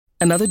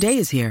Another day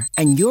is here,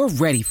 and you're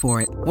ready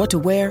for it. What to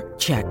wear?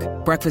 Check.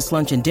 Breakfast,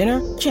 lunch, and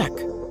dinner? Check.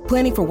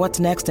 Planning for what's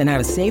next and how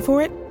to save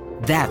for it?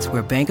 That's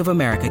where Bank of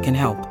America can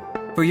help.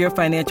 For your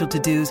financial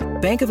to-dos,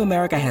 Bank of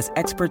America has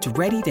experts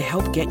ready to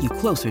help get you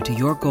closer to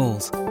your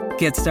goals.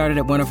 Get started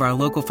at one of our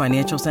local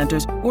financial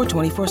centers or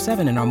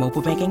 24/7 in our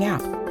mobile banking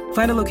app.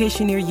 Find a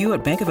location near you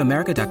at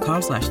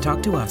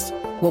bankofamerica.com/talktous.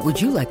 What would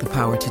you like the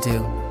power to do?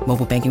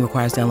 Mobile banking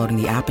requires downloading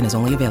the app and is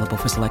only available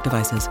for select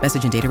devices.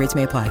 Message and data rates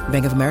may apply.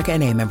 Bank of America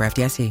N.A., member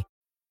FDIC.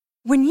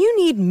 When you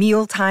need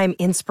mealtime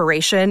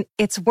inspiration,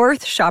 it's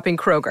worth shopping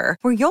Kroger,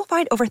 where you'll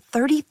find over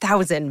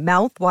 30,000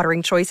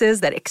 mouth-watering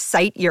choices that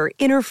excite your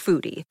inner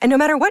foodie. And no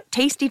matter what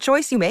tasty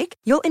choice you make,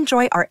 you'll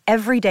enjoy our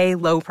everyday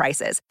low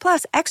prices,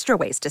 plus extra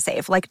ways to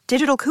save, like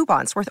digital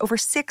coupons worth over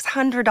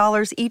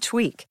 $600 each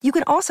week. You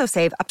can also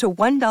save up to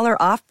 $1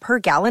 off per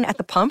gallon at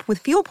the pump with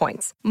fuel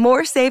points.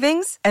 More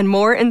savings and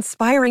more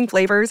inspiring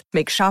flavors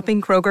make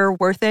shopping Kroger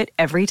worth it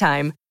every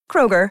time.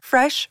 Kroger,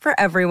 fresh for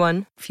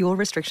everyone. Fuel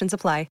restrictions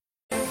apply.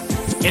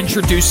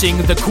 Introducing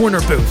the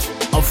Korner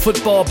Booth, a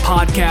football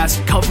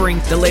podcast covering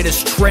the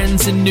latest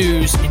trends and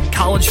news in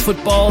college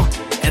football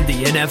and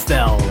the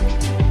NFL.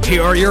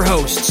 Here are your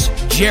hosts,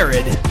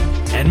 Jared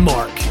and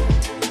Mark.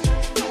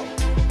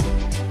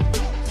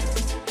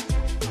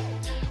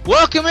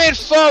 Welcome in,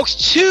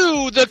 folks,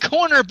 to the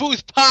Korner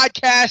Booth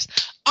podcast.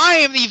 I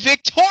am the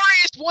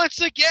victorious once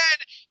again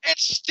and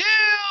still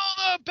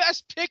the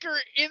best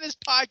picker in this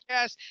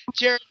podcast,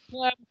 Jared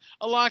Clem,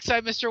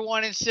 alongside Mr.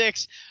 1 and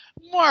 6.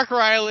 Mark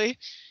Riley.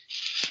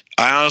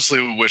 I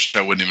honestly wish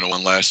I wouldn't even have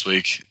won last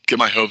week. Get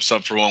my hopes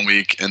up for 1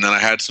 week, and then I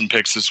had some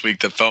picks this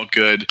week that felt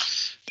good.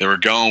 They were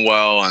going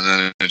well, and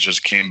then it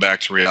just came back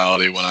to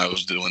reality when I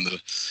was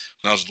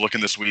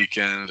looking this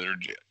weekend, or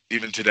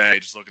even today,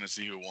 just looking to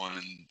see who won,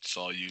 and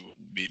saw you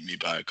beat me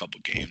by a couple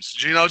games.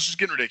 You know, it's just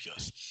getting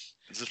ridiculous.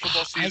 This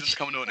football season's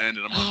coming to an end,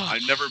 and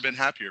I've never been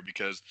happier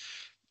because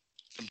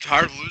I'm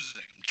tired of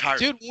losing. I'm tired.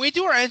 Dude, when we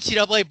do our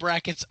NCAA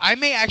brackets, I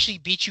may actually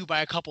beat you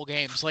by a couple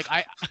games. Like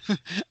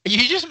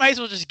you just might as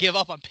well just give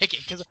up on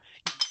picking because,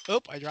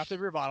 I dropped the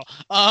beer bottle.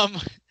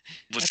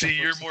 Let's see,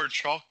 you're more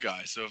chalk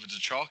guy. So if it's a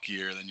chalk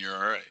year, then you're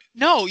all right.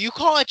 No, you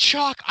call it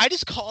chalk. I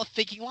just call it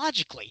thinking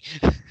logically.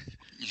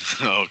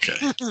 Okay.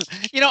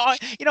 You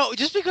know,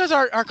 just because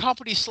our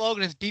company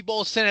slogan is "Be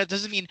bold, stand out,"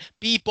 doesn't mean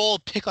be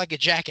bold, pick like a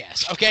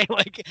jackass. Okay,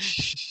 like.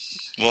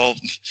 Well,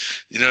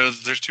 you know,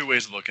 there's two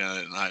ways of looking at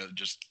it, and I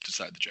just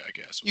decide the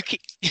jackass way.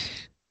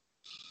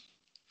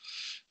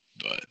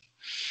 But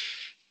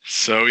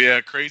so yeah,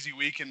 crazy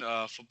week in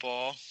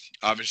football.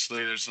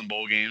 Obviously, there's some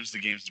bowl games, the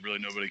games that really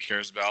nobody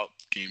cares about,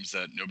 games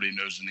that nobody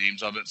knows the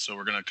names of it. So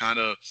we're gonna kind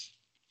of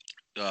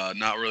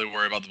not really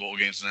worry about the bowl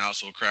games now.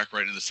 So we'll crack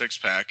right into the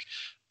six-pack.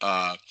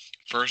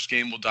 First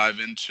game we'll dive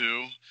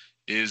into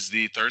is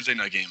the Thursday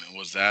night game, and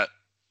was that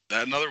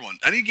another one?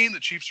 Any game the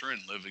Chiefs are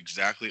in live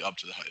exactly up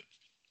to the hype.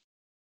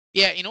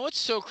 Yeah, you know what's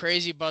so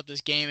crazy about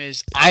this game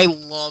is I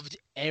loved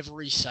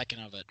every second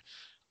of it.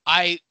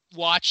 I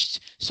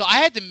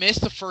had to miss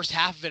the first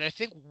half of it. I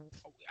think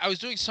I was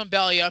doing some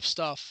belly up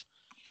stuff.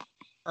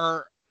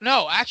 I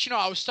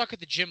was stuck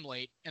at the gym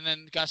late and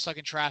then got stuck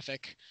in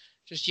traffic.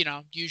 Just,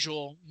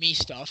 usual me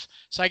stuff.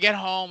 So I get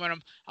home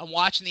and I'm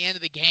watching the end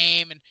of the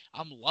game and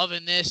I'm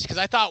loving this because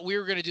I thought we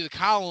were going to do the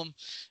column.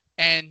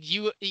 And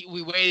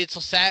we waited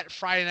till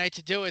Friday night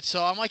to do it.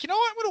 So I'm like, you know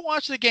what? I'm going to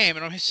watch the game.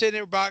 And I'm sitting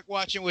there back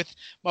watching with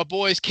my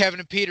boys, Kevin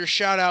and Peter,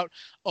 shout out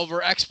over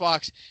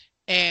Xbox.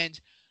 And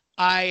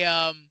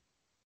I'm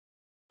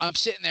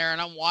sitting there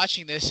and I'm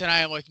watching this. And I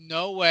am like,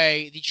 no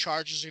way the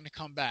Chargers are going to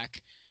come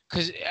back.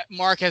 Because,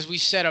 Mark, as we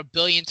said a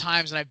billion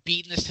times, and I've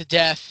beaten this to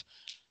death,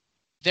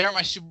 they're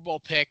my Super Bowl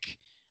pick.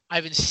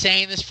 I've been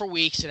saying this for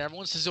weeks. And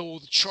everyone says, the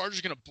Chargers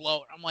are going to blow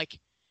it. I'm like,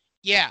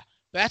 yeah,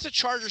 but that's a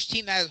Chargers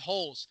team that has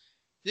holes.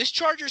 This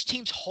Chargers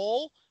team's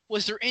hole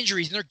was their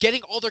injuries, and they're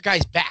getting all their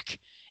guys back.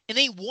 And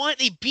they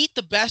beat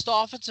the best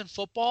offense in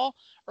football,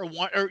 or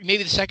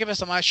maybe the second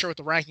best. I'm not sure what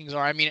the rankings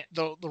are. I mean,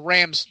 the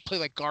Rams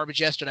played like garbage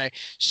yesterday,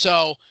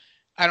 so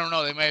I don't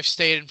know. They may have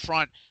stayed in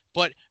front.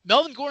 But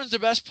Melvin Gordon's their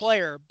best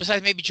player,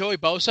 besides maybe Joey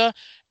Bosa,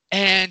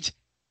 and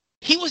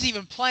he wasn't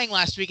even playing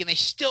last week, and they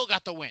still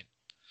got the win.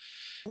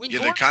 When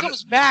Gordon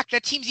comes back,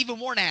 that team's even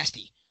more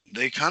nasty.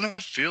 They kind of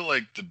feel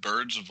like the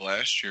Birds of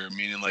last year,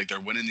 meaning like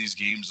they're winning these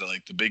games,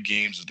 like the big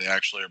games that they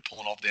actually are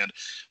pulling off the end.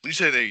 When you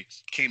say they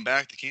came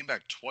back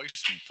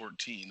twice in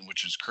 14,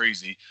 which is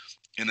crazy.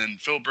 And then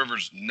Philip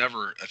Rivers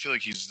I feel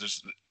like he's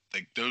just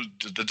like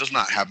that does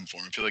not happen for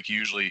him. I feel like he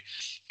usually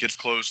gets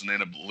close and they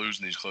end up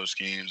losing these close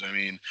games. I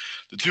mean,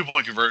 the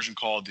 2-point conversion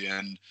call at the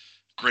end,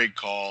 great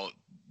call.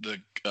 The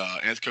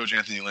coach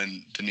Anthony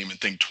Lynn didn't even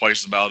think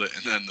twice about it,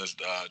 and then the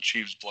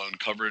Chiefs' blown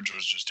coverage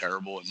was just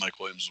terrible, and Mike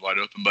Williams was wide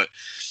open. But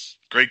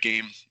great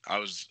game. I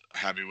was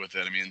happy with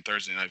it. I mean,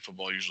 Thursday night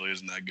football usually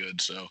isn't that good,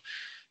 so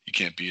you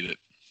can't beat it.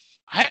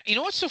 You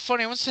know what's so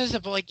funny? Everyone says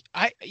that, but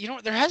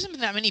there hasn't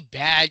been that many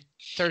bad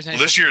Thursday night.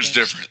 Well, this year is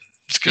different.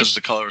 It's because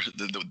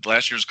the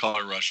last year's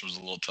color rush was a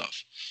little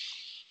tough.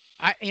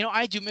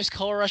 I do miss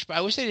Color Rush, but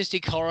I wish they just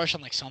did Color Rush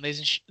on like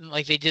Sundays and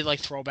like they did like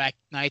throwback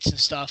nights and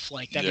stuff.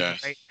 Like that'd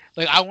be great.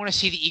 Like I want to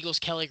see the Eagles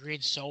Kelly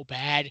Green so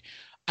bad.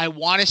 I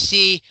want to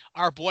see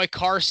our boy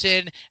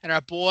Carson and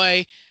our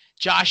boy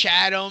Josh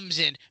Adams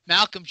and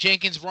Malcolm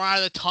Jenkins run out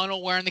of the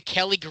tunnel wearing the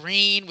Kelly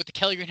Green with the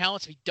Kelly Green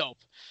helmets. It'd be dope.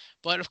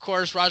 But of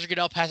course, Roger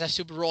Goodell has that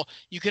super rule.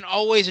 You can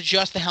always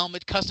adjust the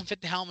helmet, custom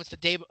fit the helmets the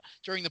day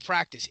during the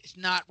practice. It's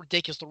not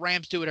ridiculous. The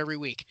Rams do it every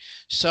week.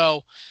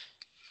 So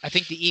I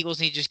think the Eagles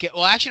need to just get –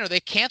 well, actually, no,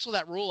 they canceled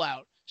that rule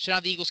out. So now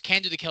the Eagles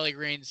can do the Kelly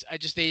Greens. They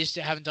just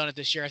haven't done it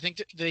this year. I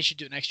think they should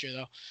do it next year,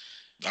 though.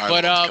 I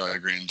love Kelly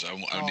Greens.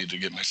 I need to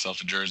get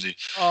myself a jersey.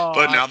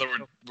 But now that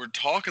we're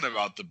talking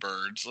about the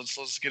birds,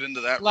 let's get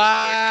into that.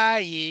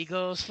 Fly,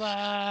 Eagles,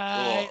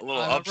 fly. A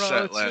little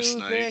upset last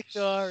night.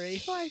 Victory.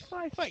 Fly,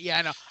 fly, fly. Yeah,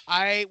 I know.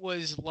 I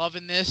was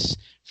loving this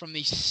from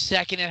the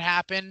second it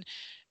happened.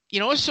 You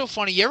know what's so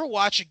funny? You ever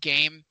watch a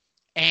game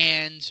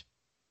and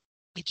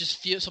it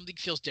just something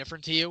feels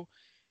different to you?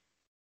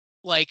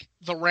 Like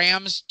the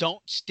Rams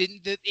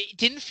it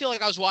didn't feel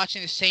like I was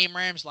watching the same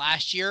Rams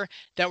last year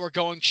that were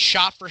going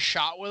shot for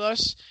shot with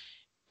us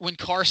when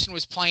Carson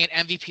was playing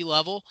at MVP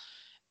level.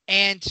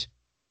 And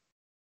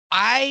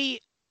I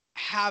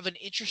have an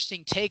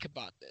interesting take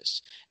about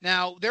this.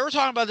 Now, they were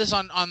talking about this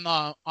on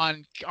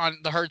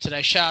the Herd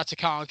today. Shout out to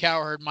Colin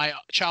Cowherd, my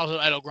childhood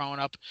idol growing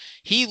up.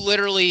 He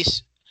literally,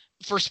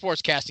 for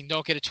sportscasting,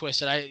 don't get it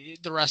twisted.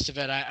 The rest of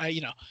it,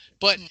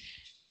 but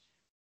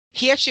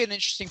he actually had an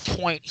interesting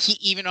point.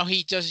 Even though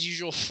he does his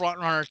usual front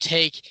runner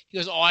take, he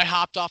goes, I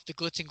hopped off the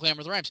glitz and glamour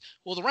of the Rams.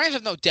 Well, the Rams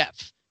have no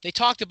depth. They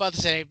talked about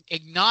this ad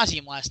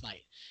nauseum last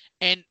night.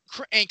 And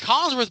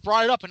Collinsworth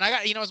brought it up, and I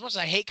got, as much as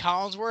I hate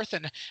Collinsworth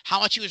and how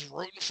much he was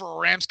rooting for a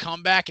Rams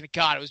comeback, and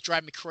God, it was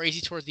driving me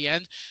crazy towards the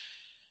end.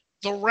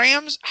 The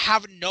Rams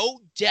have no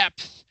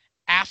depth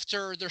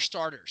after their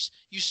starters.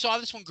 You saw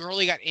this when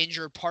Gurley got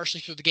injured partially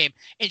through the game.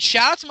 And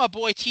shout out to my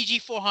boy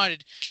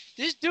TG400.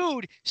 This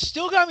dude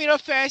still got me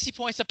enough fantasy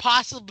points to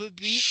possibly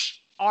beat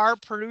our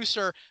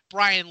producer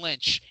Brian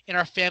Lynch in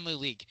our family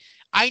league.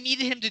 I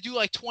needed him to do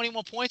like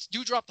 21 points.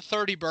 Dude dropped the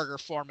 30 burger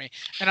for me.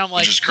 And I'm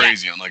like, which is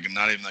crazy on like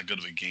not even that good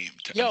of a game.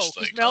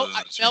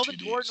 Melvin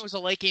Gordon was a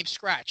late game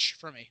scratch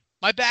for me.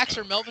 My backs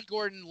are Melvin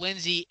Gordon,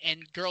 Lindsey,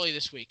 and Gurley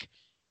this week.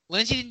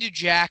 Lindsey didn't do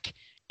jack.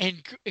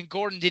 And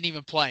Gordon didn't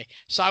even play.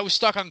 So I was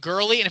stuck on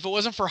Gurley, and if it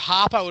wasn't for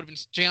Hop, I would have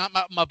been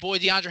my boy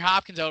DeAndre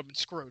Hopkins, I would have been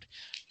screwed.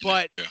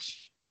 But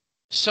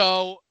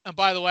so, and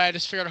by the way, I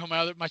just figured out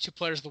who my two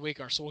players of the week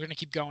are, so we're gonna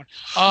keep going.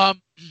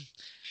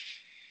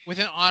 With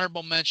an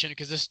honorable mention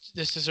because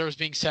this deserves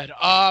being said.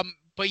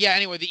 But yeah,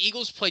 anyway, the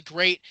Eagles played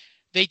great.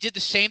 They did the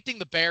same thing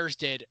the Bears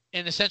did,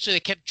 and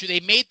essentially they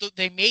made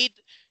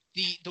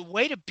the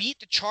way to beat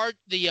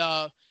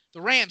the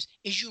Rams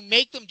is you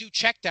make them do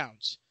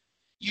checkdowns.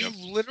 You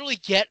literally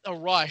get a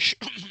rush.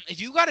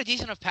 If you got a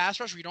decent enough pass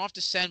rush where you don't have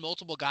to send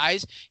multiple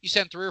guys, you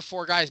send 3 or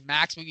 4 guys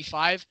max, maybe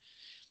 5.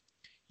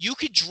 You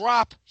could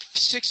drop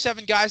 6,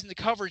 7 guys in the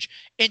coverage,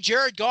 and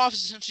Jared Goff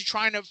is essentially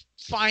trying to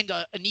find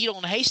a needle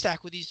in a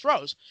haystack with these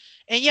throws.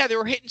 And yeah, they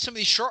were hitting some of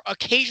these short.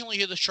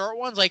 Occasionally, the short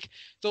ones, like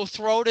they'll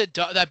throw to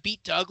that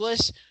beat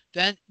Douglas.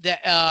 Then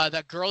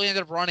that Gurley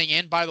ended up running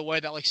in. By the way,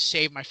 that like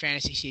saved my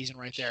fantasy season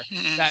right there.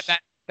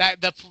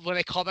 That when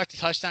they called back the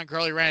touchdown,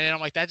 Gurley ran in. I'm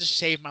like, that just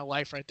saved my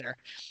life right there.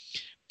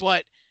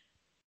 But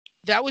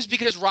that was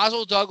because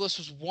Roswell Douglas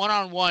was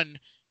one-on-one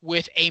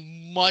with a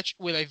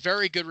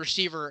very good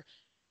receiver,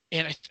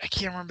 and I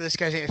can't remember this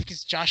guy's name. I think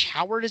it's Josh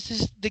Howard.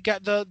 Is the guy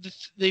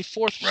the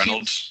fourth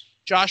Reynolds?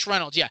 Josh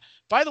Reynolds, yeah.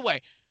 By the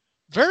way,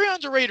 very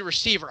underrated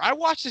receiver. I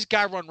watched this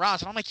guy run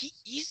routes, and I'm like,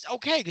 he's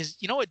okay because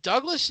you know what,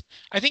 Douglas.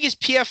 I think his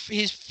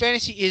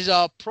fantasy, his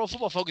Pro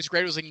Football Focus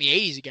grade was like in the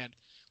 80s again,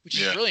 which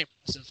is really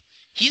impressive.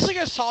 He's like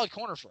a solid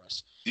corner for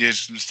us. Yeah,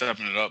 he's been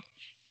stepping it up.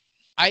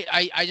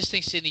 I just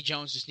think Sidney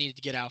Jones just needed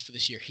to get out for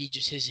this year. He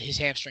just his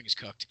hamstring is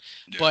cooked.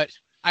 Yeah. But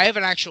I have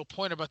an actual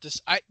point about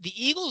this. The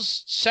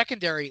Eagles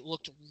secondary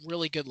looked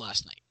really good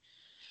last night.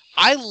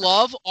 I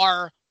love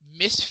our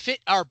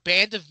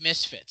band of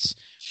misfits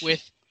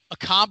with a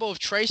combo of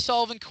Trey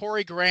Sullivan,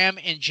 Corey Graham,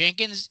 and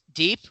Jenkins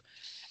deep,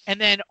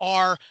 and then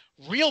our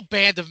real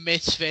band of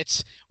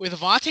misfits with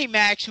Avonte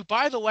Maddox, who,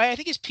 by the way, I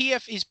think his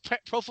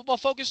Pro Football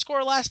Focus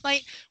score last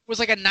night was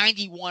like a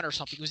 91 or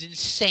something. It was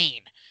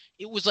insane.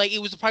 It was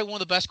probably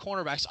one of the best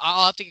cornerbacks.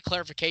 I'll have to get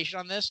clarification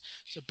on this,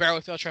 so bear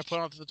with me. I'll try to put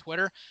it on the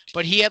Twitter.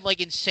 But he had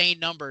like insane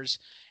numbers.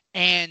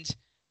 And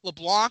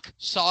LeBlanc,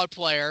 solid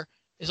player.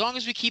 As long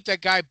as we keep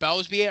that guy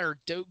Bowsby or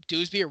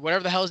Dewsby or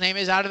whatever the hell his name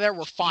is out of there,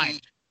 we're fine.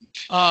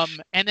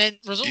 And then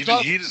Rasul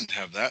Douglas. He didn't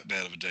have that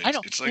bad of a day. I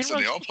know. It's like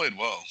they all played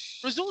well.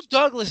 Rasul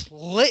Douglas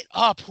lit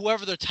up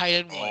whoever their tight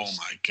end was.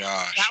 Oh my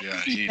gosh! That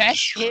was the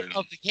best hit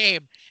of the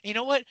game. And you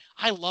know what?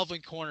 I love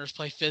when corners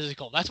play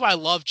physical. That's why I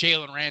love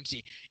Jalen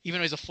Ramsey, even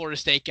though he's a Florida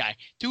State guy.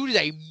 Dude is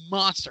a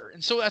monster.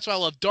 And so that's why I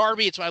love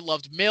Darby. It's why I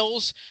loved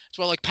Mills. That's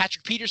why I like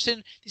Patrick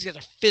Peterson. These guys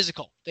are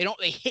physical. They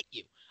hit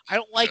you. I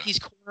don't like these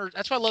corners.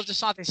 That's why I love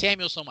DeSante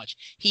Samuel so much.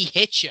 He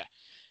hits you.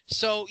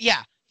 So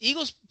yeah.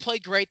 Eagles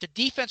played great. The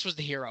defense was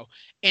the hero.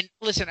 And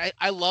listen,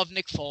 I love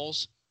Nick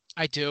Foles.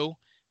 I do.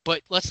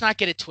 But let's not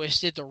get it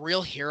twisted. The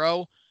real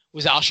hero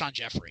was Alshon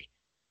Jeffrey.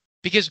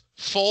 Because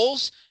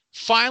Foles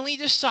finally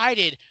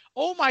decided,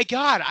 oh my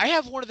God, I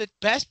have one of the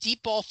best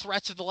deep ball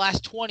threats of the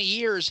last 20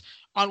 years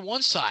on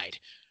one side.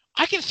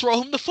 I can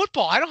throw him the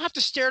football. I don't have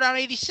to stare down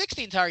 86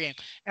 the entire game.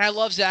 And I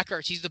love Zach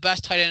Ertz. He's the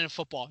best tight end in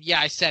football. Yeah,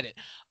 I said it.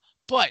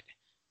 But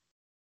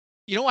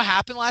you know what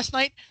happened last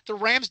night? The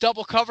Rams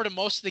double covered in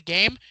most of the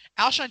game.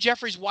 Alshon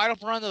Jeffrey's wide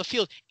open run to the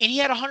field, and he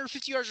had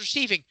 150 yards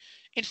receiving.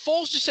 And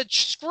Foles just said,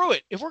 screw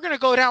it. If we're going to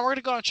go down, we're going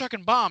to go on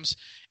chucking bombs.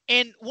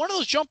 And one of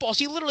those jump balls,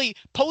 he literally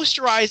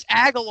posterized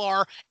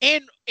Aguilar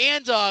and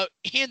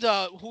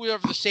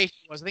whoever the safety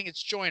was. I think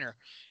it's Joyner.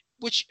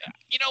 Which,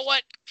 you know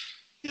what?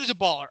 He was a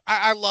baller.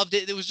 I loved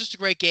it. It was just a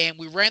great game.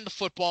 We ran the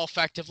football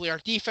effectively. Our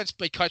defense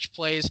played catch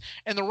plays,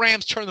 and the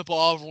Rams turned the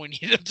ball over when we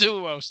needed them to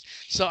most.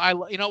 So,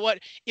 you know what?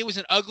 It was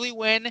an ugly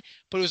win,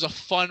 but it was a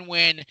fun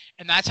win,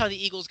 and that's how the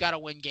Eagles got to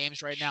win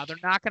games right now. They're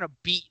not going to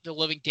beat the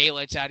living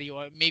daylights out of you,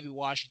 maybe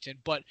Washington,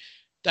 but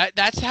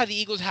that's how the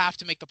Eagles have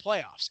to make the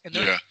playoffs, and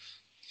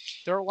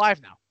they're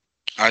alive now.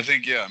 I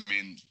think, I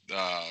mean,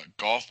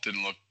 Goff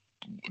didn't look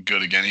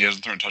good again. He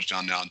hasn't thrown a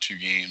touchdown now in 2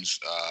 games.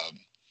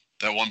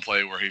 That one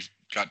play where he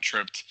got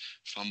tripped,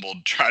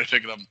 fumbled, tried to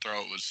pick it up and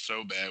throw it was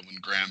so bad when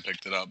Graham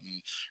picked it up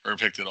or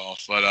picked it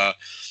off. But,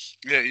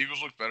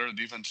 Eagles looked better. The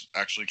defense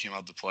actually came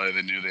out to play.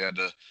 They knew they had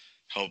to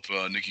help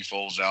Nicky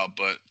Foles out,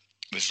 but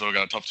they still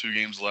got a tough 2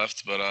 games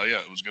left. But,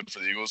 it was good for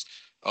the Eagles.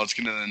 Let's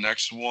get into the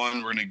next one.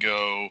 We're going to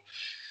go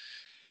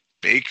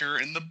Baker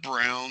and the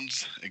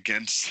Browns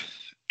against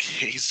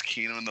Case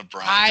Keenum and the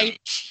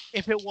Broncos.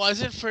 If it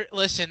wasn't for –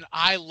 listen,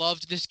 I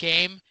loved this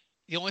game.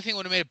 The only thing that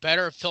would have made it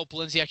better if Philip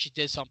Lindsay actually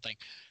did something.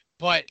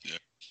 But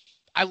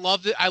I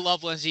love it. I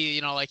love Lindsay.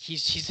 You know, like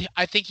he's.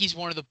 I think he's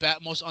one of the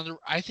most under.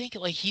 I think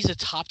like he's a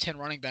top 10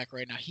 running back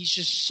right now. He's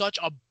just such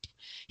a.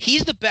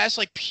 He's the best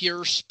like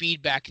pure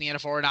speed back in the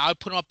NFL right now. I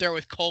would put him up there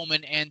with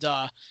Coleman and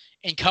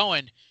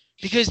Cohen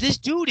because this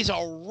dude is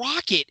a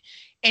rocket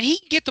and he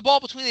can get the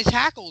ball between the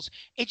tackles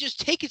and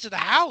just take it to the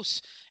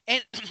house.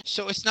 And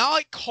so it's not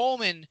like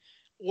Coleman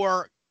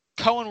or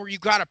Cohen where you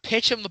got to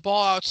pitch him the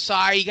ball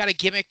outside. You got to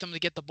gimmick them to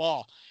get the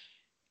ball.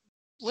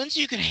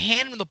 Lindsay, you can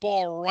hand him the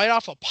ball right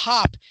off a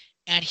pop,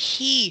 and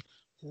he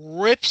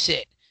rips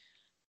it,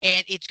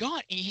 and it's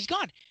gone, and he's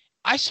gone.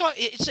 I saw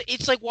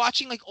it's like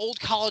watching like old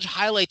college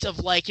highlights of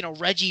like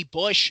Reggie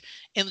Bush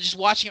and just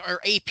watching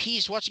or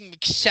APs watching him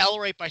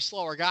accelerate by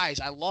slower guys.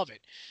 I love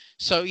it.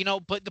 So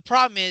but the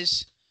problem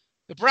is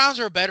the Browns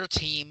are a better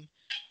team.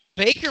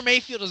 Baker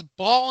Mayfield is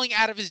balling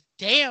out of his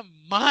damn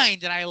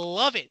mind, and I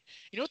love it.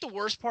 You know what the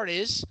worst part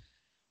is?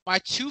 My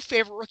 2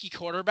 favorite rookie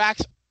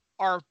quarterbacks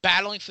are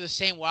battling for the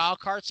same wild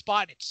card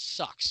spot, and it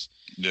sucks.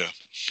 Yeah.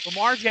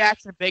 Lamar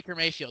Jackson and Baker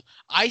Mayfield.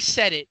 I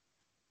said it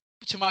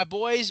to my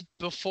boys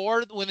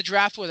before when the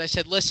draft was. I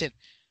said, listen,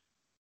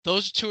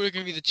 those 2 are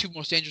going to be the 2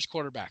 most dangerous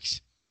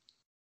quarterbacks.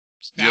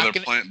 They're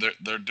playing.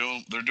 They're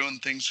doing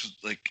things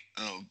like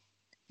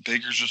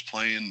Baker's just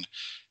playing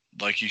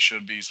like he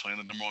should be. He's playing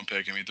the number 1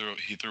 pick. I mean,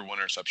 he threw 1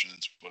 interception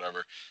and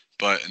whatever.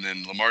 And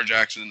then Lamar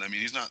Jackson. I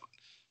mean,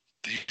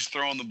 he's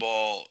throwing the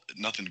ball,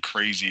 nothing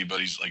crazy, but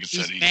he's like I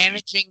said,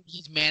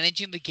 he's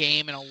managing the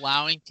game and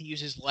allowing to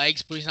use his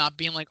legs, but he's not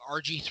being like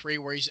RG3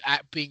 where he's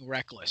at being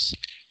reckless.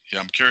 Yeah,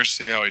 I'm curious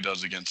to see how he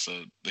does against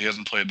they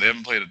haven't played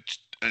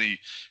any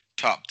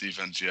top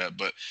defense yet,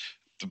 but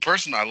the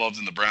person I loved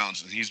in the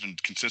Browns, and he's been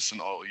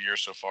consistent all year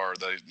so far,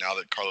 now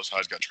that Carlos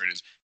Hyde's got traded,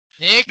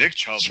 is Nick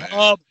Chubb,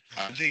 man.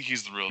 I think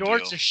he's the real deal.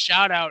 George's a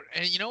shout out.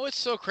 And you know what's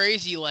so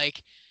crazy?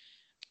 Like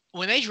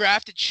when they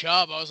drafted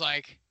Chubb, I was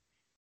like,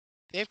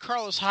 they have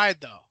Carlos Hyde,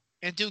 though,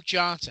 and Duke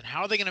Johnson.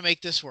 How are they going to make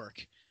this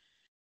work?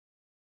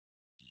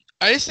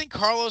 I just think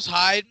Carlos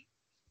Hyde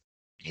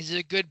is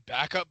a good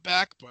backup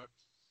back, but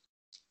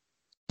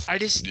I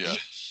just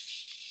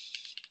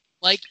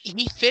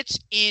he fits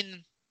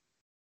in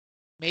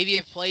maybe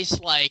a place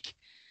like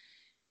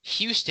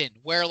Houston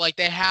where like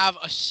they have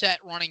a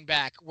set running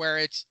back where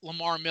it's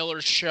Lamar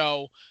Miller's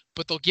show,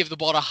 but they'll give the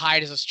ball to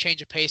Hyde as a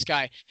change of pace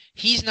guy.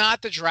 He's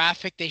not the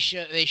draft pick they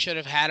should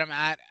have had him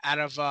out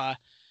of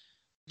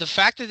the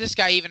fact that this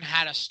guy even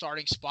had a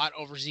starting spot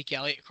over Zeke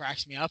Elliott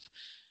cracks me up.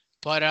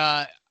 But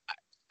I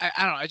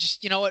don't know. I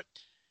just, you know what?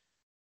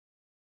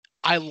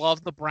 I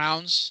love the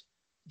Browns.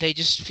 They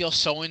just feel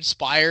so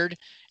inspired,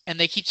 and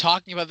they keep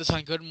talking about this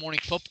on Good Morning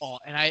Football,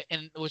 and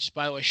which,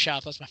 by the way, shout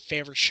out, that's my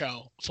favorite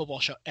football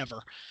show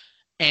ever.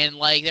 And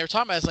like they were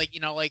talking about, it's like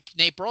like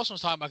Nate Burleson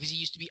was talking about because he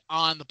used to be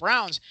on the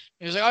Browns. And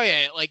he was like, oh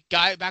yeah, like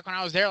back when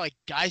I was there, like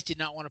guys did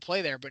not want to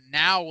play there, but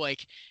now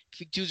like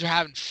dudes are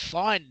having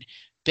fun.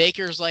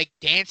 Baker's like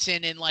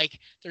dancing and like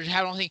they're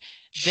having all thing.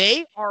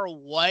 They are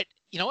what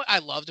I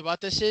loved about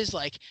this is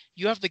like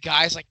you have the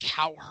guys like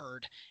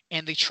Cowherd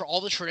and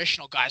all the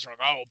traditional guys are like,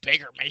 oh,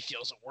 Baker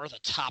Mayfield's worth a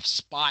top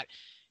spot.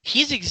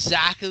 He's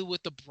exactly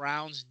what the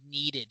Browns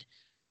needed.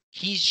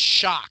 He's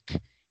shock.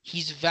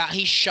 He's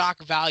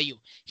shock value.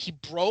 He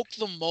broke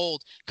the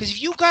mold. Because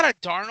if you got a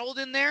Darnold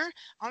in there,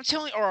 I'm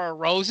telling or a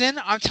Rosen,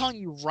 I'm telling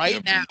you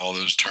right now. All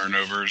those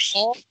turnovers.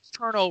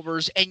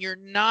 And you're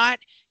not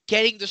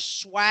getting the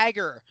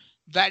swagger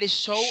that is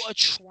so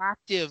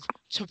attractive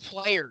to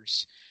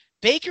players.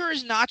 Baker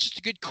is not just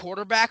a good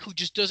quarterback who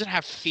just doesn't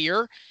have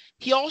fear.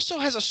 He also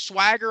has a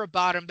swagger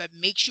about him that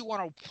makes you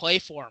want to play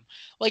for him.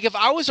 Like if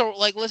I was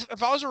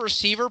a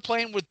receiver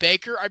playing with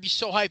Baker, I'd be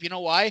so hyped. You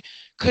know why?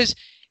 Because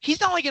he's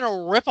not like going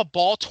to rip a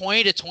ball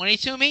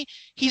 20-20 to me.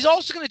 He's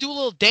also going to do a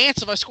little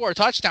dance if I score a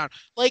touchdown.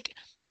 Like,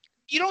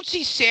 you don't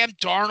see Sam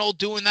Darnold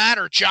doing that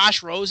or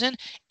Josh Rosen.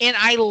 And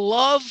I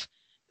love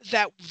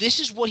that this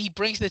is what he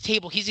brings to the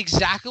table. He's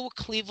exactly what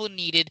Cleveland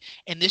needed,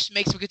 and this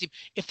makes him a good team.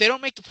 If they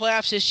don't make the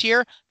playoffs this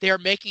year, they are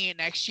making it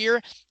next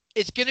year.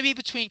 It's going to be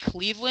between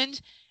Cleveland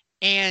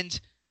and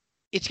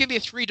it's going to be a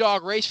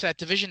 3-dog race for that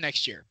division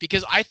next year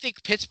because I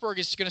think Pittsburgh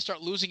is going to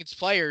start losing its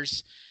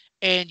players,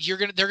 and they're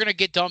going to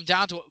get dumbed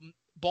down to what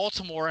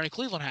Baltimore and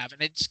Cleveland have,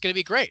 and it's going to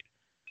be great.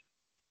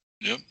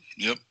 Yep.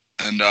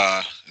 And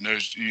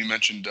you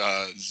mentioned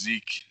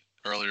Zeke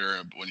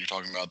earlier when you're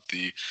talking about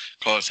the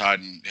Carlos Hyde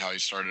and how he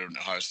started in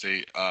Ohio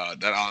State.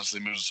 That honestly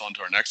moves us on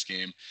to our next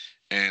game,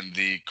 and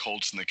the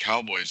Colts and the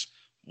Cowboys.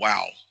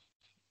 Wow.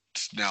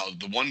 Now,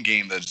 the one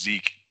game that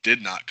Zeke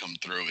did not come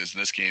through is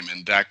this game,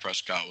 and Dak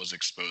Prescott was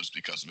exposed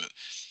because of it.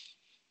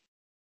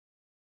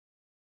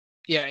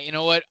 Yeah, you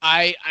know what?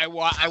 I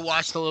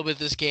watched a little bit of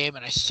this game,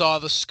 and I saw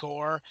the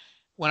score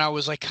when I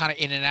was like kind of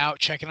in and out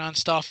checking on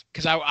stuff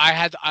because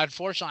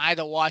unfortunately I had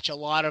to watch a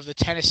lot of the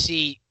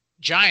Tennessee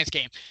Giants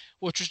game,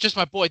 which was just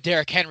my boy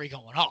Derrick Henry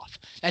going off.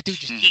 That dude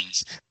just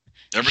eats.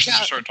 Ever since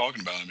you started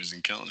talking about him, he's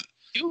been killing it.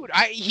 Dude,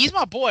 he's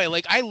my boy.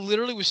 Like, I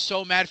literally was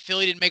so mad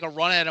Philly didn't make a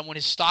run at him when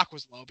his stock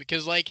was low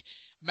because, like,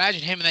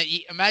 imagine him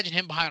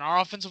behind our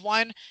offensive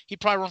line.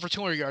 He'd probably run for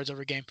 200 yards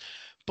every game.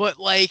 But,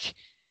 like,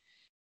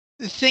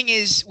 the thing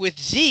is with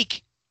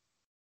Zeke,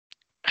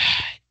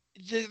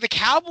 the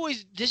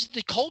Cowboys,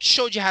 the Colts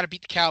showed you how to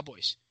beat the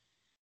Cowboys.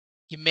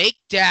 You make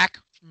Dak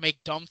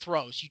make dumb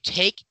throws. You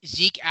take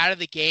Zeke out of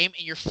the game,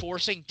 and you're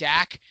forcing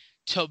Dak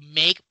to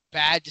make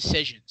bad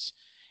decisions.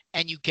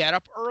 And you get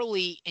up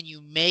early, and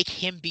you make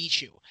him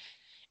beat you.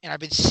 And I've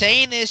been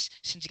saying this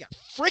since he got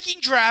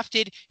freaking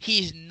drafted.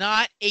 He's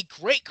not a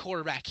great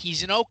quarterback.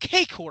 He's an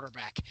okay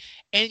quarterback.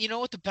 And you know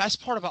what the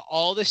best part about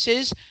all this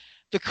is?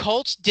 The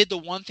Colts did the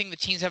one thing the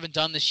teams haven't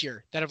done this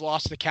year that have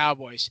lost to the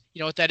Cowboys. You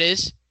know what that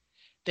is?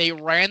 They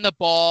ran the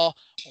ball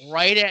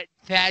right at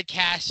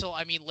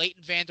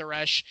Leighton Van Der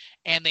Esch,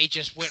 and they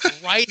just went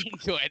right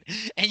into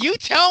it. And you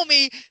tell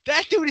me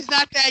that dude is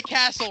not Thad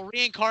Castle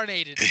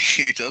reincarnated.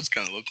 He does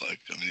kind of look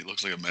like. I mean, he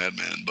looks like a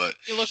madman, but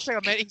he looks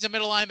like he's a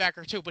middle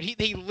linebacker too. But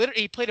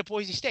he played at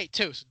Boise State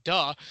too. So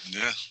duh.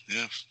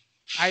 Yeah.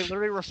 I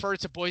literally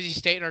referred to Boise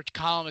State in our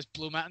column as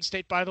Blue Mountain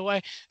State, by the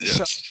way.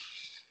 Yes.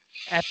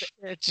 So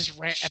it just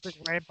epic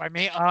rant by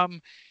me.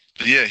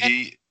 But yeah,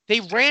 They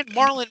ran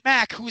Marlon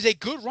Mack, who's a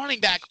good running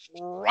back,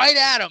 right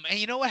at him. And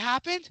you know what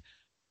happened?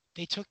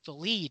 They took the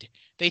lead.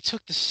 They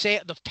took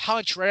the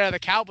punch right out of the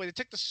Cowboys. They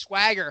took the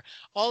swagger.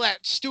 All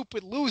that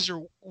stupid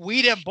loser,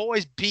 we them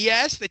boys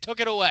BS, they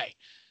took it away.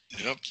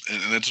 Yep,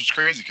 and that's what's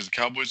crazy because the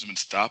Cowboys have been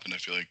stopping, I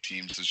feel like,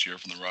 teams this year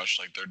from the rush.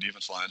 Like, their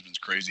defense line's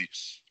crazy.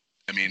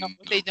 I mean,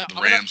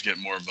 the Rams get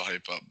more of the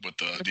hype up with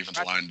the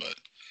defensive line, but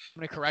I'm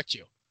going to correct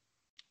you.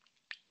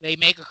 They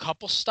make a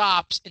couple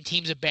stops, and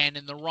teams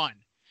abandon the run.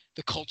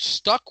 The Colts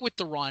stuck with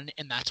the run,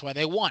 and that's why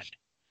they won.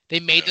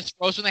 They made the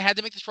throws when they had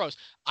to make the throws.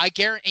 I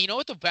guarantee. And you know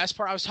what the best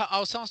part? I was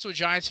telling to a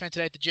Giants fan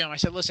today at the gym. I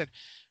said, "Listen,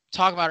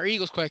 talk about our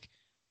Eagles quick.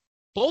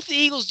 Both the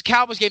Eagles and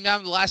Cowboys game down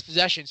to the last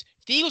possessions.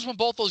 If the Eagles win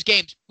both those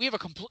games, we have a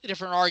completely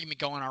different argument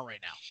going on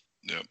right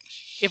now. Yep.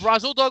 If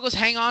Rasul Douglas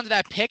hang on to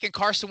that pick and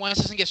Carson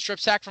Wentz doesn't get strip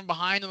sacked from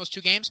behind in those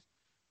two games,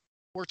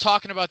 we're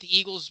talking about the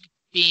Eagles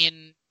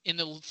being in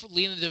the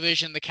lead of the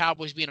division, the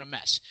Cowboys being a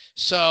mess.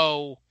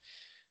 So."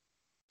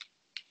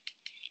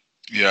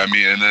 Yeah, I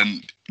mean, and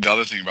then the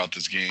other thing about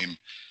this game,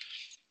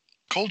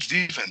 Colts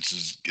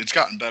defense it's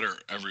gotten better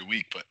every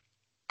week, but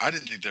I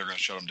didn't think they were going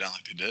to shut them down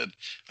like they did.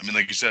 I mean,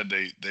 like you said,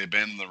 they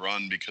abandoned the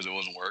run because it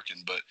wasn't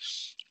working, but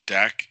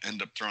Dak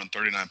ended up throwing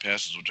 39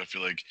 passes, which I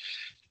feel like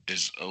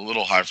is a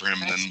little high for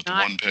him. And then with the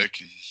one pick.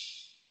 And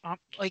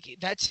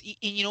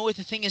you know what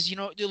the thing is, you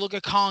look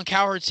at Colin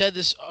Cowherd said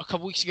this a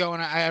couple weeks ago,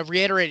 and I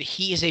reiterated,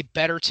 he is a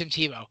better Tim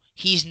Tebow.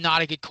 He's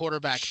not a good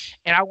quarterback.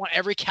 And I want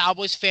every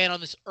Cowboys fan on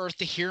this earth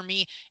to hear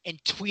me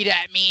and tweet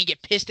at me and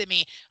get pissed at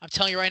me. I'm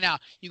telling you right now,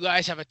 you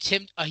guys have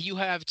Tim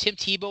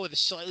Tebow with a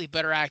slightly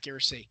better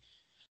accuracy.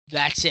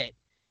 That's it.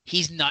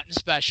 He's nothing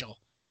special.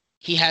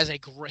 He has a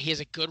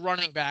good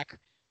running back.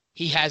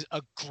 He has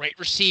a great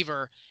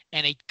receiver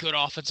and a good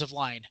offensive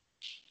line.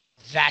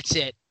 That's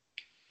it.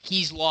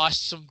 He's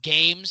lost some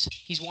games.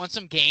 He's won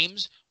some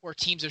games where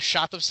teams have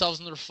shot themselves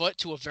in their foot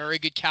to a very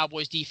good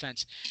Cowboys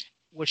defense,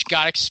 which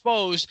got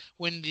exposed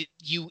when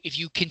if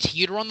you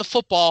continue to run the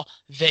football,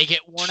 they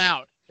get worn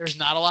out. There's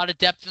not a lot of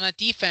depth in that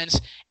defense,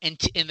 and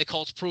the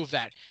Colts prove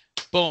that.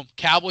 Boom.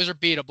 Cowboys are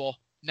beatable.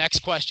 Next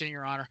question,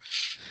 Your Honor.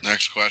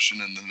 Next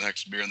question, and the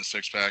next beer in the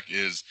six-pack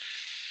is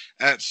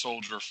at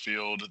Soldier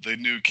Field, the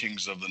new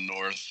Kings of the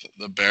North.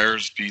 The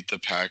Bears beat the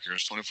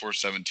Packers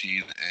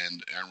 24-17,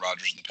 and Aaron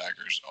Rodgers and the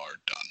Packers are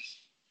done.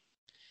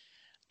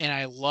 And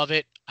I love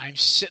it.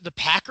 The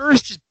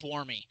Packers just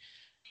bore me.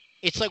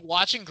 It's like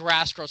watching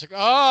grass grow. It's like,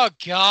 oh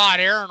God,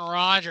 Aaron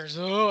Rodgers.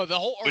 Oh, the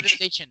whole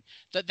organization,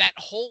 the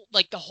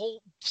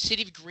whole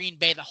city of Green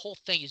Bay, the whole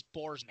thing just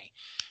bores me.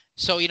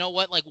 So you know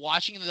what? Like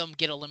watching them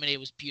get eliminated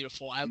was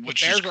beautiful.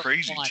 Which is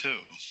crazy too.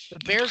 The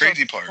Bears are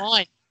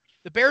fun.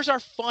 The Bears are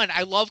fun.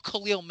 I love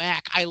Khalil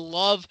Mack. I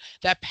love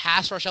that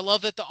pass rush. I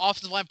love that the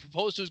offensive line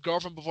proposed to his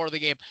girlfriend before the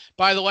game.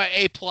 By the way,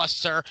 A+,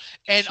 sir.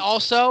 And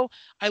also,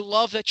 I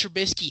love that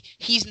Trubisky.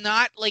 He's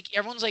not like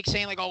everyone's like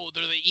saying like, oh,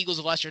 they're the Eagles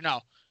of last year.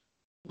 No.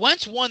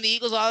 Wentz won the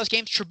Eagles out of those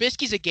games.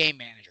 Trubisky's a game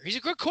manager. He's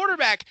a good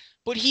quarterback,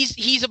 but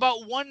he's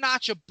about one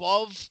notch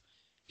above.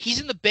 He's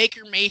in the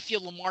Baker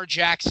Mayfield, Lamar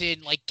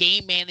Jackson, like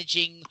game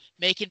managing,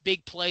 making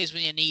big plays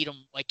when you need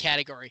him, like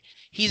category.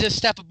 He's a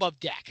step above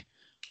Dak.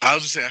 I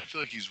was gonna say I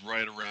feel like he's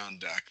right around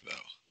Dak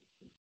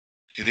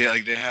though.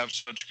 They have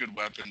such good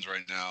weapons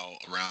right now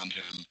around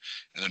him,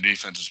 and their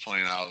defense is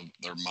playing out of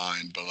their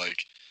mind. But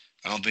like,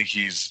 I think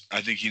he needs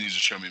to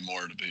show me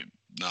more to be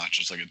not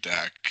just like a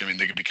Dak. I mean,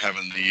 they could be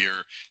having the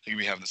year. They could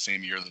be having the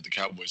same year that the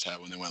Cowboys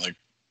had when they won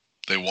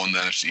the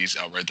NFC East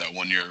outright that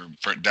one year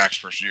for Dak's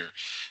first year.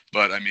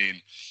 But I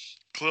mean,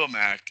 Khalil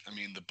Mack,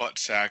 the butt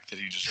sack that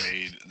he just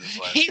made in this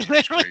last game was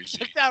crazy. He literally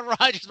took down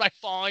Rodgers by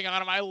falling on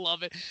him. I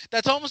love it.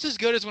 That's almost as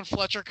good as when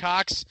Fletcher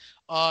Cox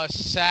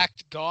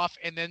sacked Goff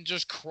and then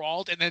just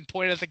crawled and then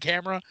pointed at the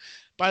camera.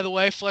 By the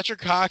way, Fletcher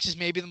Cox is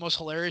maybe the most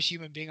hilarious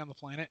human being on the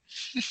planet.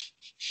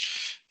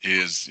 He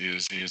is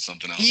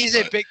something else. He is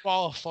a big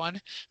ball of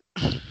fun.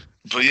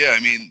 But yeah,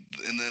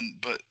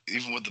 but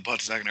even with the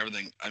butt sack and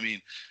everything,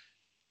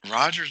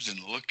 Rodgers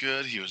didn't look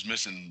good. He was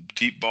missing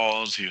deep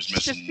balls. He was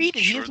missing.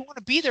 Defeated. He doesn't want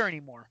to be there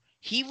anymore.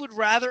 He would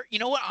rather. You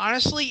know what?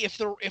 Honestly, if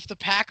the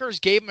Packers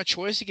gave him a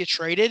choice to get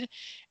traded,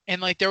 and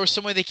like there was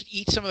some way they could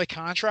eat some of the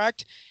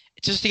contract,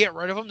 just to get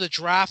rid of him to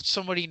draft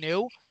somebody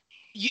new,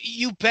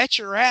 you bet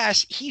your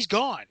ass he's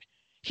gone.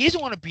 He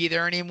doesn't want to be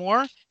there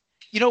anymore.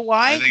 You know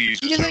why? I think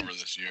he's just over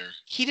this year.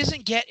 He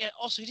doesn't get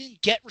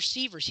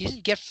receivers. He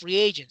doesn't get free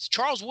agents.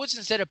 Charles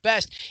Woodson said it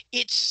best.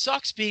 It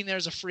sucks being there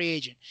as a free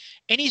agent,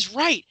 and he's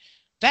right.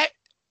 That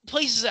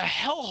place is a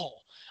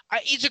hellhole.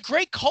 It's a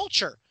great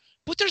culture,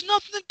 but there's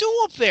nothing to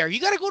do up there. You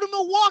got to go to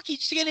Milwaukee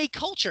just to get a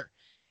culture.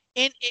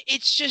 And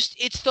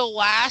it's the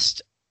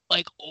last,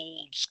 like,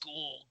 old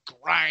school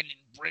grind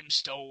and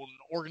brimstone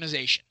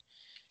organization.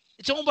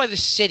 It's owned by the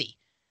city.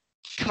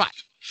 Come on.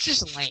 It's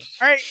just lame.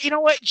 All right, you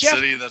know what? Jeff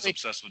City that's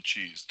obsessed with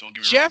cheese. Don't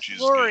get me wrong. Jeff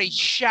Lurie,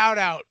 shout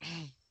out.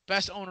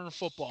 Best owner in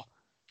football.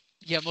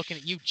 Yeah, I'm looking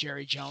at you,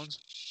 Jerry Jones.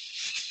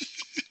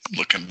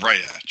 Looking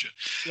right at you.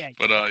 Yeah.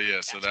 But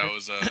so that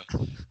was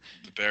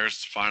the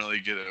Bears finally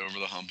get over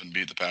the hump and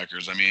beat the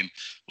Packers. We'll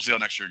see how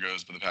next year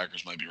goes, but the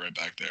Packers might be right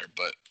back there.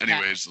 But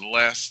anyways,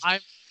 I'm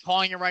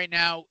calling it right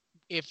now.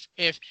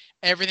 If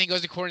everything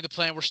goes according to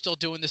plan, we're still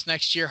doing this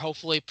next year,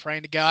 hopefully,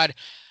 praying to God.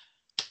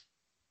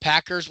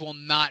 Packers will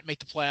not make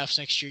the playoffs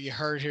next year. You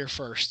heard it here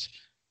first.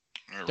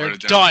 Right, they're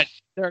done.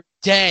 They're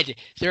dead.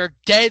 They're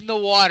dead in the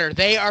water.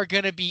 They are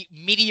going to be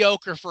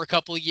mediocre for a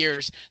couple of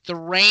years. The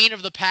reign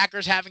of the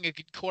Packers having a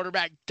good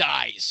quarterback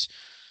dies.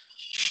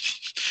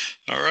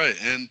 All right,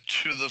 and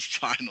to the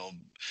final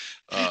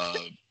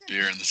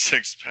beer in the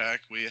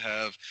six-pack, we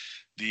have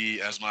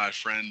as my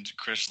friend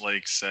Chris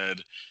Lake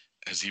said,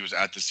 as he was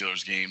at the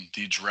Steelers game,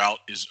 the drought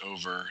is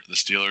over. The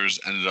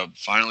Steelers ended up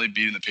finally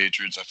beating the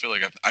Patriots. I've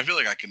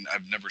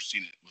never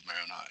seen it with my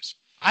own eyes.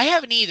 I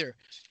haven't either.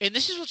 And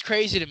this is what's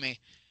crazy to me.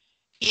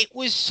 It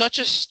was such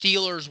a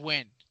Steelers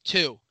win,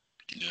 too.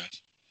 Yeah.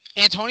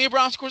 Antonio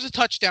Brown scores a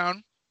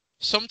touchdown.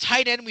 Some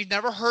tight end we've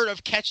never heard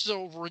of catches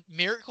a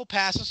miracle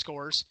pass and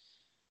scores.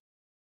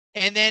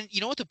 And then, you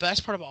know what the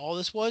best part of all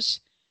this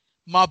was?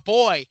 My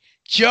boy,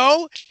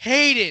 Joe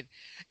Hayden.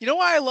 You know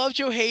why I love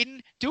Joe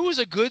Hayden? Dude was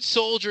a good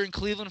soldier in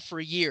Cleveland for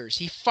years.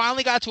 He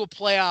finally got to a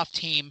playoff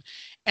team.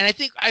 And I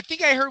think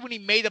I heard when he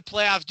made the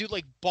playoffs, dude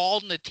like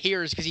bawled into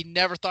tears because he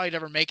never thought he'd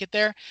ever make it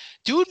there.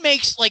 Dude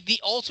makes like the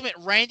ultimate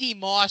Randy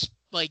Moss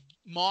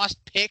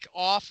pick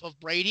off of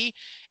Brady,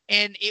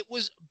 and it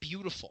was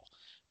beautiful.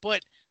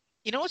 But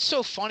you know what's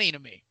so funny to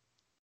me?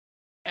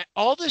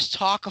 All this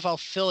talk of how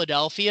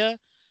Philadelphia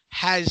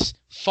has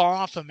fallen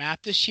off the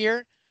map this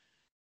year.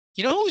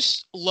 You know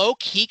who's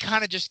low-key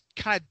kind of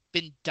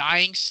been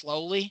dying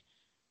slowly?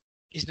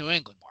 Is New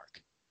England,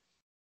 Mark.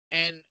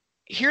 And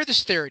hear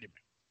this theory to me.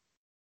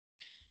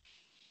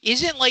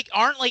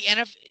 Aren't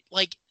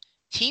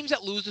teams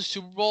that lose the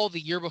Super Bowl the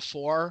year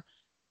before,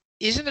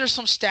 isn't there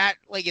some stat,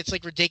 like it's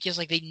like ridiculous,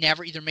 like they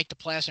never either make the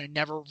playoffs or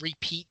never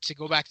repeat to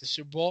go back to the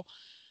Super Bowl?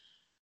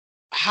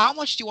 How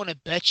much do you want to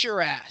bet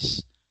your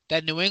ass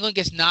that New England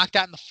gets knocked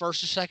out in the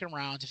first or second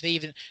rounds if they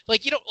even,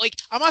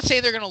 I'm not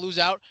saying they're going to lose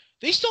out.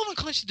 They still haven't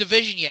clinched the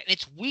division yet, and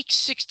it's week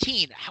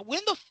 16.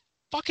 When the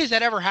fuck has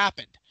that ever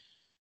happened?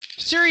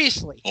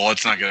 Seriously. Well,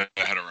 let's not get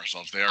ahead of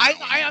ourselves. They are.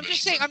 I'm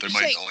just saying. They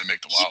might only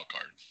make the wild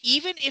card.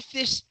 Even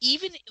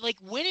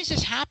when has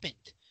this happened?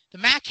 The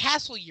Matt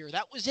Castle year,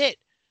 that was it.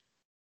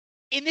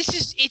 And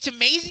it's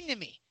amazing to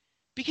me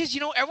because,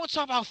 everyone's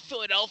talking about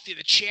Philadelphia,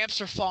 the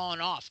champs are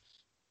falling off.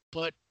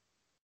 But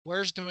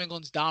where's New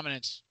England's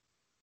dominance?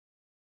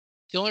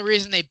 The only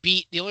reason they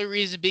beat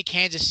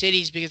Kansas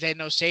City is because they had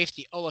no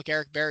safety. Oh, look,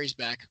 Eric Berry's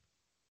back.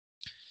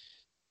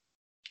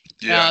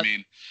 Yeah,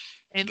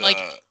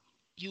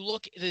 you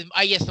look,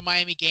 I guess the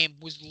Miami game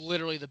was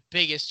literally the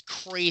biggest,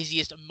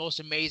 craziest, most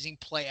amazing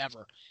play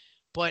ever.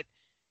 But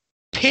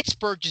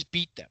Pittsburgh just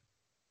beat them.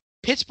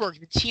 Pittsburgh,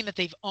 the team that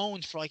they've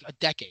owned for like a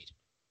decade.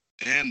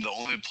 And the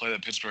only play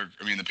that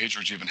the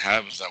Patriots even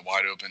have is that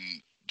wide open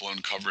blown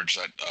coverage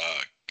that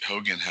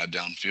Hogan had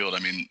downfield.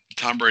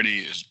 Tom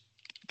Brady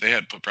they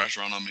had put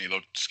pressure on him and he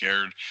looked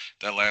scared.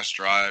 That last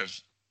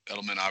drive,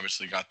 Edelman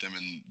obviously got them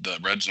in the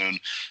red zone.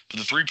 But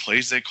the 3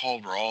 plays they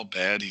called were all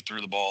bad. He threw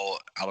the ball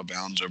out of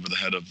bounds over the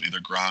head of either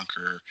Gronk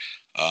or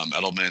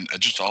Edelman. It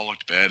just all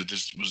looked bad.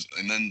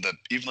 And then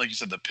even like you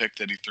said, the pick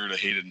that he threw to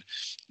Hayden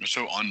was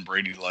so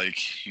un-Brady-like.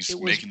 He's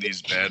making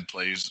these bad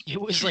plays. It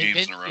was like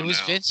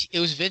It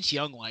was Vince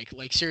Young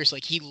like seriously.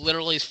 Like he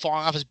literally is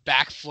falling off his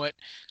back foot,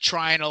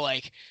 trying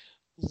to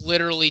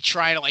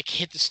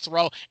hit this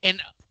throw.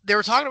 And they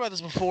were talking about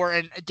this before.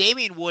 And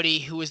Damian Woody,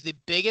 who is the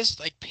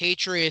biggest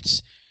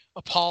Patriots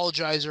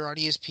apologizer on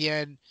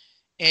ESPN,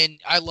 and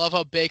I love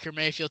how Baker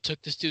Mayfield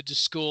took this dude to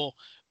school,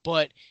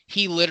 but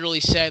he literally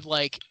said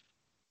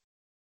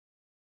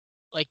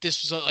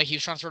this was he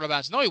was trying to throw it out of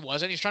bounds. No, he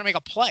wasn't. He was trying to make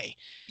a play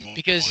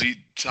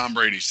Tom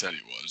Brady said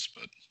he was,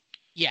 but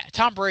yeah,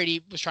 Tom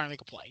Brady was trying to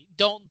make a play.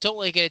 Don't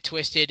get it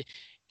twisted.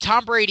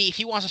 Tom Brady, if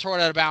he wants to throw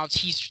it out of bounds,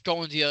 he's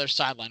going to the other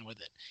sideline with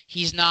it.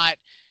 He's not.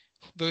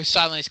 The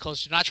sideline is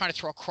close. He's not trying to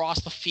throw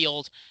across the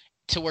field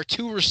to where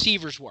 2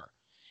 receivers were.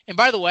 And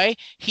by the way,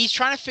 he's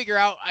trying to figure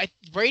out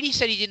 – Brady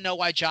said he didn't know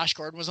why Josh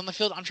Gordon was on the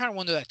field. I'm trying to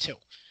wonder that too.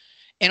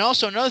 And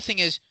also another thing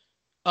is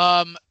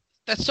that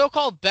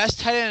so-called best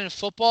tight end in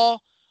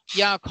football,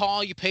 I'm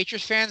calling you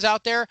Patriots fans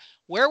out there,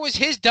 where was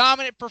his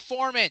dominant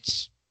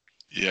performance?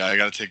 Yeah, I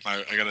got to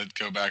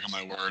go back on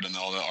my word and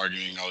all the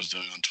arguing I was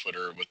doing on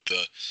Twitter with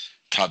the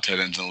top tight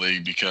ends in the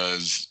league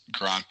because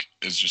Gronk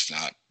is just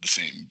not the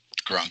same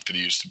Gronk that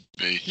he used to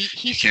be.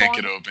 He can't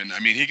get open.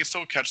 He can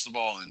still catch the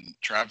ball in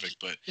traffic,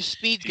 but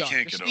he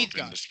can't get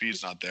open. The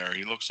speed's not there.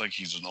 He looks like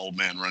he's an old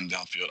man running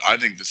downfield. I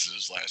think this is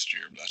his last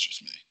year, but that's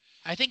just me.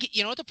 I think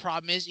what the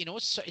problem is.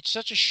 It's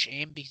such a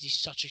shame because he's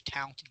such a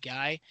talented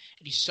guy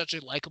and he's such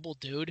a likable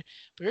dude.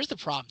 But here's the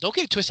problem. Don't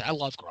get it twisted. I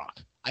love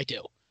Gronk. I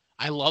do.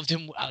 I loved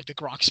him. I like the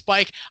Gronk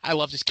spike. I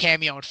loved his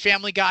cameo in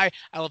Family Guy.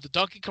 I love the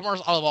Dunkin'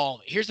 commercials. I love all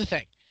of it. Here's the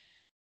thing.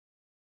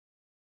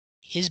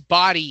 His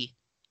body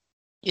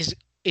is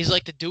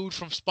like the dude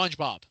from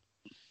SpongeBob.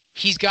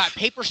 He's got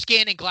paper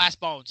skin and glass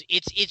bones.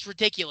 It's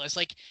ridiculous.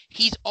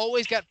 He's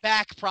always got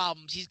back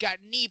problems. He's got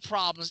knee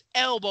problems,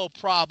 elbow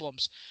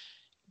problems.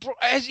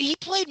 Has he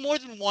played more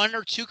than 1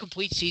 or 2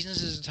 complete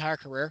seasons his entire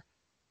career?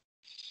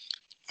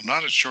 I'm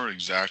not sure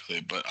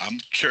exactly, but I'm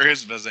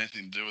curious if it has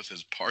anything to do with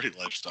his party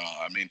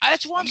lifestyle.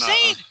 That's what I'm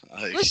saying.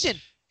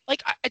 Listen,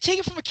 I take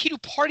it from a kid who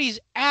partied his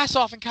ass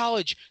off in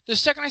college. The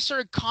second I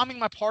started calming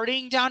my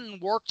partying down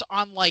and worked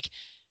on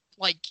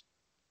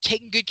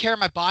taking good care of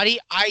my body,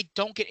 I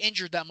don't get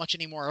injured that much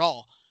anymore at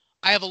all.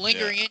 I have a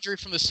lingering injury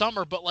from the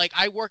summer, but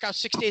I work out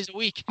 6 days a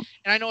week,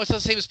 and I know it's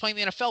not the same as playing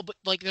in the NFL,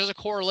 but there's a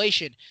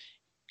correlation.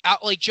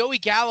 Joey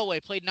Galloway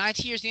played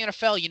 19 years in the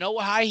NFL. You know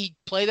why he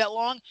played that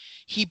long?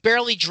 He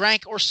barely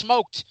drank or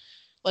smoked.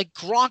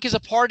 Gronk is a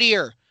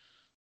partier.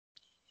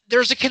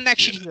 There's a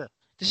connection here.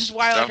 This is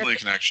why definitely a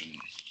connection.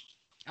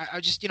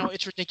 I just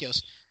it's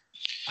ridiculous.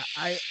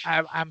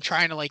 I'm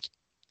trying to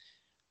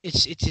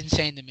it's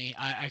insane to me.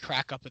 I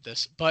crack up at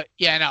this. But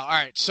yeah, no. All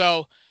right.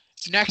 So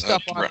next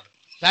up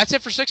that's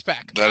it for Six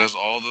Pack. That is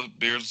all the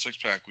beers in Six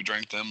Pack. We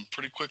drank them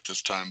pretty quick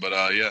this time, but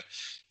yeah.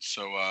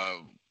 So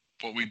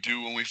what we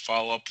do when we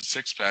follow up the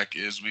Six Pack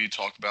is we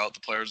talk about the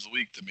players of the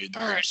week that made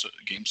the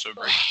game so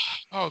great.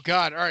 Oh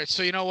God! All right.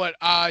 So you know what?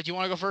 Do you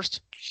want to go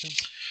first?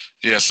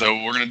 Yeah.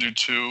 So we're gonna do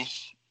 2.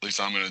 At least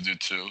I'm gonna do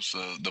 2. So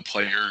the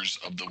players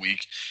of the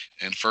week,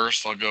 and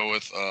first I'll go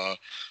with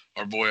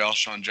our boy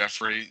Alshon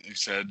Jeffrey. He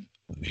said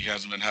he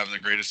hasn't been having the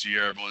greatest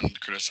year. Everyone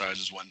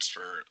criticizes Wentz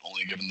for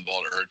only giving the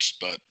ball to Ertz,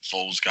 but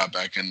Foles got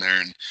back in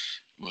there and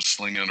was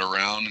slinging it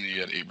around, and he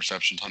had 8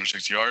 receptions,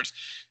 160 yards.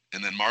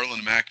 And then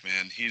Marlon Mack,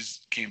 man,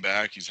 he's came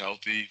back. He's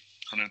healthy,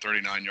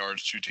 139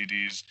 yards, 2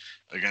 TDs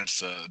against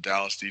the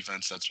Dallas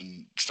defense that's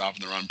been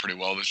stopping the run pretty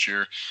well this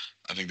year.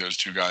 I think those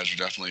 2 guys are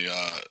definitely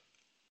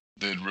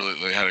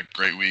they had a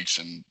great weeks,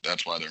 and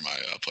that's why they're my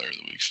players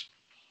of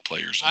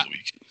the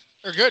week.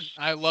 They're good.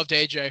 I loved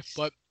AJ,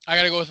 but I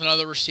got to go with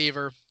another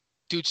receiver.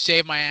 Dude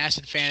saved my ass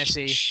in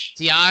fantasy.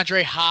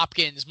 DeAndre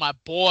Hopkins, my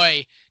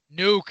boy,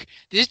 Nuke.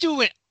 This dude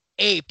went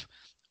ape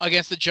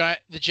against the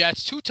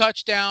Jets. 2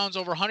 touchdowns,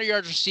 over 100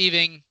 yards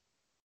receiving.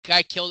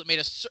 Guy killed it, made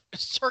a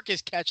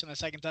circus catch on the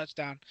second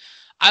touchdown.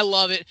 I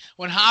love it.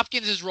 When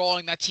Hopkins is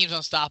rolling, that team's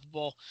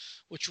unstoppable,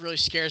 which really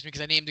scares me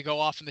because I need him to go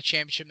off in the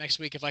championship next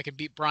week if I can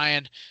beat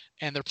Brian,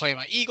 and they're playing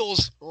my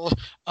Eagles.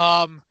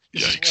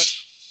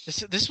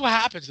 This is what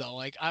happens though.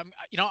 Like I'm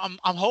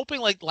hoping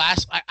like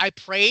I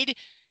prayed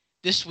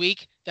this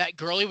week that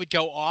Gurley would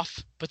go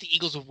off, but the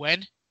Eagles would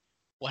win.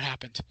 What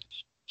happened?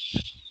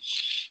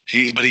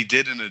 He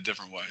did in a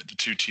different way. The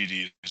 2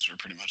 TDs were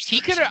pretty much.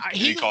 He could have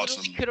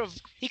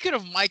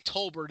Mike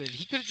Tolbert.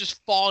 He could have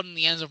just fallen in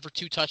the end zone for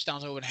 2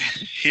 touchdowns. What would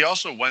happen? He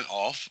also went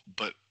off,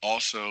 but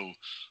also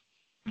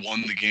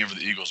won the game for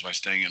the Eagles by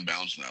staying in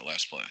bounds in that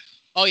last play.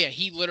 Oh yeah,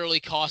 he literally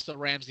cost the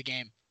Rams the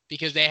game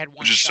because they had one.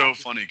 Which is so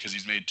funny because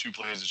he's made 2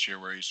 plays this year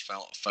where he's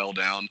fell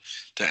down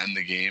to end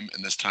the game,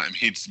 and this time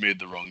he's made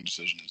the wrong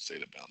decision and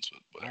stayed in bounds.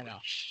 But whatever. I know.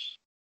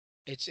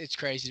 It's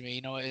crazy to me,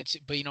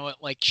 but you know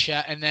what, like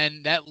Chet, and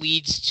then that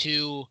leads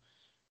to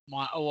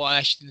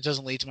actually it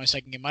doesn't lead to my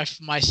second game.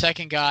 My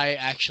second guy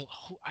actually,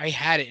 I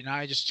had it and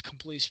I just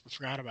completely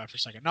forgot about it for a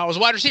second. No, it was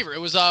a wide receiver.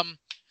 It was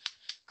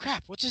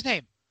what's his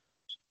name?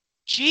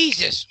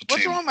 Jesus,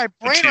 what's wrong with my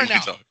brain right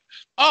now?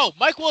 Oh,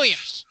 Mike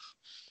Williams.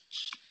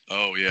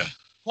 Oh yeah.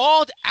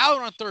 Balled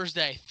out on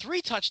Thursday.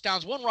 3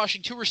 touchdowns, 1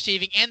 rushing, 2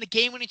 receiving, and the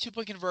game-winning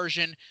 2-point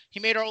conversion. He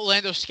made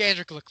Orlando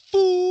Scandrick look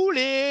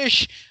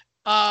foolish.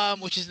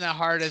 Which isn't that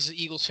hard as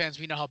Eagles fans.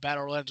 We know how bad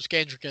Orlando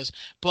Scandrick is,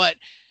 but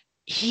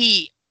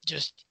he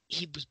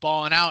was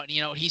balling out,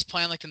 and he's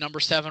playing like the number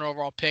 7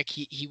 overall pick.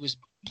 He was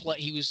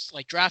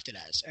like drafted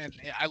as, and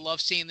I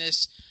love seeing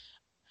this.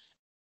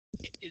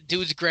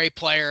 Dude's a great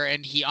player,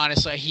 and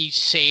he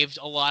saved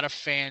a lot of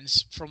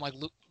fans from like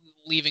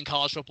leaving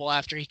college football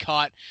after he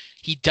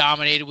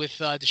dominated with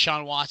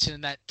Deshaun Watson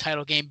in that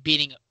title game,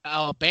 beating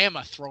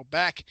Alabama.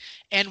 Throwback,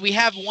 and we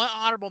have one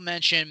honorable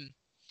mention.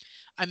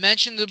 I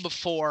mentioned him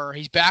before.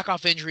 He's back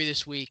off injury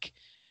this week.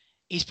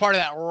 He's part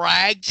of that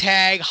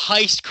ragtag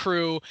heist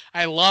crew.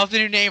 I love the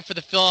new name for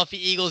the Philadelphia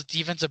Eagles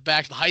defensive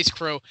backs, the heist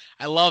crew.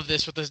 I love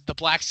this with the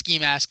black ski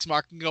masks.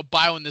 Mark can go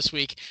buy one this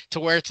week to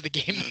wear it to the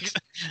game.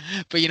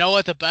 But you know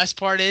what the best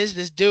part is?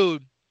 This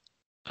dude,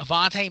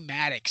 Avonte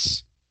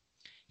Maddox.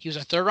 He was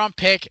a 3rd-round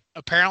pick.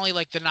 Apparently,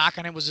 like, the knock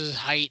on him was his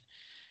height.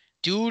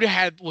 Dude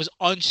was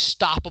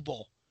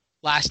unstoppable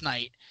last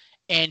night.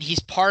 And he's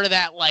part of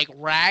that, like,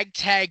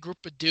 ragtag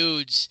group of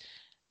dudes.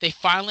 I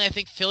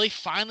think Philly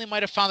finally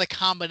might have found the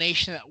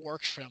combination that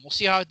works for them. We'll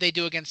see how they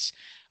do against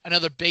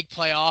another big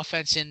play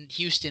offense in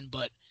Houston.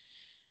 But,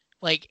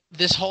 like,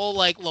 this whole,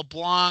 like,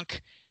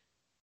 LeBlanc,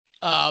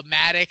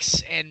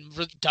 Maddox, and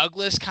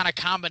Douglas kind of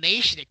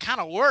combination, it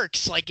kind of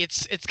works. Like,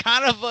 it's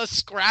kind of a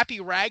scrappy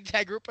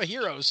ragtag group of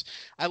heroes.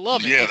 I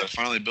love it. Yeah, they're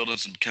finally building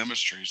some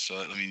chemistry. So,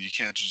 I mean, you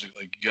can't just,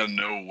 like, you got to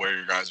know where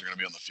your guys are going to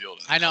be on the field.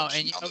 I know.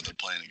 And now that they're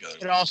playing together.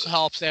 It also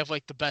helps they have,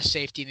 like, the best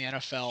safety in the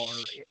NFL, or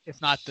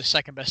if not the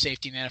second best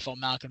safety in the NFL,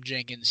 Malcolm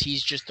Jenkins.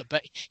 He's just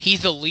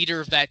he's the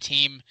leader of that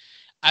team.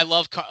 I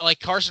love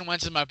Carson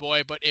Wentz is my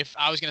boy, but if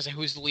I was going to say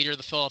who's the leader of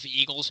the Philadelphia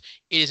Eagles,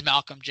 it is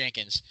Malcolm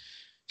Jenkins.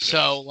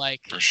 So,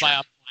 like, sure. by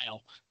a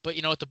mile. But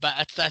you know what?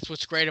 That's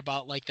what's great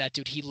about, like, that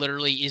dude. He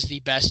literally is the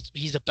best.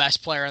 He's the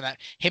best player in that.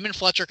 Him and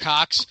Fletcher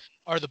Cox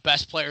are the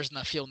best players in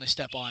that field, and they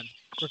step on,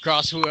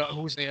 regardless who's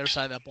on the other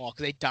side of that ball,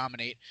 because they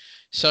dominate.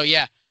 So,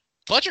 yeah.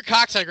 Fletcher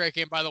Cox had a great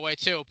game, by the way,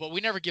 too. But we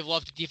never give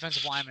love to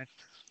defensive linemen.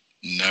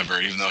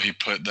 Never, even though he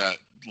put that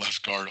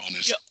left guard on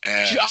his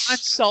ass. John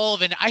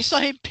Sullivan. I saw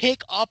him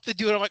pick up the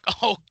dude. I'm like,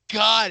 oh,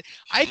 God.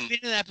 I've been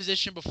in that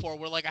position before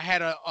where, like,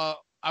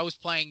 I was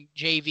playing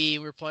JV. We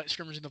were playing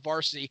scrimmage in the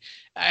varsity.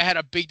 I had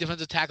a big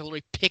defensive tackle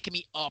literally pick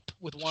me up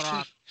with one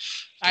arm.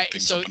 I'm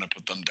gonna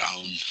put them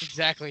down.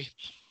 Exactly.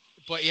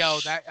 But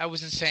that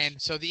was insane.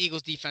 So the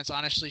Eagles defense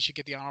honestly should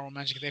get the honorable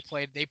mention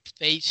because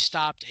they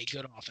stopped a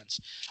good offense.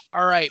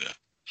 All right,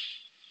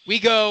 we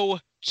go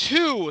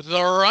to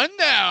the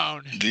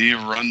rundown. The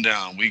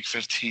rundown, Week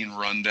 15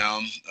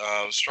 rundown.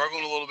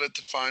 Struggling a little bit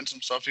to find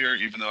some stuff here,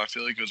 even though I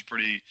feel like it was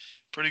pretty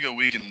good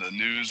week in the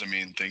news. I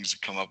mean, things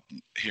have come up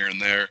here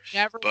and there.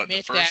 Never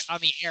admit that on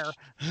the air.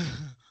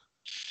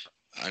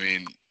 I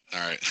mean, all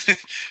right.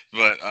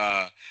 But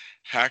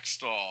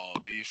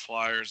Hackstall, the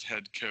Flyers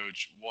head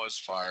coach, was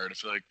fired. I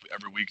feel like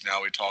every week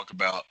now we talk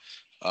about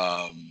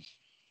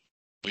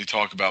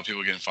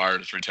people getting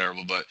fired. It's pretty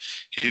terrible, but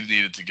he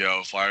needed to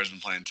go. Flyers been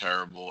playing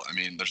terrible. I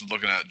mean, they're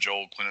looking at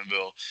Joel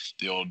Quinneville,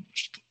 the old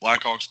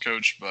Blackhawks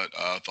coach, but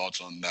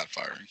thoughts on that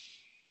firing?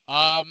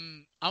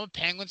 I'm a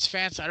Penguins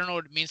fan, so I don't know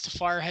what it means to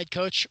fire a head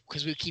coach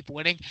because we keep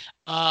winning.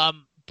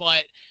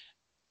 But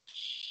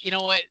you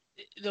know what?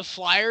 The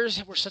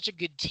Flyers were such a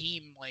good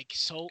team,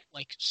 so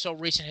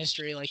recent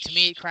history. Like, to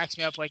me, it cracks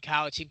me up like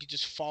how a team could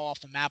just fall off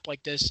the map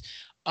like this.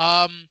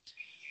 I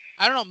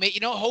don't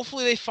know.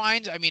 Hopefully they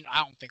find. I mean,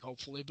 I don't think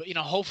hopefully, but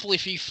hopefully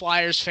for you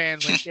Flyers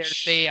fans, like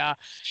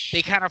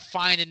they kind of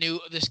find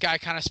this guy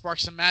kind of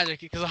sparks some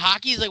magic, because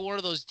hockey is like one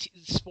of those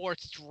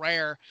sports. It's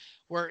rare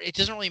where it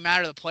doesn't really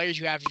matter the players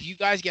you have. If you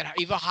guys you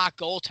have a hot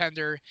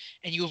goaltender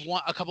and you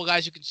have a couple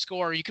guys who can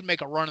score, you can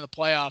make a run in the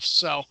playoffs.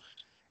 So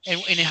And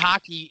in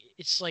hockey,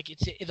 it's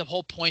the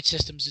whole point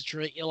systems. It's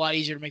really a lot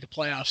easier to make the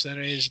playoffs than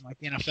it is in like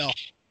the NFL.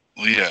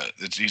 Well, yeah,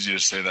 it's easy to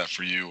say that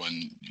for you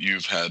when you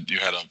had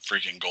a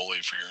freaking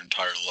goalie for your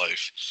entire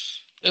life.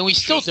 And we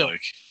still do.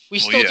 We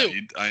still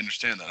do. I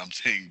understand that. I'm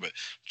saying, but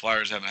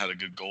Flyers haven't had a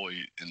good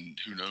goalie in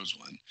who knows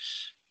when.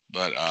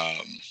 But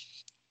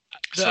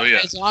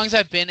as long as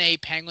I've been a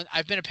Penguins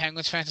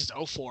fan since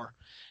 2004.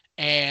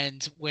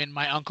 And when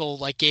my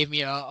uncle gave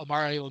me a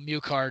Mario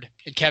Lemieux card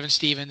and Kevin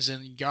Stevens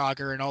and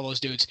Yager and all those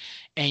dudes,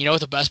 and you know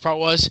what the best part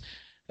was?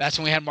 That's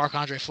when we had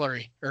Marc-Andre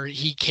Fleury, or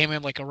he came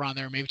in around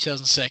there, maybe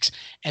 2006,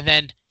 and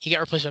then he got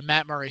replaced by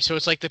Matt Murray. So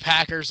it's like the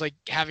Packers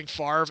having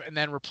Favre and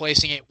then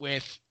replacing it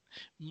with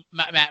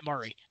Matt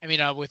Murray. I mean,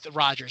 with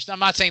Rodgers. I'm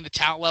not saying the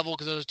talent level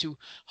because those are two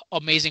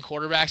amazing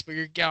quarterbacks, but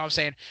you know what I'm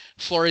saying?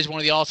 Fleury's one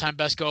of the all-time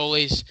best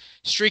goalies,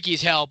 streaky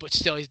as hell, but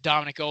still he's a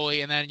dominant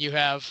goalie. And then you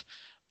have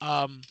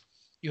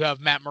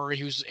Matt Murray,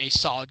 who's a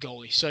solid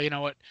goalie. So you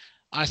know what?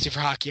 Honestly, for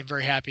hockey, I'm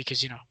very happy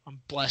because I'm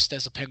blessed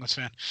as a Penguins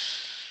fan.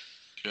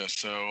 Yeah,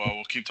 so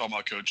we'll keep talking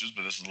about coaches,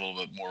 but this is a little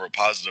bit more of a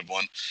positive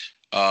one.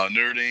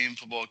 Notre Dame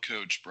football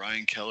coach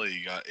Brian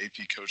Kelly got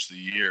AP Coach of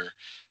the Year.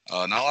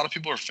 Not a lot of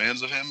people are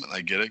fans of him, and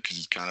I get it because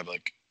he's kind of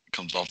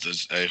comes off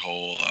this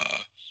a-hole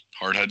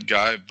hardhead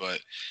guy,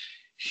 but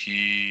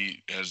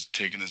he has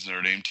taken his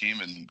Notre Dame team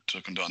and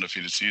took them to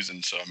undefeated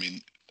season. So, I mean,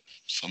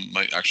 some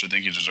might actually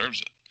think he deserves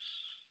it.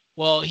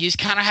 Well, he's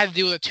kind of had to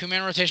deal with a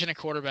two-man rotation at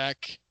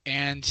quarterback,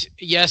 and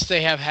yes,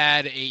 they have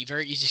had a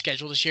very easy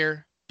schedule this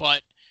year,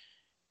 but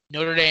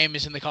Notre Dame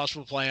is in the college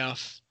football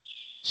playoff,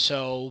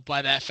 so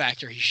by that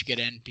factor, he should get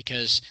in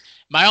because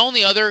my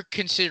only other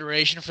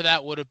consideration for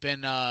that would have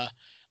been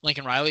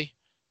Lincoln Riley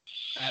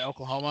at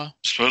Oklahoma.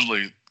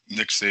 Supposedly,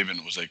 Nick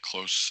Saban was a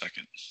close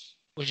second.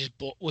 It's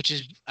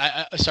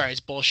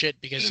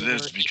bullshit because it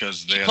is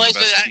because they have the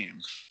best team.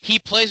 He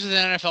plays with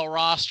an NFL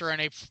roster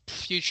and a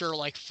future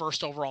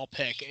first overall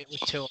pick with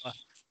Tua.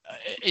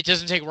 It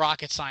doesn't take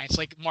rocket science.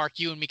 Mark,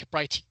 you and me could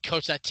probably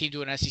coach that team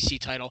to an SEC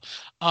title.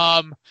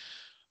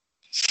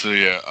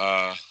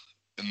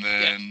 And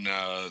then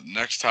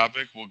next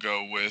topic, we'll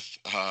go with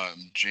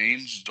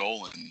James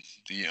Dolan,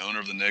 the owner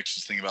of the Knicks,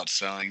 is thinking about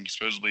selling.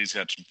 Supposedly, he's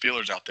got some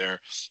feelers out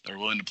there that are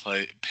willing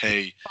to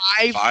pay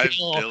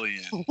 $5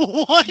 billion,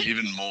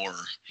 even more.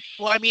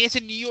 Well, I mean, it's a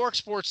New York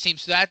sports team,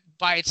 so that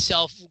by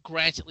itself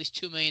grants at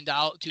least $2 billion.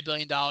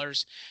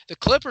 The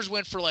Clippers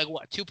went for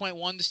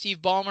 2.1 to Steve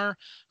Ballmer a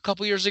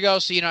couple years ago.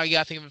 So you got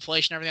to think of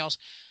inflation and everything else.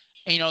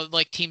 And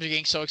teams are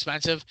getting so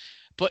expensive.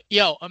 But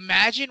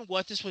imagine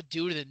what this would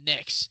do to the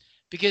Knicks.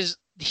 Because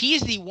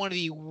he's one of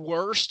the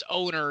worst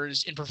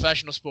owners in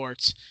professional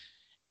sports.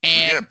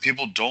 And yeah,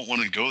 people don't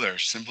want to go there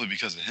simply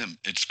because of him.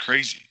 It's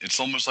crazy. It's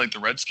almost like the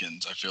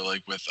Redskins, I feel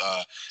like, with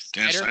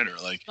Dan Snyder.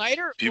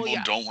 People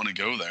don't want to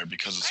go there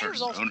because of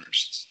certain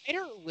owners.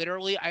 Snyder,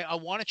 literally, I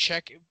want to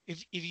check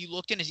if you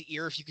looked in his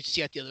ear, if you could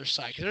see at the other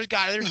side. Because there's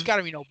got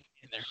to be nobody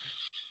in there.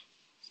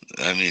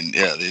 I mean,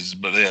 yeah.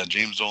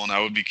 James Dolan,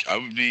 I would be,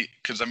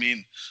 because, I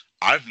mean,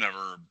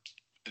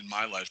 in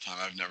my lifetime,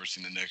 I've never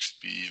seen the Knicks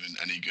be even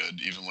any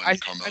good, even when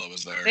Carmelo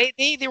was there.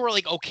 They were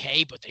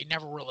okay, but they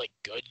never were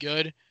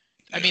good.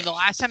 Yeah. I mean, the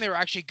last time they were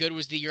actually good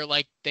was the year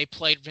they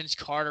played Vince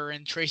Carter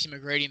and Tracy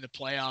McGrady in the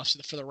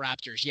playoffs for the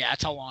Raptors. Yeah,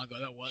 that's how long ago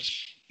that was.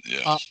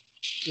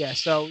 Yeah.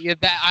 So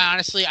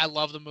I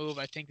love the move.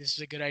 I think this is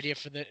a good idea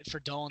for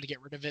Dolan to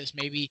get rid of it.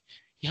 Maybe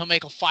he'll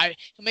make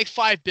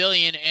 $5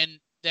 billion, and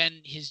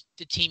then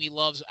the team he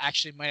loves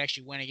might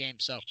win a game.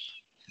 So.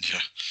 Yeah,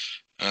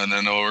 and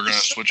then we're gonna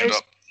switch it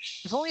up.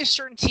 If only a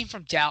certain team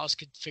from Dallas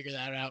could figure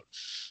that out.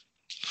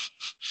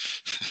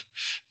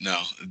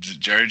 No,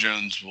 Jerry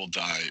Jones will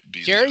die.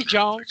 Jerry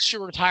Jones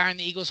should retire in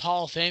the Eagles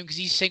Hall of Fame because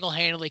he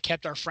single-handedly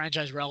kept our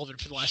franchise relevant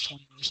for the last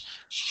 20 years.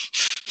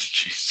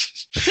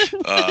 Jesus.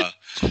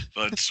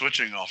 But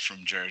switching off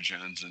from Jerry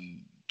Jones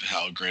and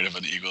how great of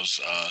an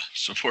Eagles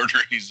supporter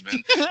he's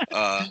been,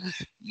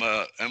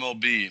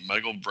 MLB,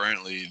 Michael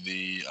Brantley,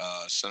 the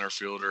center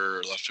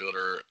fielder, left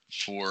fielder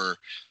for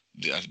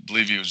I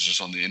believe he was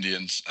just on the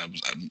Indians.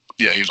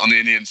 He was on the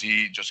Indians.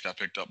 He just got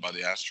picked up by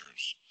the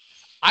Astros.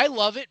 I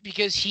love it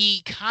because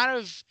he's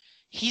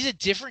a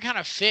different kind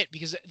of fit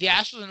because the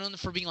Astros are known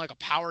for being a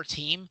power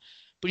team,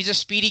 but he's a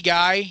speedy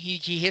guy.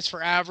 He hits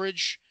for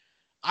average.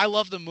 I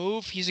love the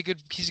move. He's a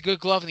good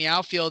glove in the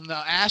outfield. And the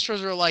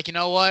Astros are you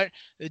know what?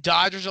 The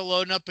Dodgers are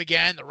loading up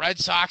again. The Red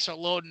Sox are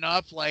loading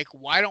up. Why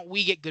don't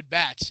we get good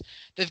bats?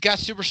 They've got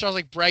superstars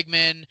like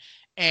Bregman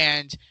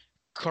and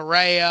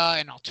Correa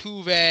and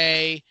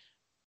Altuve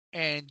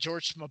and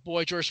my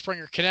boy George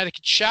Springer,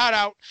 Connecticut, shout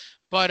out.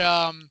 But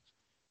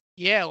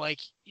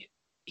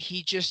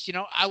he just,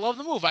 I love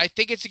the move. I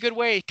think it's a good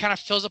way. It kind of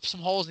fills up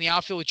some holes in the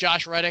outfield with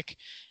Josh Reddick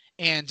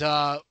and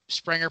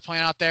Springer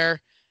playing out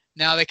there.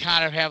 Now they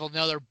kind of have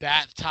another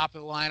bat at the top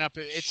of the lineup.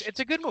 It's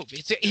a good move.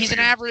 He's an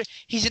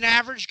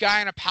average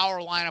guy in a power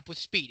lineup with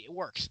speed. It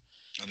works.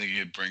 I think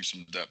he'd bring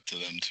some depth to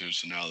them too.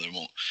 So now they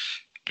won't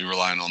be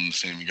relying on the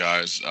same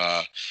guys.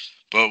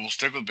 But we'll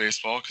stick with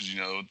baseball because,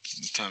 it's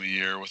this time of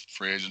year with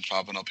free agents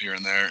popping up here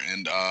and there.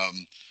 And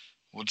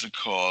what's it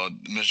called?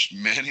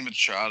 Manny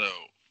Machado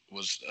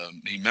was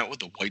he met with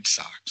the White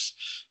Sox,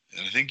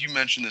 and I think you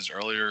mentioned this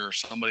earlier, or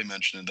somebody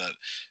mentioned that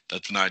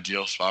that's an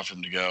ideal spot for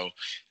him to go.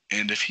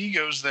 And if he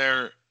goes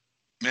there,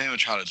 Manny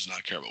Machado does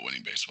not care about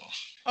winning baseball.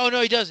 Oh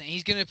no, he doesn't.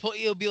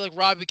 He'll be like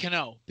Robbie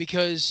Cano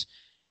because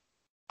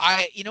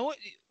you know what,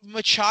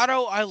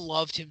 Machado, I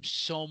loved him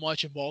so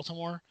much in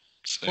Baltimore,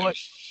 Same. but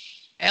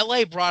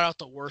LA brought out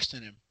the worst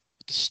in him.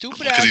 The stupid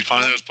Because ass. he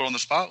finally was put on the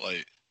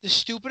spotlight. The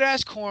stupid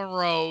ass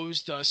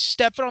cornrows, the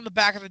stepping on the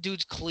back of the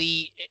dude's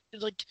cleat,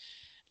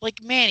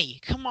 like Manny,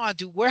 come on,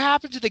 dude. What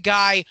happened to the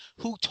guy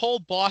who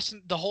told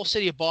Boston, the whole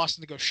city of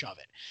Boston, to go shove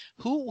it?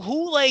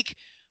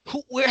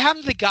 Where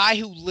happened to the guy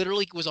who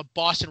literally was a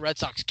Boston Red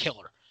Sox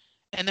killer,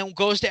 and then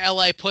goes to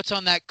LA, puts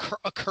on that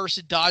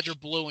accursed Dodger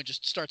blue, and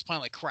just starts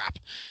playing like crap?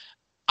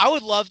 I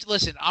would love to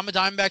listen. I'm a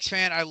Diamondbacks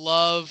fan. I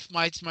love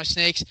my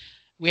Snakes.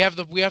 We have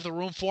the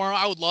room for him.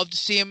 I would love to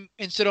see him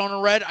in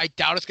Sedona red. I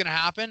doubt it's going to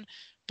happen.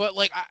 But,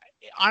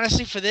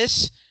 honestly, for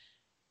this,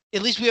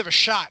 at least we have a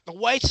shot. The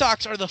White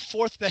Sox are the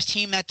fourth best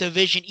team in that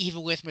division,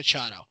 even with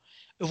Machado.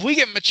 If we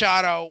get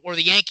Machado or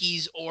the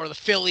Yankees or the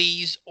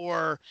Phillies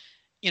or,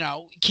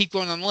 keep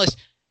going on the list,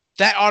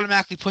 that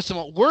automatically puts them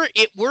up.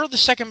 We're the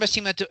second best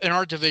team in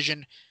our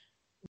division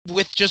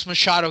with just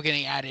Machado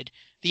getting added.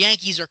 The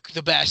Yankees are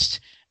the best.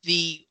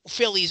 The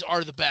Phillies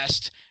are the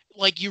best.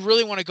 You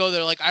really want to go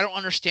there. I don't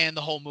understand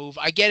the whole move.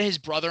 I get his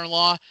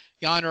brother-in-law,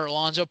 Yonder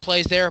Alonso,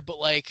 plays there, but,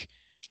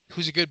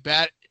 who's a good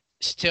bat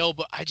still,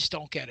 but I just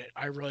don't get it.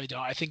 I really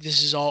don't. I think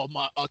this is all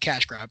a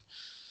cash grab.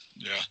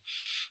 Yeah,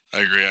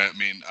 I agree. I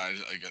mean,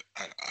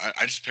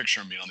 I just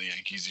picture him being on the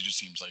Yankees. He just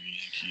seems like a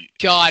Yankee.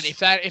 God,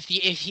 if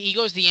he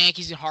goes to the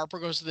Yankees and Harper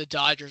goes to the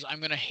Dodgers, I'm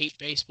gonna hate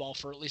baseball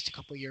for at least a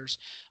couple of years.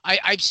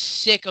 I'm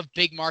sick of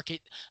big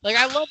market.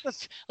 I love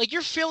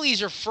your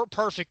Phillies are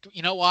perfect.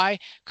 You know why?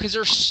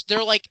 Because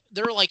they're like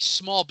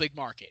small big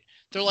market.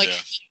 They're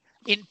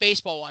in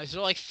baseball wise,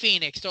 they're like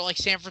Phoenix. They're like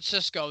San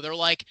Francisco. They're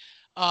like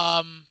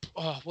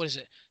what is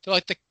it? They're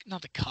like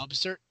not the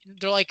Cubs. They're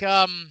like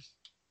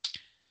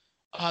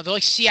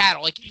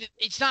Seattle.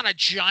 It's not a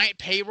giant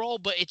payroll,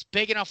 but it's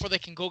big enough where they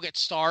can go get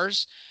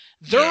stars.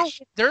 There's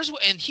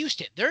in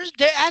Houston.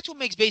 That's what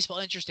makes baseball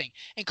interesting.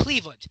 And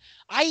Cleveland.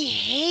 I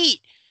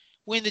hate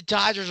when the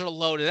Dodgers are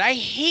loaded. I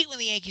hate when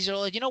the Yankees are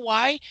loaded. You know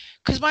why?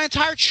 Because my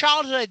entire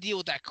childhood I deal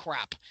with that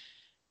crap.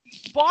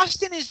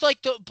 Boston is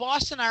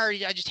Boston.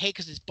 I just hate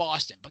because it's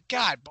Boston. But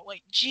God,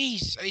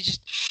 jeez,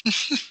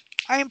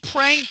 I am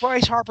praying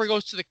Bryce Harper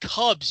goes to the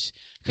Cubs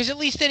because at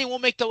least then he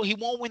won't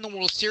win the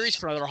World Series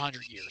for another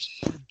 100 years.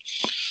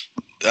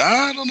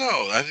 I don't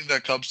know. I think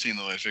that Cubs team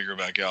will figure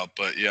back out.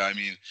 But yeah, I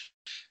mean,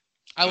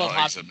 I love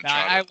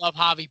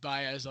Javi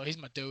Baez though. He's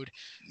my dude.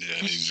 Yeah,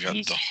 he's got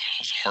the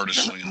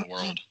hardest swing in the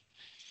world.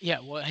 Yeah,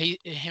 well, him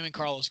and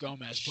Carlos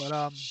Gomez,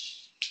 but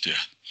yeah.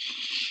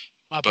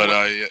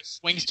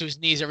 Swings to his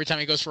knees every time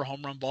he goes for a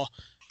home run ball.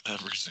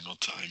 Every single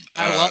time.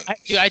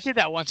 I did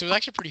that once. It was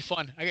actually pretty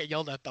fun. I got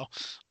yelled at though.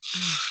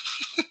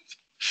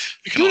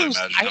 I can only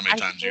imagine how many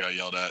times you got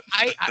yelled at.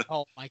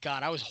 Oh my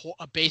God! I was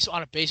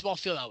on a baseball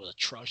field. That was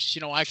atrocious.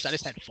 You know why? Because I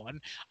just had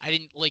fun. I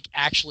didn't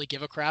actually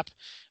give a crap,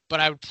 but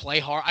I would play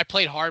hard. I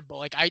played hard,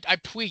 but I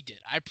tweaked it.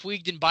 I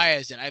tweaked in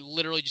Baez, and I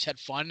literally just had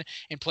fun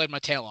and played my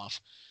tail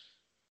off.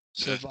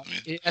 So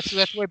that's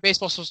the way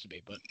baseball's supposed to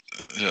be. But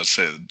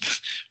when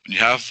you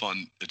have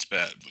fun, it's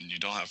bad. When you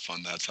don't have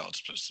fun, that's how it's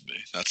supposed to be.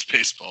 That's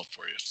baseball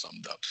for you,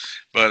 summed up.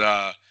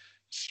 But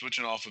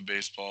switching off of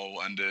baseball,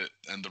 we'll end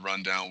the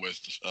rundown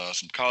with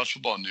some college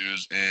football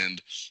news.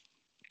 And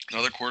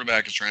another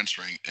quarterback is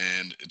transferring,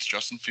 and it's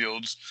Justin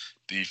Fields,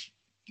 the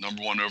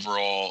number 1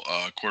 overall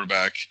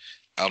quarterback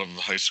out of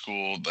high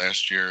school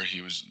last year.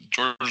 He was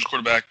Georgia's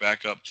quarterback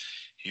backup.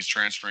 He's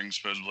transferring,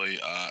 supposedly.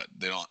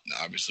 They don't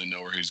obviously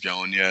know where he's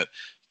going yet.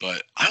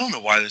 But I don't know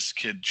why this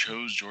kid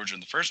chose Georgia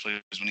in the first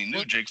place when he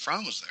knew Jake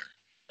Fromm was there.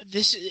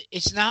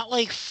 It's not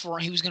like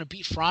he was going to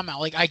beat Fromm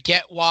out. I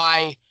get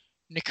why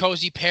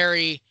N'Kosi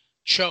Perry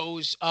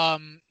chose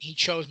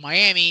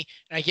Miami,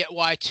 and I get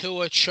why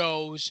Tua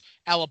chose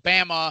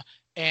Alabama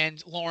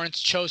and Lawrence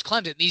chose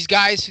Clemson. These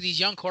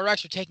young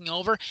quarterbacks are taking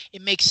over.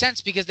 It makes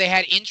sense because they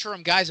had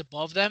interim guys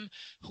above them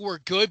who were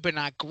good but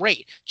not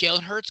great.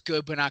 Jalen Hurts,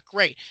 good but not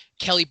great.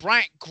 Kelly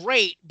Bryant,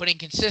 great but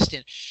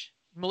inconsistent.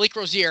 Malik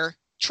Rozier,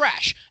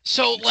 trash.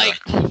 So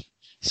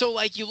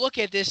you look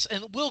at this,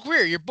 and Will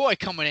Grier, your boy,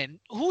 coming in.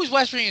 Who was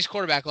West Virginia's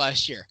quarterback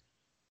last year?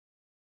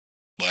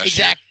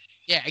 Exactly.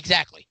 Yeah,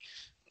 exactly.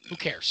 Who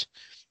cares?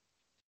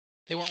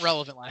 They weren't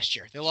relevant last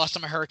year. They lost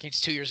on the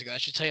Hurricanes 2 years ago.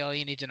 That should tell you all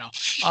you need to know.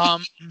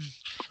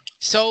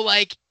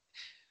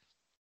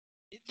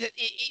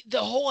 The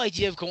whole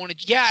idea of going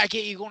to I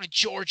get you going to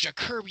Georgia.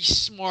 Kirby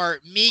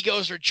Smart,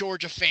 Migos are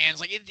Georgia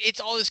fans. It's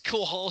all this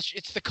cool.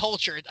 It's the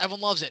culture.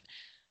 Everyone loves it,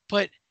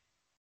 but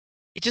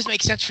it just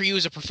makes sense for you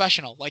as a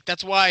professional.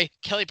 That's why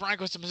Kelly Bryant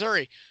goes to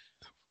Missouri.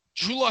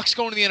 Drew Luck's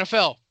going to the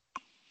NFL.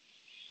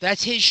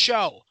 That's his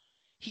show.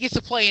 He gets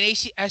to play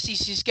an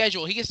SEC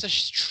schedule. He gets to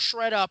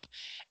shred up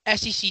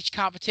SEC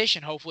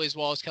competition, hopefully, as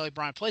well as Kelly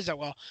Bryant plays that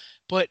well.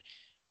 But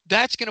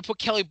that's going to put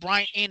Kelly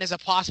Bryant in as a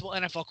possible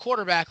NFL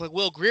quarterback like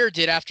Will Grier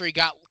did after he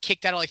got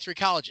kicked out of like 3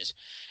 colleges.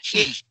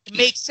 It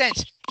makes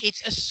sense.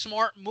 It's a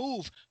smart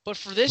move. But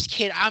for this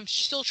kid, I'm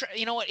still trying.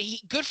 You know what?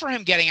 Good for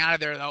him getting out of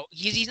there, though.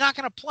 He's not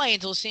going to play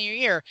until his senior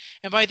year.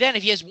 And by then,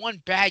 if he has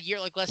one bad year,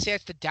 like let's say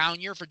it's the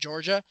down year for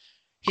Georgia,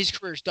 his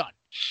career's done.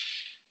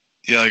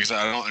 Yeah, like I said,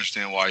 I don't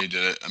understand why he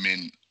did it. I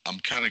mean, I'm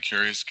kind of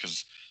curious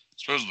because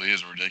supposedly he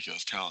is a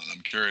ridiculous talent.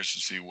 I'm curious to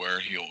see where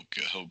he'll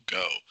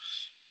go.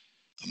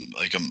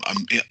 I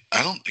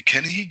don't.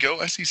 Can he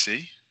go SEC?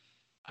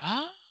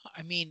 I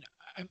mean,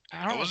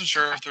 I wasn't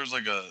sure if there's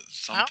like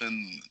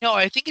something. No,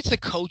 I think it's the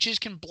coaches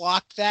can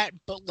block that,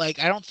 but like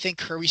I don't think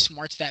Kirby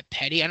Smart's that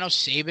petty. I know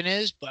Saban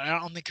is, but I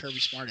don't think Kirby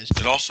Smart is.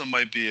 It also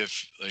might be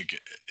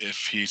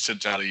if he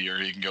sits out a year,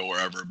 he can go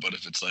wherever. But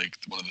if it's like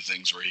one of the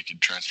things where he can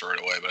transfer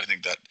it away, but I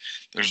think that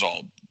there's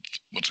all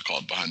what's it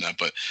called behind that.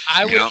 But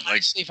I would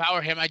honestly, if I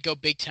were him, I'd go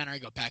Big Ten or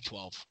I'd go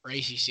Pac-12 or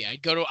ACC.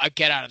 I'd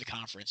get out of the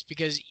conference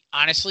because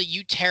honestly,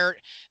 you tear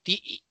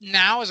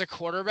now as a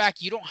quarterback,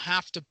 you don't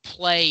have to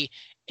play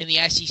in the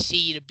SEC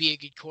to be a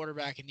good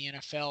quarterback in the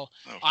NFL.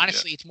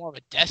 Honestly, it's more of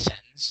a death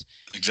sentence.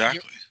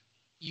 Exactly.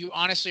 You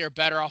honestly are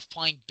better off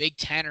playing Big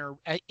Ten or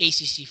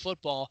ACC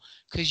football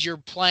because you're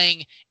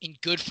playing in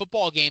good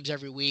football games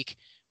every week,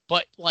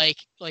 but like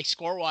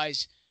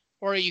score-wise,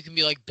 or you can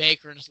be like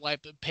Baker and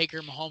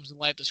Mahomes and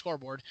light up the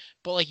scoreboard,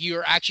 but like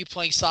you're actually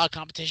playing solid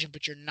competition,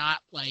 but you're not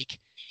like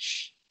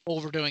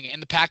overdoing it.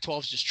 And the Pac-12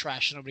 is just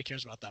trash. So nobody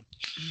cares about them.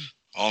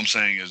 All I'm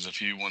saying is if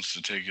he wants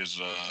to take his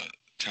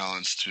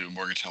talents to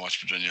Morgantown, West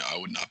Virginia, I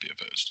would not be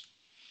opposed.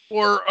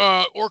 Or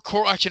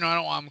actually no, I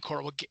don't want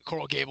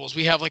Coral Gables.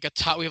 We have like a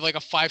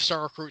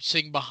 5-star recruit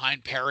sitting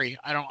behind Perry.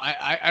 I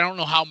don't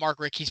know how Mark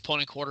Rickey's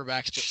pulling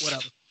quarterbacks, but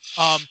whatever.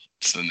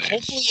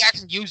 Hopefully he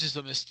actually uses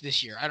them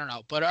this year. I don't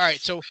know, but all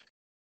right. So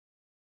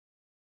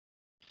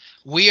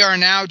we are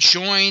now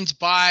joined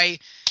by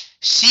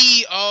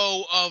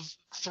CEO of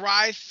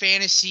Thrive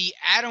Fantasy,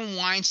 Adam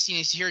Weinstein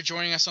is here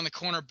joining us on the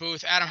Korner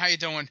Booth. Adam, how you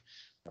doing?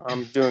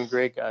 I'm doing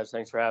great, guys.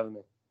 Thanks for having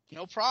me.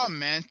 No problem,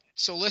 man.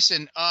 So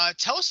listen,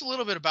 tell us a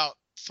little bit about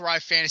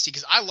Thrive Fantasy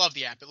because I love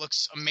the app. It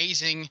looks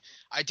amazing.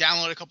 I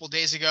downloaded it a couple of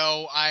days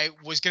ago. I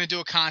was going to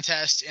do a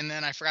contest, and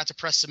then I forgot to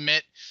press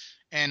submit,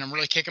 and I'm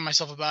really kicking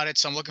myself about it,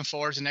 so I'm looking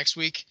forward to next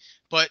week.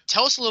 But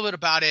tell us a little bit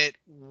about it,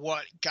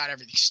 what got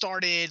everything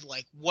started,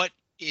 like what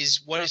is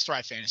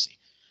Thrive Fantasy?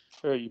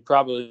 Sure, you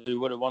probably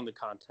would have won the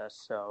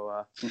contest,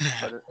 so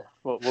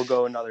we'll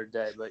go another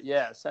day. But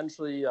yeah,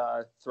 essentially,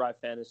 Thrive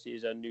Fantasy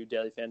is a new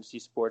daily fantasy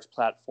sports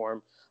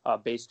platform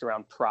based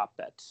around prop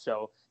bets.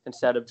 So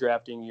instead of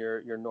drafting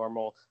your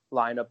normal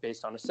lineup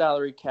based on a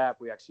salary cap,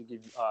 we actually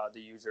give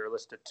the user a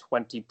list of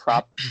 20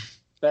 prop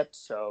bets.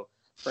 So,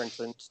 for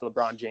instance,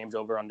 LeBron James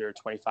over under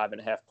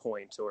 25.5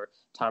 points, or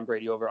Tom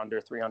Brady over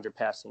under 300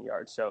 passing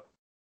yards. So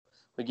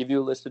we give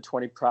you a list of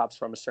 20 props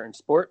from a certain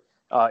sport.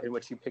 In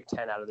which you pick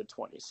 10 out of the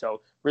 20.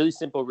 So really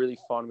simple, really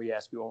fun. We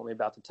ask you only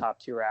about the top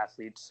tier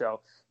athletes.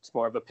 So it's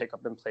more of a pick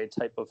up and play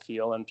type of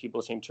feel, and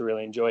people seem to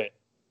really enjoy it.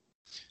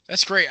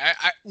 That's great.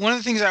 I one of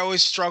the things I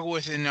always struggle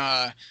with in,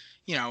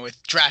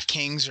 with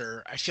DraftKings,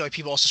 or I feel like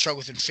people also struggle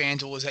with in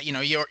FanDuel, is that,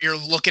 you're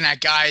looking at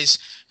guys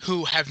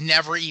who have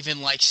never even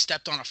like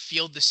stepped on a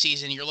field this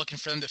season. You're looking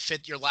for them to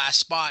fit your last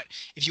spot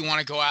if you want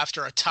to go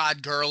after a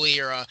Todd Gurley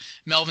or a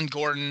Melvin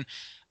Gordon.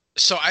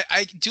 So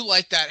I do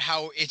like that,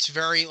 how it's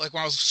very, like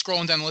when I was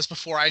scrolling down the list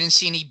before, I didn't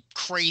see any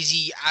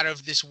crazy out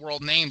of this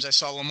world names. I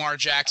saw Lamar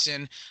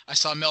Jackson, I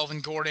saw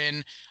Melvin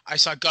Gordon, I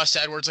saw Gus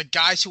Edwards, like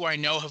guys who I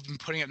know have been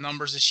putting up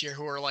numbers this year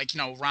who are like,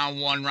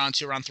 round 1, round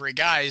 2, round 3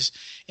 guys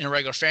in a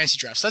regular fantasy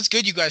draft. So that's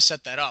good you guys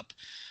set that up.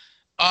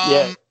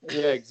 Yeah,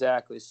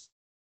 exactly.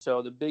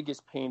 So the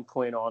biggest pain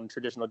point on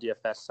traditional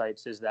DFS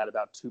sites is that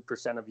about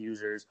 2% of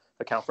users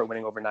account for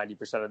winning over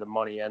 90% of the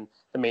money. And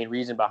the main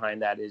reason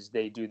behind that is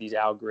they do these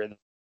algorithms,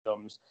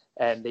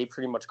 and they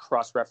pretty much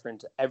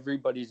cross-reference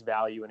everybody's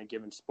value in a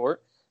given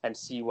sport and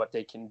see what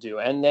they can do.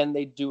 And then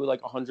they do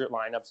like 100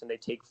 lineups, and they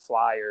take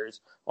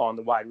flyers on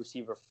the wide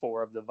receiver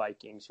 4 of the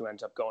Vikings, who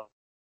ends up going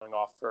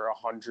off for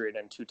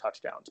 102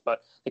 touchdowns.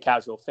 But the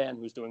casual fan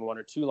who's doing 1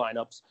 or 2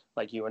 lineups,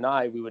 like you and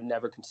I, we would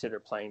never consider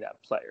playing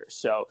that player.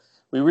 So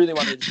we really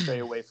wanted to stray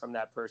away from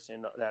that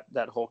person,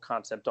 that whole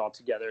concept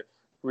altogether.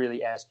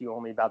 Really ask you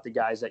only about the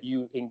guys that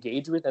you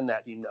engage with and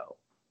that you know.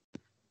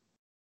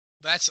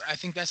 I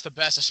think that's the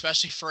best,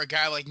 especially for a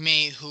guy like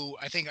me who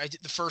I think I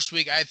did the first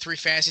week. I had 3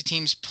 fantasy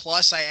teams,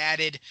 plus I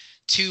added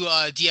 2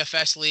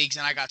 DFS leagues,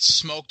 and I got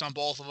smoked on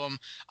both of them.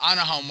 I don't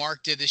know how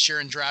Mark did this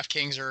year in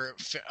DraftKings or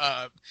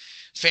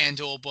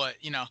FanDuel, but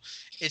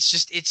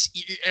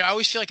I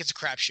always feel like it's a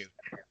crapshoot.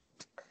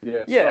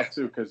 Yeah, it's tough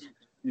too, because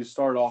you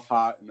start off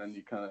hot and then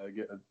you kind of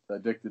get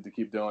addicted to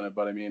keep doing it.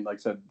 But I mean, like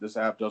I said, this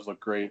app does look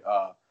great.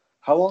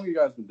 How long have you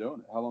guys been doing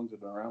it? How long has it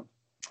been around?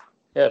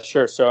 Yeah,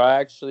 sure. So I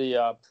actually,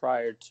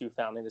 prior to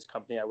founding this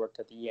company, I worked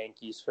at the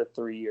Yankees for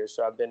 3 years.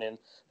 So I've been in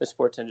the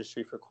sports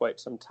industry for quite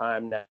some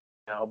time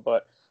now.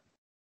 But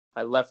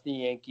I left the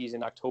Yankees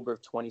in October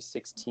of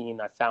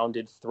 2016. I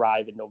founded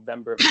Thrive in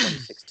November of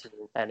 2016.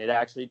 And it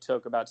actually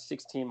took about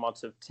 16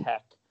 months of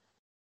tech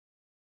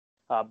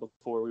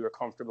before we were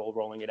comfortable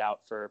rolling it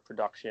out for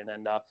production.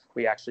 And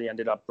we actually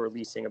ended up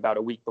releasing about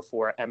a week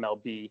before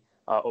MLB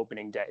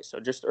opening day. So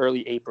just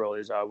early April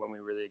is when we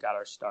really got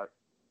our start.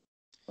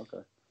 Okay.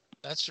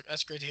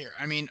 That's great to hear.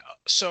 I mean,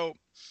 so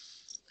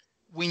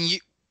when you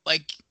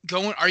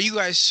you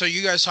guys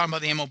talking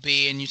about the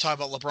MLB and you talk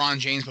about LeBron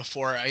James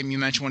before, you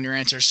mentioned one of your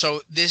answers.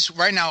 So this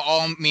right now,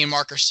 all me and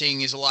Mark are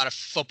seeing is a lot of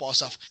football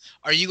stuff.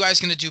 Are you guys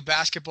going to do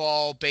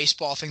basketball,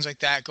 baseball, things like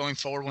that going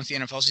forward once the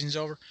NFL season's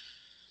over?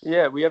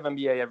 Yeah, we have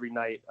NBA every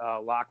night.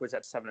 Lock was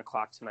at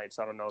 7:00 tonight,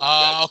 so I don't know.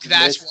 Okay,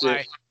 that's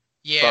why.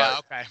 Yeah,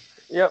 okay.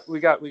 Yep,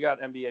 we got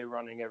NBA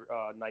running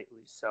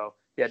nightly. So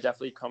yeah,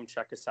 definitely come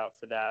check us out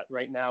for that.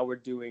 Right now, we're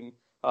doing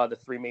the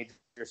three major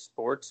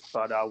sports,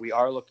 but we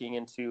are looking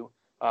into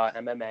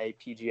MMA,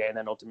 PGA, and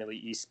then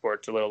ultimately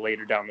esports a little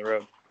later down the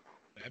road.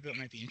 I bet it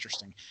might be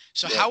interesting.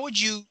 So how would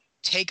you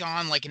take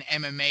on like an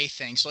MMA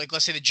thing? So like,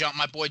 let's say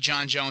my boy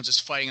John Jones is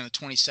fighting on the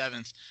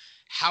 27th.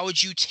 How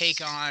would you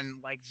take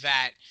on like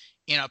that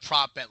in a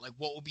prop bet? Like,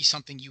 what would be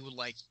something you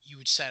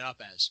would set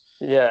up as?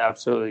 Yeah,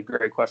 absolutely.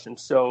 Great question.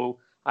 So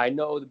I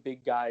know the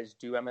big guys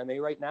do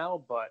MMA right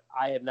now, but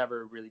I have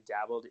never really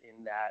dabbled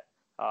in that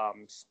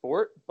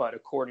sport. But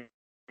according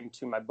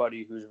to my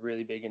buddy who's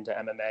really big into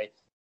MMA,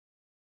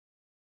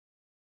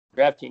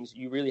 DraftKings,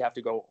 you really have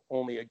to go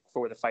only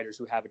for the fighters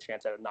who have a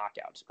chance at a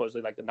knockout.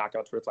 Supposedly, like the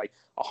knockout's worth like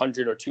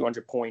 100 or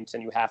 200 points,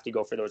 and you have to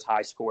go for those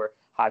high score,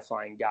 high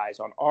flying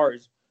guys. On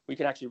ours, we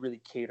can actually really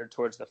cater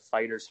towards the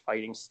fighter's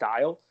fighting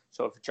style.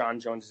 So if John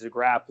Jones is a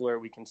grappler,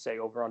 we can say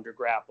over under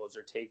grapples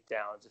or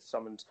takedowns. If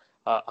someone's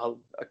a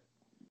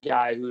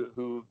guy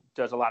who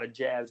does a lot of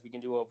jabs, we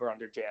can do over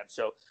under jabs.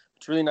 So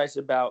what's really nice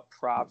about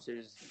props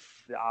is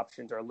the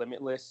options are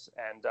limitless,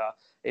 and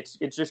it's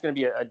just going to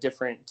be a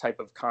different type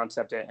of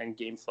concept and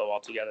game flow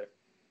altogether.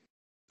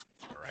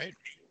 All right.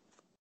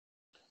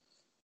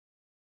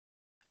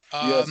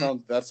 Yeah,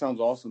 that sounds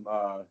awesome.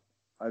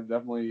 I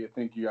definitely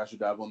think you guys should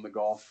dabble in the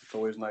golf. It's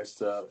always nice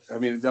to. I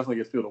mean, it definitely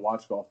gets people to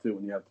watch golf too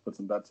when you have to put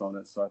some bets on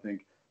it. So I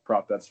think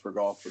prop bets for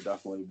golf would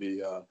definitely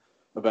be a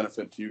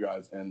benefit to you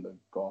guys and the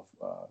golf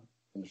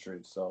industry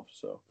itself.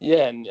 So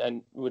yeah,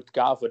 and with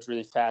golf, what's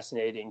really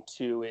fascinating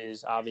too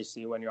is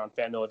obviously when you're on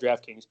FanDuel or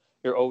DraftKings,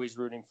 you're always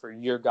rooting for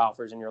your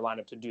golfers in your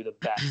lineup to do the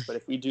best. But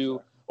if we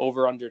do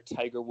over under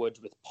Tiger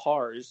Woods with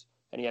pars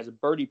and he has a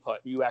birdie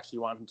putt, you actually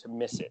want him to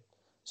miss it.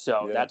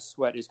 So that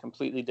sweat is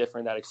completely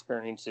different. That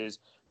experience is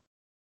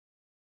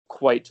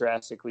quite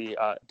drastically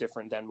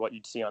different than what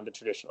you'd see on the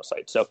traditional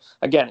site. So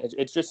again,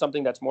 it's just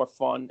something that's more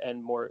fun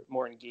and more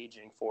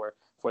engaging for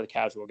the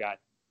casual guy.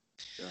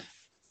 Yeah.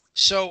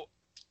 So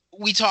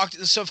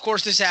of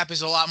course this app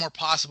is a lot more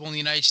possible in the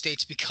United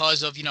States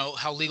because of,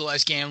 how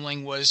legalized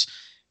gambling was,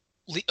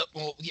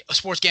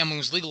 sports gambling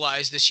was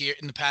legalized this year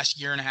in the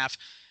past year and a half.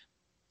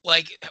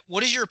 Like,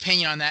 what is your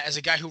opinion on that as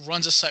a guy who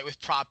runs a site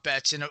with prop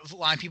bets and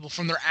allowing people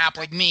from their app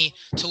like me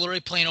to literally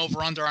play an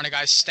over-under on a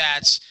guy's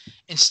stats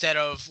instead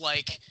of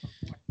like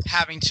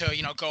having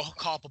to, go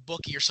call up a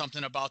bookie or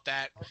something about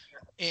that?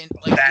 And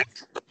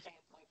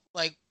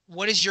like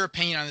what is your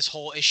opinion on this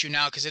whole issue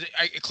now? Because it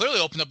clearly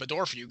opened up a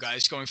door for you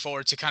guys going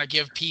forward to kind of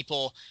give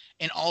people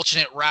an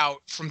alternate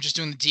route from just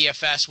doing the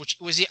DFS, which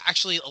was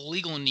actually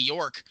illegal in New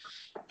York.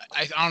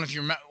 I don't know if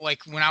you remember,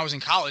 like when I was in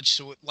college.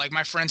 So like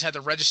my friends had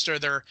to register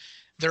their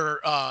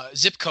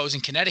zip codes in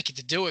Connecticut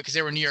to do it because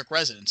they were New York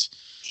residents.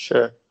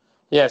 Sure.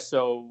 Yeah.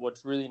 So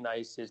what's really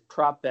nice is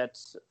prop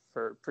bets,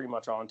 for pretty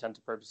much all intents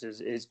and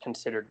purposes, is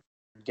considered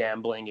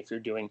gambling if you're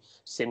doing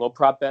single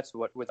prop bets.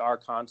 With our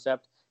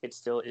concept, it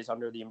still is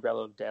under the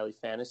umbrella of daily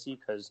fantasy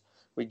because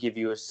we give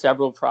you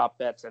several prop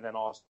bets and then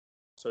also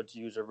it's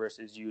user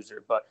versus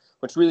user. But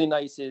what's really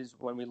nice is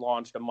when we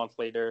launched a month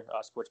later,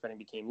 sports betting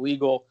became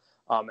legal.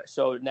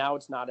 So now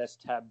it's not as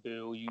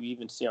taboo. You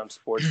even see on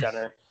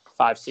SportsCenter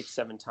 5, 6,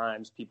 7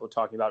 times people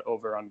talking about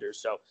over-under.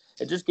 So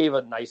it just gave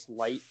a nice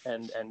light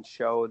and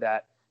show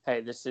that,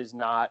 hey, this is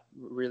not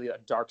really a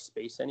dark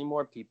space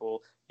anymore.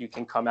 You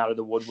can come out of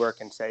the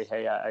woodwork and say,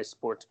 hey, I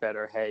sports bet,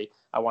 or hey,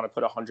 I want to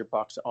put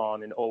 $100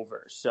 on and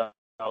over. So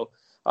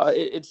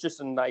it's just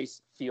a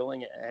nice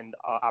feeling and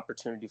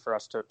opportunity for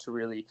us to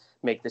really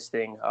make this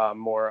thing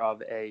more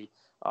of a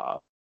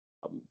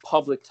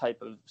public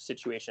type of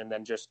situation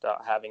than just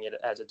having it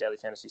as a daily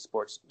fantasy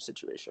sports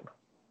situation.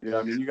 Yeah,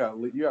 I mean, you got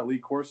Lee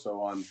Corso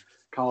on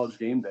College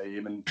Game Day.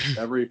 Even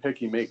every pick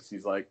he makes,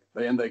 he's like,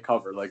 they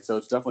cover. Like, so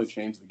it's definitely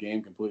changed the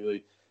game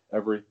completely.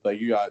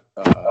 You got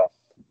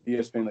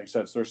ESPN, like you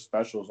said, there's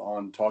specials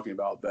on talking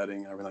about betting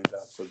and everything like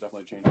that. So it's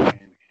definitely changed the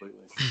game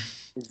completely.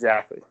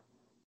 Exactly.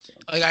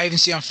 Like I even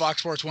see on Fox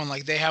Sports 1,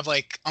 like they have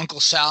like Uncle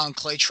Sal and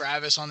Clay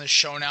Travis on this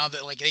show now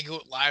that like they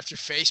go live through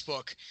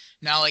Facebook.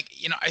 Now, like,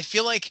 I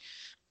feel like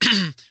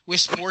with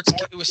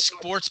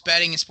sports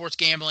betting and sports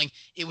gambling,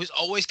 it was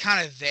always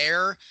kind of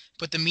there,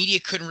 but the media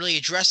couldn't really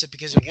address it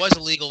because it was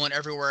illegal in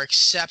everywhere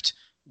except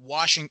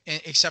Washington,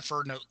 except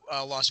for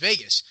Las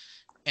Vegas,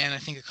 and I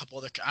think a couple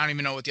other. I don't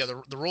even know what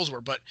the rules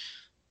were, but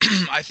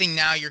I think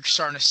now you're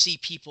starting to see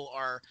people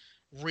are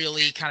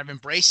really kind of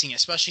embracing it,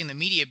 especially in the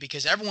media,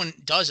 because everyone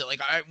does it.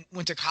 Like I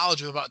went to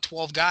college with about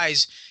 12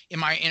 guys in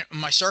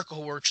my circle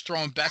who were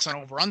throwing bets on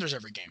over-unders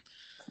every game.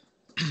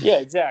 Yeah,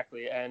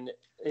 exactly. And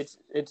it's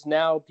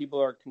now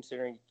people are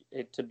considering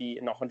it to be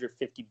an $150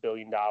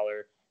 billion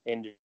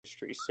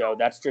industry. So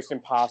that's just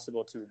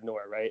impossible to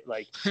ignore, right?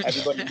 Like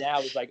everybody now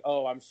is like,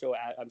 oh, I'm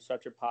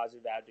such a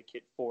positive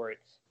advocate for it.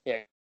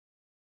 Yeah,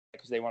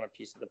 because they want a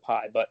piece of the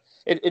pie. But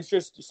it's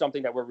just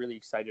something that we're really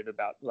excited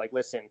about. Like,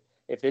 listen,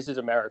 if this is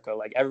America,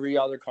 like every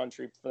other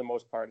country for the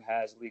most part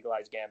has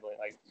legalized gambling,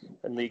 like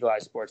and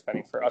legalized sports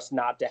betting. For us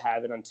not to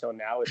have it until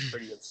now is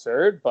pretty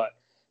absurd, but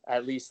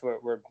at least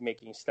we're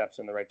making steps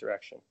in the right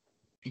direction.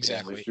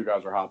 Exactly. Yeah, these two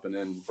guys are hopping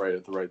in right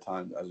at the right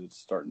time as it's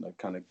starting to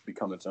kind of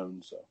become its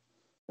own. So,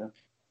 yeah.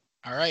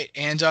 All right.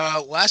 And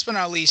last but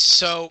not least,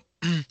 so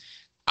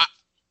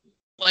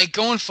like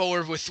going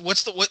forward with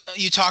what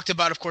you talked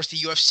about, of course, the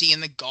UFC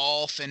and the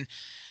golf and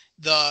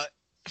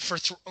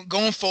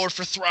going forward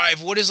for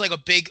Thrive, what is like a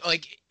big,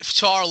 like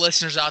to our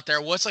listeners out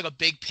there, what's like a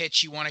big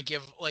pitch you want to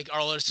give like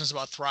our listeners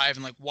about Thrive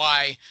and like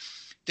why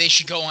they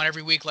should go on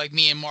every week like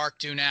me and Mark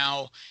do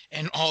now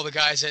and all the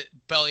guys at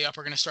Belly Up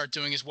are going to start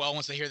doing as well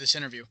once they hear this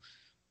interview?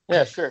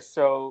 Yeah, sure.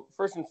 So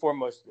first and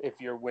foremost,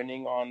 if you're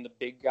winning on the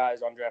big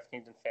guys on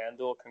DraftKings and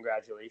FanDuel,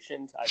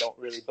 congratulations. I don't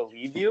really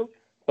believe you,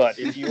 but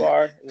if you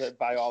are,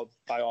 by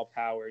all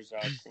powers,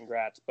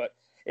 congrats. But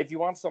if you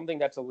want something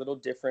that's a little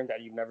different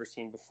that you've never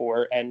seen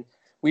before, and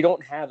we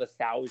don't have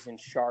 1,000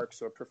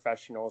 sharks or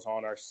professionals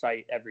on our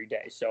site every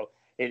day, so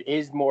it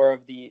is more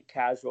of the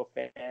casual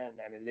fan,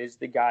 and it is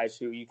the guys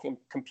who you can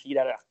compete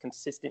at a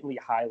consistently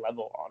high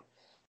level on.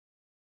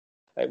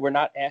 We're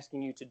not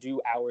asking you to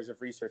do hours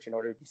of research in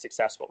order to be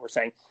successful. We're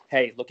saying,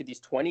 hey, look at these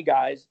 20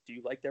 guys. Do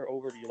you like their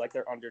over? Do you like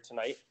their under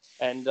tonight?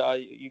 And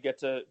you get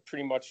to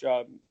pretty much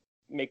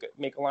make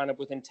a lineup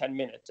within 10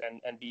 minutes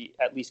and be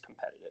at least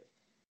competitive.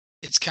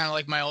 It's kind of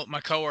like my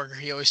coworker.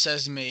 He always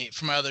says to me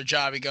from my other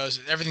job, he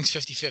goes, everything's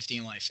 50-50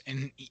 in life.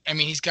 And I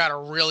mean, he's got a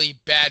really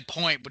bad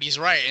point, but he's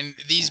right. And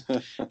these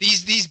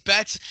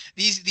bets,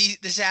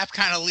 this app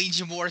kind of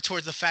leads you more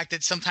towards the fact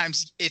that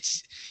sometimes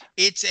it's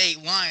a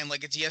line,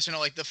 like it's yes or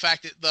no. Like the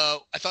fact that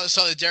I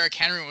saw that Derrick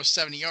Henry was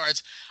 70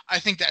 yards. I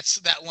think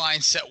that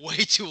line set way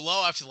too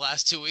low after the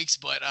last 2 weeks,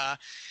 but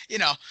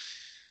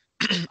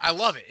I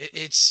love it.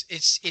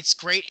 It's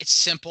great. It's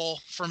simple.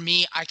 For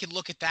me, I could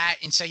look at that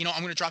and say, I'm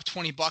going to drop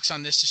 $20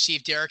 on this to see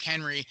if Derrick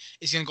Henry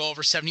is going to go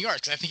over 70 yards.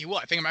 Because I think he will.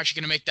 I think I'm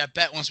actually going to make that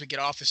bet once we get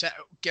off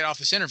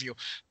this interview.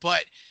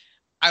 But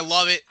I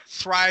love it.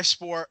 Thrive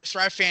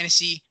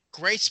Fantasy,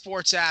 great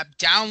sports app.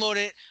 Download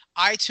it.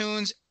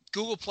 iTunes,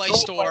 Google Play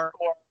Store.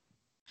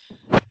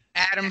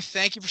 Adam,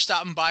 thank you for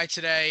stopping by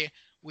today.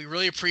 We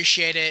really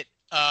appreciate it.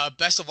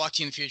 Best of luck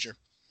to you in the future.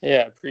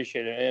 Yeah,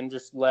 appreciate it. And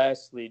just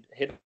lastly,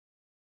 hit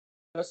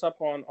us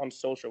up on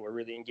social. We're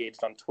really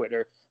engaged on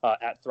Twitter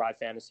at Thrive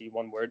Fantasy,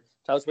 one word.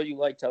 Tell us what you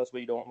like. Tell us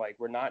what you don't like.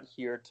 We're not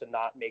here to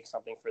not make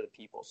something for the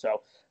people.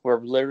 So we're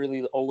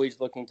literally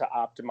always looking to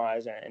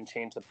optimize and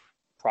change the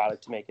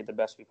product to make it the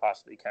best we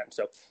possibly can.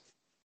 So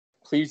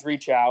please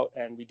reach out,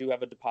 and we do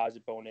have a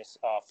deposit bonus,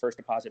 first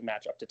deposit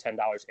match up to $10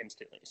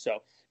 instantly.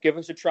 So give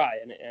us a try,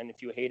 and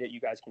if you hate it,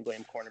 you guys can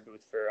blame Korner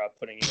Booth for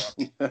putting you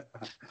on.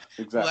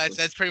 Exactly. Well,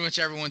 that's pretty much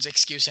everyone's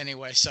excuse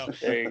anyway. So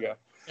there you go.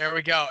 There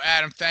we go.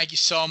 Adam, thank you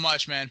so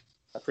much, man.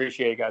 I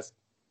appreciate it, guys.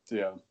 See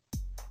ya.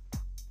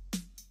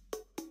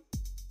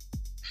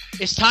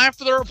 It's time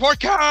for the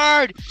report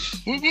card.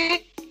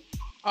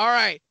 All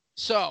right.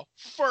 So,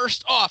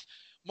 first off,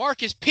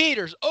 Marcus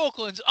Peters,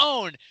 Oakland's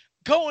own,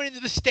 going into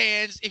the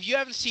stands. If you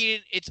haven't seen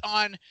it, it's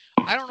on,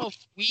 I don't know if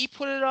we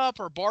put it up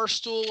or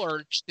Barstool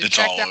or it's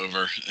all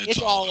over.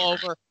 It's all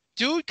over.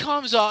 Dude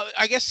comes up,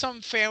 I guess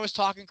some fan was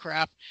talking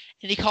crap,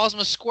 and he calls him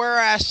a square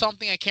ass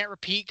something I can't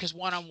repeat because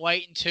one, I'm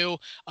white, and two,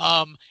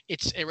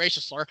 it's a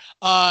racial slur.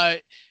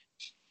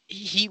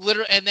 He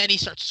literally, and then he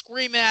starts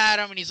screaming at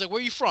him, and he's like,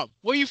 "Where you from?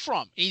 Where you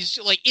from?" And he's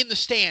like in the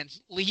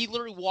stands. He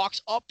literally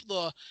walks up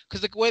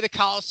because the way the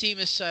Coliseum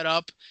is set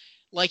up,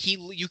 like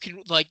you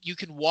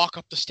can walk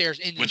up the stairs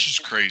into which is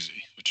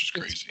crazy.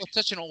 It's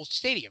such an old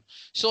stadium.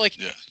 So like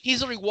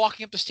he's literally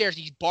walking up the stairs.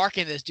 He's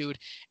barking at this dude.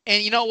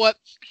 And you know what?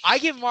 I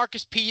give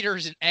Marcus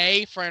Peters an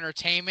A for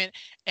entertainment,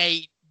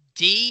 a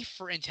D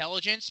for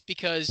intelligence,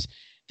 because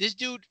this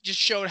dude just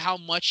showed how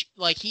much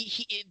like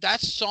he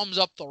that sums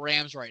up the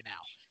Rams right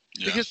now.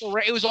 Yeah. Because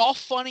it was all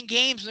fun and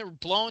games and they were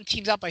blowing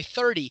teams out by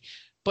 30.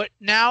 But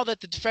now that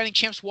the defending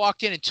champs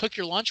walked in and took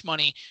your lunch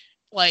money,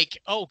 like,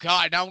 oh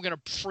God, now I'm gonna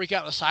freak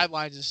out on the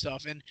sidelines and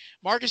stuff. And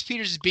Marcus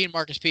Peters is being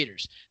Marcus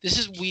Peters.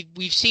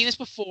 We've seen this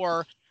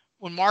before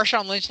when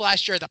Marshawn Lynch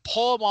last year had to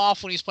pull him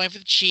off when he was playing for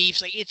the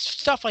Chiefs. Like, it's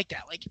stuff like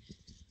that. Like,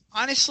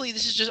 honestly,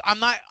 this is just I'm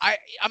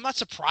not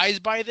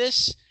surprised by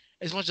this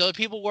as much as other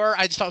people were.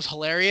 I just thought it was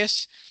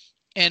hilarious.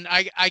 And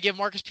I give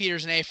Marcus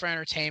Peters an A for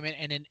entertainment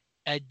and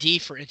a D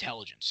for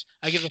intelligence.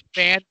 I give the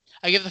fan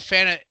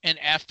an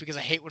F because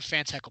I hate when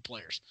fans heckle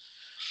players.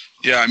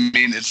 Yeah, I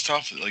mean, it's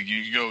tough. Like,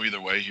 you can go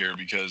either way here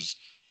because,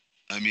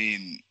 I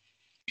mean,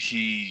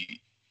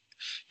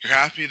 you're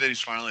happy that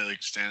he's finally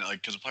like standing,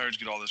 like, because the players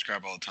get all this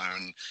crap all the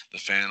time, and the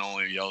fan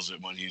only yells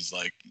it when he's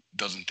like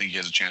doesn't think he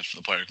has a chance for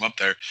the player to come up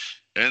there.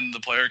 And the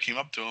player came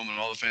up to him, and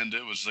all the fan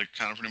did was like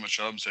kind of pretty much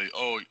shut up and say,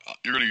 "Oh,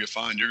 you're gonna get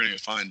fined. You're gonna get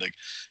fined." Like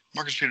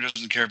Marcus Peters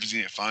doesn't care if he's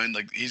gonna get fined.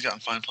 Like he's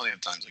gotten fined plenty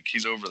of times. Like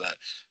he's over that.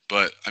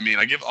 But I mean,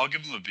 I'll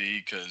give him a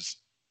B because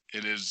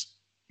it is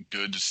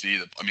good to see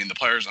that. I mean, the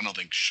players I don't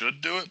think should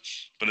do it,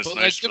 but it's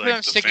nice for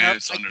like, the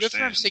fans to understand. Good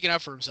for him sticking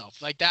up for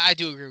himself. Like that, I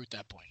do agree with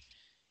that point.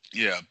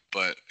 Yeah,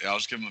 but I'll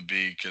just give him a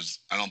B because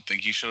I don't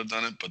think he should have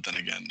done it. But then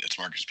again, it's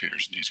Marcus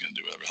Peters, and he's going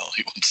to do whatever the hell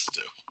he wants to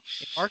do.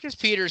 Marcus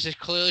Peters has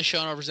clearly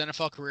shown over his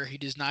NFL career he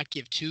does not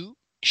give two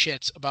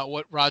shits about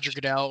what Roger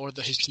Goodell or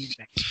his team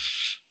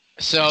thinks.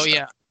 So,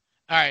 yeah.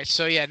 All right,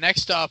 so, yeah,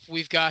 next up,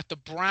 we've got the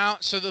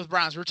Browns. So, the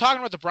Browns. We're talking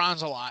about the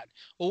Browns a lot.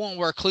 Well, one,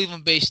 we're a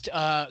Cleveland-based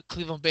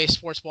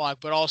sports blog,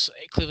 but also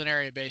Cleveland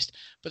area-based.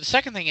 But the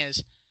second thing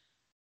is,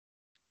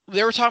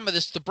 they were talking about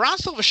this. The Browns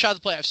still have a shot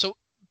at the playoffs. So,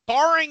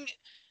 barring –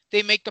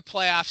 they make the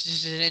playoffs,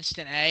 this is an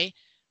instant A.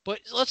 But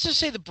let's just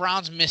say the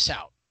Browns miss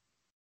out.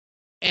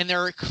 And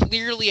they're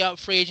clearly a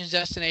free agent's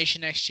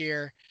destination next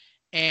year.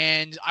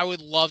 And I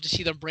would love to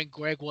see them bring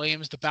Greg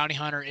Williams, the bounty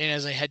hunter, in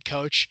as a head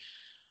coach.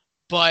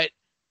 But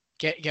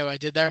get what I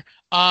did there?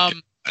 I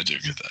do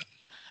get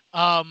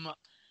that.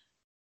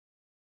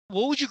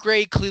 What would you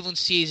grade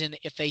Cleveland's season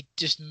if they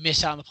just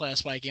miss out on the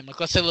playoffs by a game?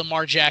 Like, let's say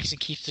Lamar Jackson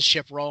keeps the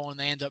ship rolling and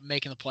they end up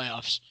making the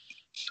playoffs.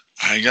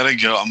 I'm going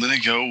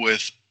to go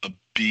with a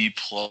B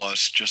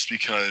plus just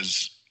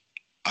because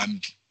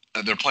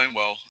they're playing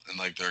well and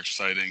like they're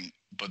exciting,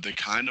 but they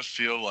kind of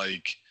feel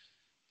like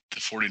the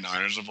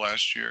 49ers of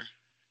last year,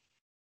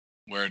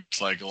 where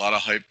it's like a lot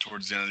of hype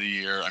towards the end of the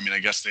year. I mean, I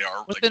guess they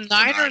are. But like, the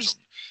Niners,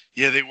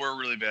 yeah, they were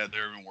really bad.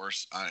 They're even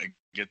worse. I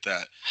get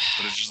that,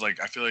 but it's just like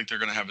I feel like they're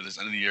going to have it this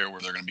end of the year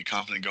where they're going to be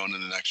confident going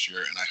into next year,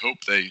 and I hope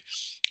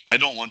I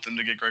don't want them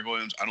to get Greg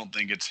Williams. I don't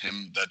think it's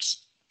him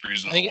that's the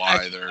reason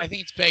why they're. I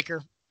think it's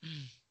Baker.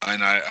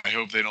 And I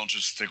hope they don't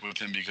just stick with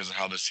him because of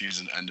how the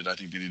season ended. I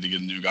think they need to get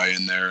a new guy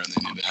in there, and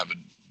they need to have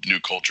a new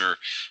culture.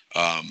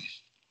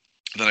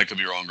 Then I could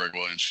be wrong. Greg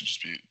Williams should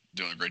just be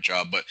doing a great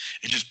job. But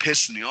it just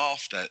pissed me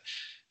off that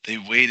they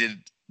waited.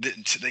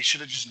 They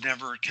should have just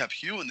never kept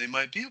Hugh, and they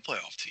might be a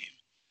playoff team.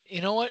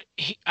 You know what?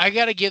 I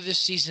got to give this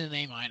season an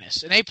A-.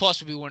 An A+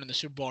 would be winning the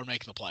Super Bowl and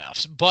making the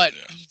playoffs. But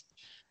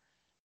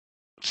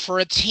for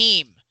a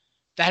team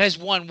that has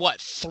won,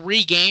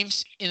 3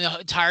 games in the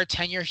entire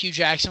tenure Hugh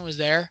Jackson was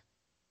there?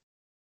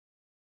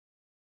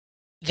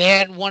 They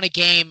hadn't won a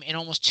game in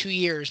almost 2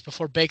 years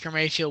before Baker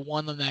Mayfield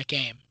won them that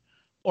game,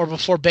 or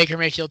before Baker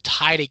Mayfield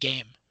tied a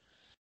game.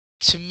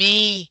 To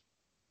me,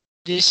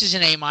 this is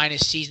an A-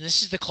 season.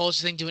 This is the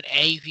closest thing to an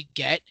A you could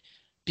get,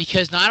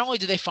 because not only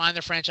do they find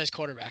their franchise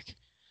quarterback,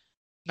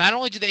 not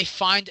only do they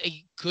find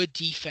a good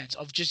defense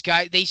of just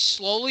guys, they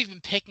slowly been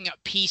picking up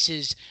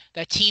pieces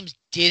that teams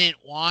didn't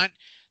want.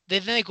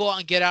 Then they go out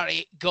and get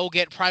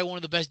probably one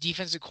of the best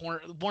defensive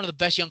one of the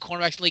best young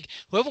cornerbacks in the league,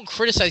 who everyone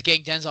criticized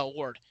getting Denzel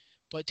Ward.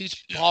 But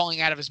dude's balling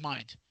out of his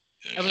mind.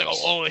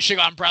 Everyone's like, they should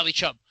have gotten Bradley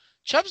Chubb.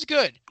 Chubb's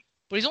good,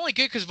 but he's only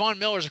good because Von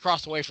Miller's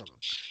across the way from him.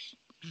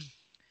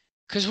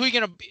 Because who are you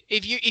gonna?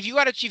 If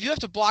you have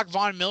to block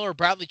Von Miller or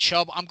Bradley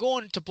Chubb, I'm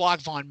going to block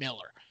Von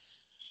Miller.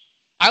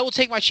 I will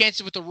take my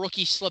chances with the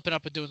rookie slipping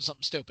up and doing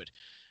something stupid.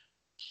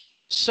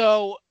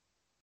 So,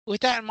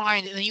 with that in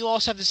mind, and then you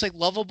also have this like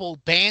lovable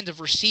band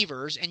of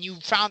receivers, and you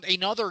found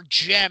another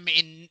gem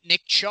in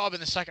Nick Chubb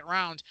in the second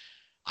round.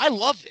 I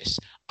love this.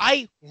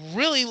 I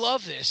really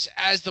love this.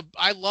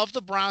 I love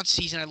the Browns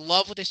season. I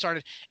love what they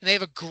started, and they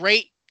have a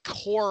great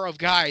core of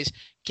guys.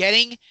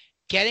 Getting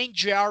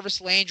Jarvis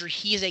Landry,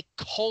 he is a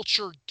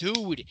culture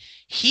dude.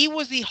 He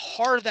was the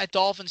heart of that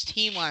Dolphins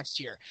team last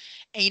year.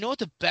 And you know what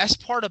the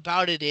best part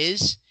about it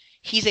is?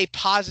 He's a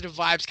positive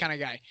vibes kind of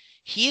guy.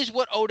 He is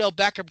what Odell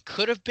Beckham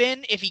could have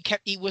been if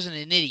he wasn't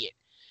an idiot.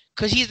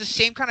 Because he's the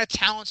same kind of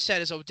talent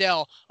set as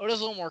Odell. Odell's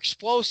a little more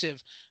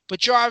explosive, but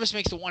Jarvis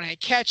makes the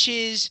one-hand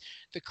catches,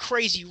 the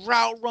crazy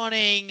route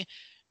running.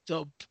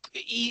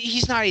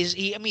 He's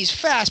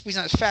fast, but he's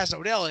not as fast as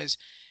Odell is.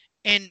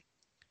 And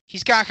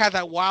he's got kind of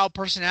that wild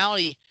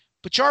personality.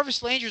 But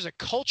Jarvis Landry is a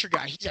culture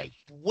guy. He's a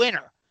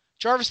winner.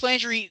 Jarvis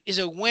Landry is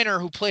a winner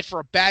who played for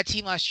a bad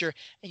team last year,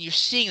 and you're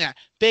seeing that.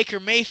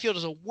 Baker Mayfield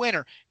is a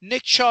winner.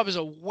 Nick Chubb is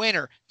a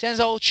winner.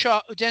 Denzel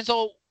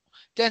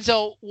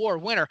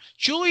Ward, winner.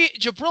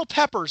 Jabril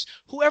Peppers,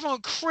 who everyone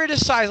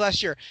criticized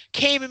last year,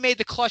 came and made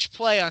the clutch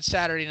play on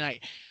Saturday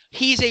night.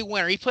 He's a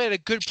winner. He played at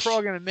a good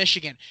program in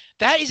Michigan.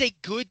 That is a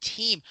good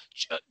team.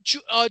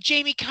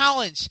 Jamie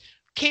Collins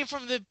came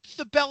from the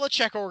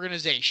Belichick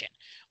organization.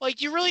 Like,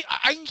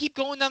 I can keep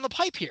going down the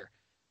pipe here.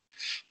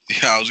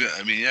 Yeah,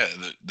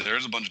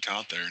 there's a bunch of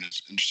talent there, and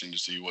it's interesting to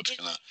see what's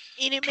gonna.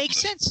 And it makes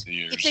sense.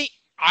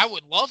 I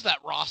would love that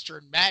roster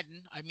in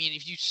Madden. I mean,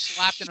 if you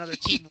slapped another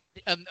team's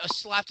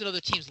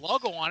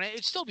logo on it,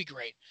 it'd still be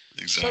great.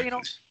 Exactly.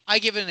 So I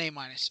give it an A-.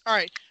 All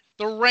right,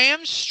 the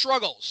Rams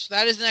struggles.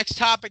 That is the next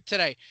topic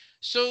today.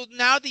 So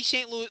now the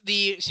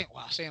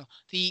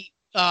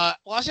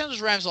Los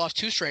Angeles Rams lost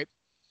 2 straight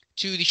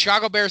to the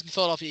Chicago Bears and the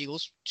Philadelphia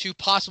Eagles, two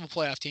possible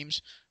playoff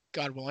teams,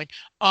 God willing.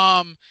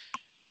 And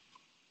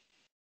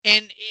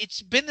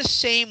it's been the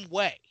same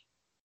way.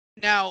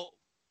 Now,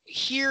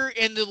 here,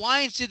 and the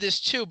Lions did this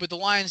too, but the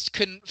Lions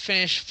couldn't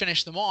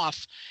finish them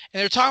off.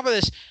 And they're talking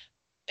about this.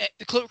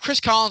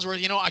 Chris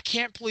Collinsworth, I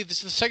can't believe this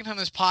is the second time on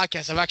this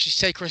podcast I've actually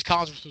said Chris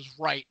Collinsworth was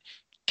right.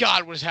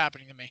 God, what is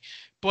happening to me?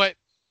 But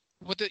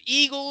what the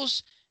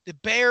Eagles, the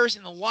Bears,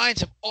 and the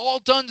Lions have all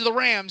done to the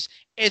Rams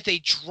is they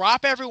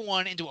drop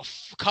everyone into a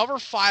cover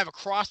 5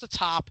 across the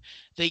top.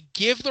 They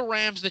give the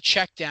Rams the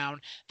check down.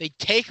 They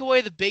take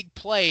away the big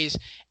plays,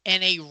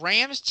 and a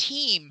Rams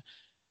team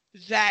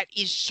that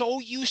is so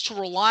used to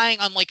relying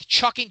on like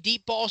chucking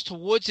deep balls to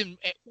Woods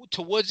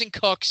and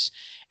Cooks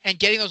and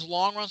getting those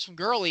long runs from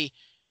Gurley,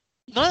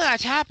 none of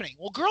that's happening.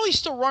 Well, Gurley's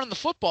still running the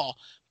football,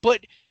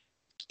 but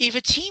if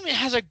a team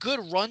has a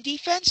good run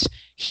defense,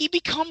 he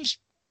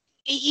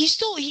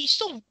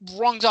still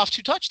rungs off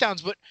 2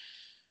 touchdowns. But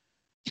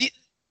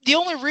the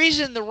only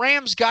reason the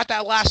Rams got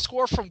that last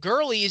score from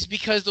Gurley is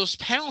because those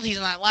penalties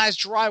on that last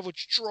drive,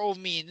 which drove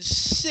me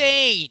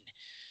insane.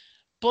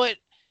 But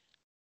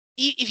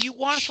if you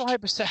want to throw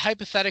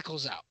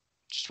hypotheticals out,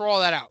 just throw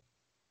all that out.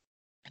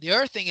 The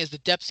other thing is the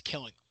depth's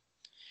killing them.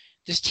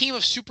 This team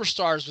of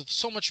superstars with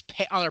so much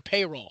on their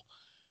payroll,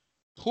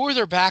 who are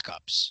their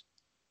backups?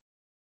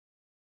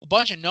 A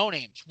bunch of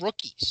no-names,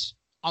 rookies,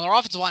 on their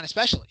offensive line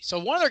especially. So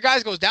one of their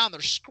guys goes down,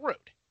 they're screwed.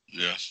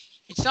 Yeah.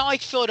 It's not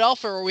like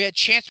Philadelphia where we had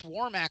Chance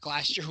Warmack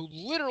last year who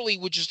literally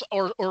would just –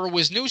 or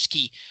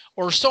Wisniewski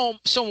or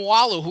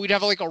Somawalu who would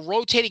have like a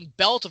rotating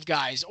belt of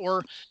guys,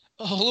 or –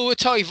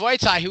 Oluwatoyi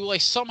Vaitai, who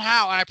like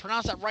somehow, and I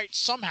pronounce that right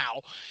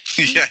somehow.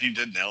 Yeah, you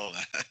did nail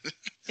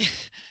that.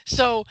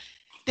 So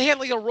they had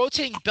like a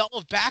rotating belt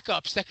of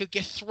backups that could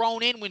get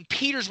thrown in when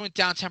Peters went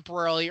down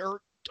temporarily,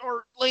 or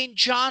Lane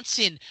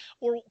Johnson,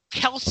 or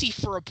Kelsey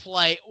for a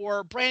play,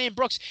 or Brandon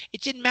Brooks.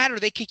 It didn't matter.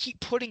 They could keep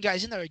putting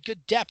guys in there at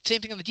good depth.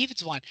 Same thing on the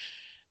defensive line.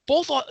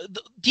 Both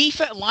the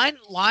defense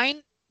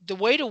line. The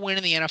way to win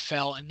in the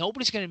NFL, and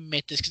nobody's going to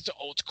admit this because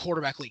it's a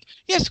quarterback league.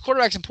 Yes, the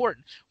quarterback's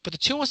important, but the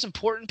two most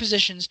important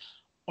positions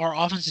are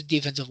offensive and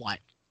defensive line.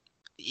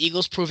 The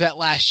Eagles proved that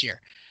last year.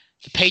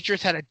 The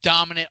Patriots had a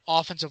dominant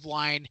offensive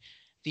line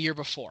the year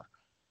before.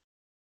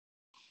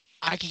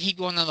 I can keep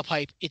going down the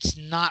pipe. It's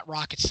not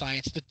rocket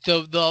science.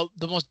 The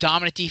most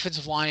dominant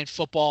defensive line in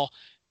football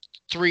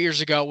 3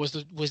 years ago was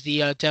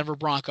the Denver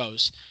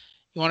Broncos.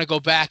 You want to go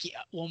back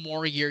one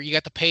more year, you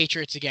got the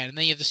Patriots again. And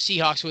then you have the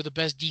Seahawks, who are the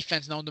best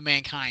defense known to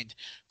mankind.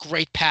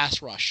 Great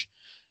pass rush.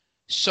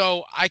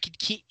 So I could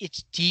keep –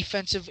 it's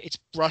defensive. It's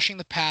rushing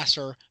the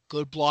passer,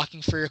 good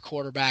blocking for your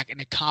quarterback, and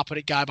a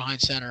competent guy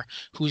behind center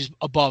who's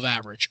above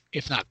average,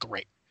 if not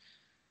great.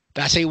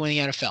 That's how you win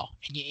the NFL.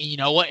 And you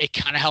know what? It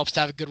kind of helps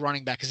to have a good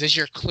running back, because this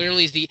year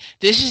clearly is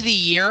the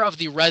year of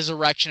the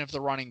resurrection of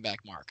the running back,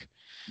 Mark.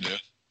 Yeah.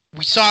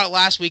 We saw it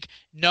last week.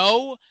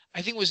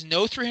 I think it was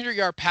no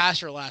 300-yard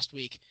passer last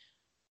week,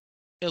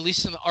 at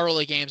least in the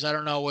early games. I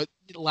don't know what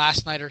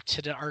last night or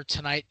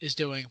tonight is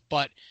doing,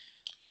 but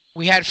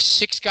we had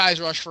 6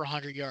 guys rush for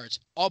 100 yards.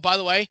 Oh, by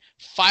the way,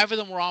 5 of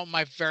them were on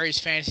my various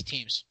fantasy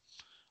teams.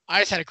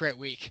 I just had a great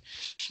week.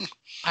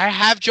 I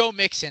have Joe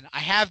Mixon. I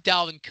have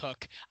Dalvin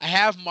Cook. I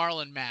have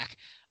Marlon Mack.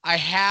 I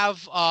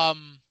have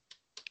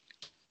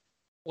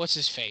what's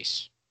his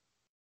face?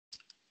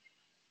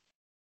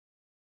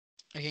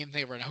 I can't even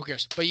think of it right now. Who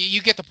cares? But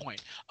you get the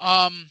point.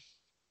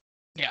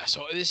 Yeah.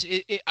 So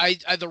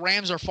the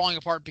Rams are falling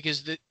apart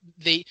because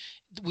they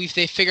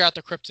figure out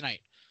their kryptonite.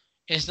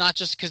 And it's not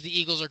just because the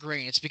Eagles are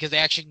green. It's because they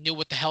actually knew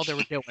what the hell they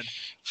were doing.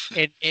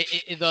 And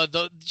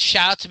the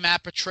shout out to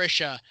Matt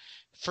Patricia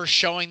for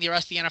showing the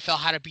rest of the NFL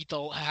how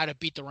to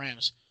beat the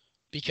Rams,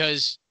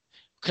 because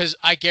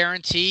I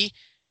guarantee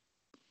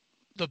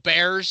the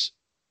Bears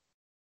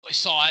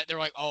saw it. They're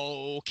like,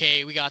 oh,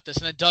 okay, we got this.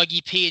 And then Doug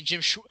E.P.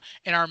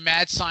 and our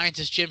mad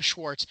scientist Jim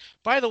Schwartz.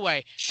 By the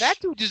way, that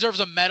dude deserves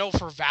a medal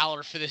for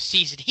valor for this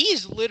season. He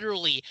has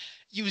literally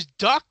used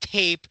duct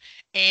tape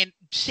and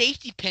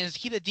safety pins to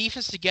keep the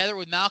defense together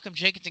with Malcolm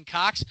Jenkins and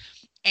Cox,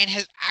 and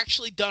has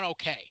actually done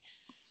okay.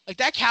 Like,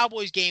 that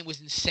Cowboys game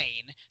was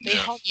insane. They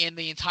hung in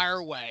the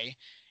entire way.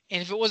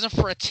 And if it wasn't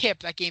for a tip,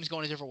 that game's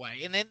going a different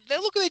way. And then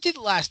look what they did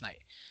last night.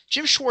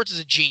 Jim Schwartz is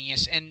a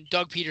genius, and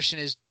Doug Peterson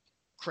is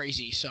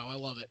crazy, so I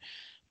love it.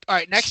 All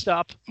right, next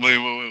up. Wait,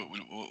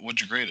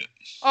 what'd you grade it?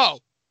 Oh,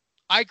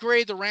 I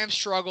grade the Rams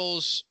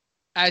struggles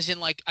as in,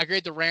 like, I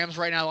grade the Rams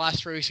right now the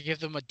last 3 weeks. I give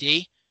them a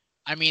D.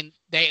 I mean,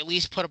 they at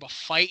least put up a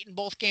fight in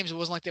both games. It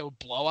wasn't like they were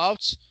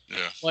blowouts.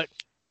 Yeah. But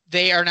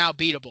they are now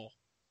beatable,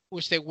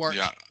 which they weren't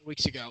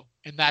weeks ago,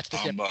 and that's the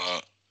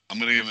difference. I'm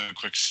going to give them a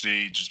quick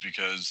C just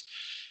because,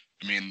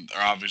 I mean,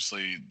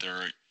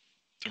 they're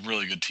a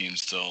really good team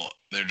still.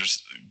 They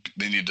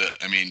need to,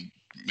 I mean,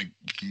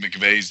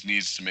 McVay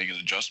needs to make an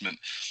adjustment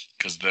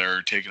because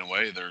they're taking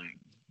away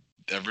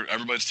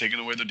everybody's taking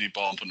away their deep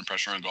ball and putting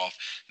pressure on Goff,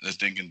 and this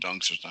dink and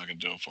dunks is not going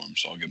to do it for him,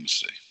 so I'll give him a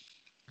C.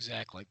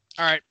 Exactly.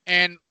 All right,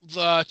 and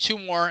the 2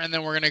 more, and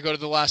then we're going to go to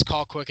the last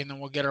call quick, and then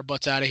we'll get our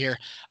butts out of here.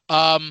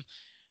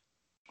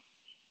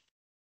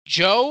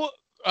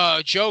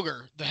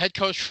 Joger, the head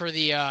coach for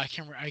the I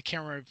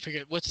can't remember.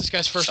 What's this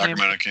guy's first name?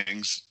 Sacramento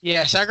Kings.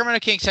 Yeah, Sacramento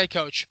Kings head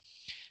coach.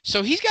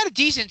 So he's got a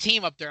decent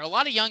team up there. A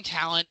lot of young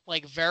talent,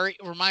 like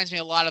reminds me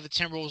a lot of the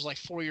Timberwolves like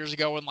 4 years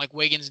ago when like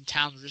Wiggins and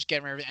Towns were just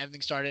getting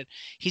everything started.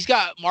 He's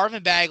got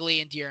Marvin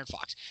Bagley and De'Aaron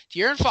Fox.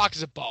 De'Aaron Fox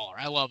is a baller.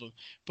 I love him.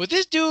 But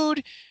this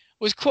dude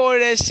was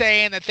quoted as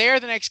saying that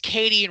they're the next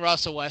KD and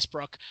Russell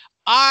Westbrook.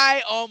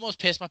 I almost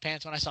pissed my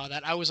pants when I saw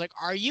that. I was like,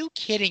 are you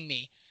kidding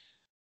me?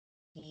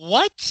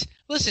 What?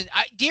 Listen,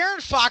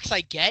 De'Aaron Fox,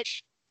 I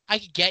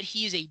could get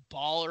he's a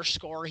baller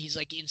scorer. He's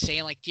like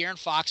insane. Like De'Aaron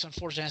Fox,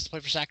 unfortunately, has to play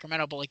for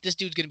Sacramento, but like this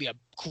dude's gonna be a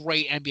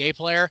great NBA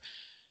player.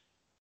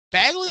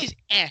 Bagley's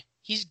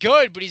he's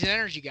good, but he's an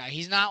energy guy.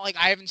 He's not like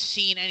I haven't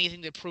seen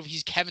anything to prove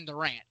he's Kevin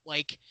Durant.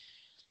 Like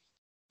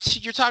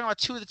you're talking about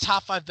two of the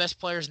top 5 best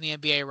players in the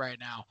NBA right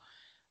now.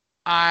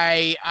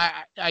 I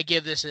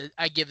give this a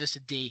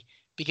D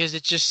because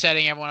it's just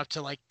setting everyone up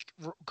to like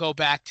go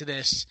back to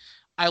this.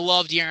 I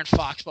love De'Aaron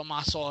Fox, but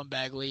Masol and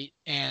Bagley,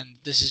 and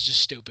this is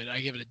just stupid.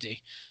 I give it a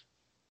D.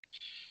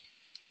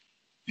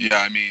 Yeah,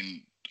 I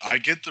mean, I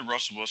get the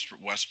Russell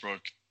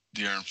Westbrook,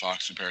 De'Aaron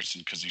Fox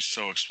comparison because he's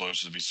so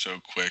explosive, he's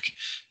so quick,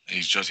 and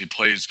he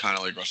plays kind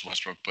of like Russell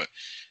Westbrook. But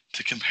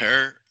to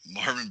compare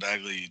Marvin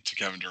Bagley to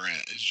Kevin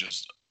Durant is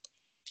just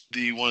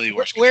one of the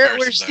worst.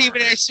 Where's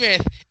Stephen A.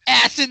 Smith?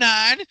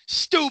 Asinine,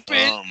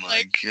 stupid. Oh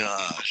my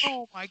gosh.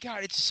 Oh my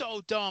god, it's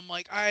so dumb.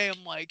 Like I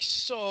am like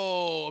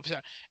so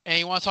upset. And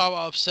you want to talk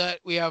about upset?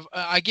 We have.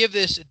 I give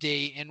this a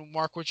D. And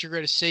Mark, what's your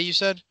grade? A C? You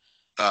said.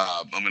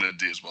 I'm gonna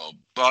D as well,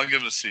 but I'll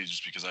give it a C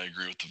just because I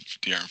agree with the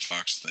De'Aaron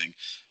Fox thing.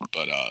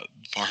 But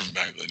Marvin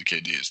Bagley to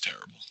KD is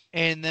terrible.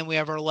 And then we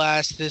have our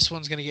last. This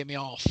one's gonna get me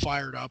all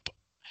fired up.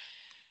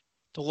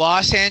 The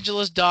Los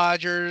Angeles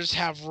Dodgers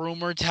have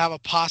rumored to have a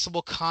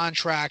possible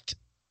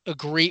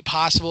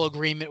possible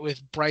agreement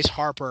with Bryce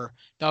Harper.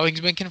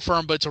 Nothing's been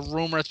confirmed, but it's a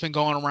rumor that's been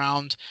going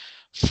around.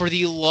 For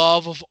the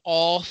love of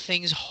all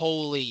things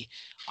holy,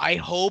 I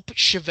hope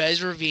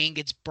Chavez Ravine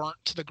gets burnt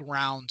to the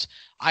ground.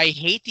 I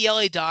hate the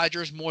LA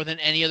Dodgers more than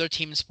any other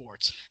team in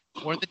sports.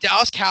 More than the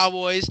Dallas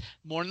Cowboys,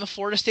 more than the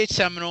Florida State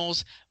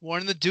Seminoles, more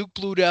than the Duke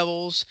Blue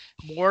Devils,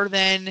 more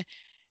than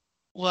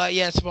well,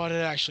 yeah, that's about it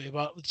actually.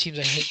 About the teams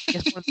I hate. I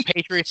guess more than the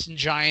Patriots and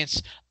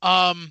Giants.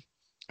 I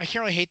can't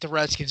really hate the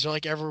Redskins. They're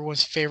like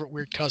everyone's favorite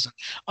weird cousin.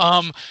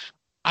 God,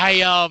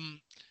 I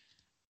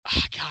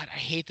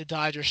hate the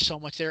Dodgers so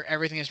much.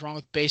 Everything is wrong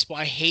with baseball.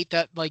 I hate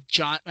that like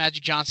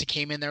Magic Johnson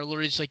came in there,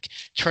 literally just like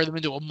turned them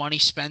into a money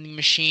spending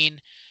machine.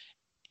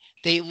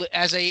 They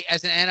as an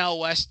NL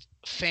West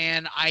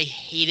fan, I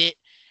hate it.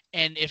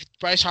 And if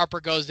Bryce Harper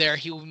goes there,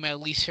 he will be my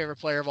least favorite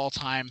player of all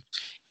time.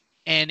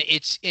 And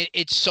it's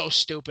so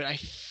stupid.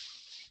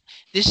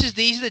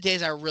 These are the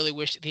days I really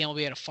wish the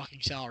MLB had a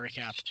fucking salary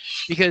cap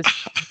because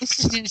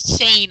this is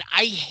insane.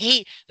 I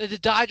hate that the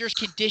Dodgers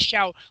can dish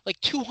out like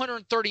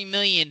 $230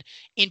 million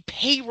in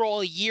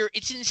payroll a year.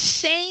 It's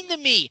insane to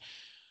me.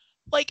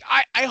 Like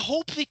I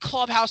hope the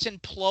clubhouse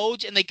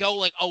implodes and they go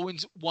like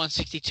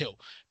 0-162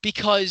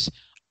 because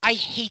I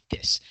hate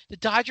this. The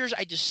Dodgers,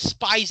 I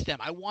despise them.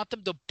 I want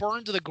them to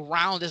burn to the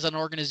ground as an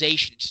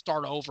organization and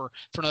start over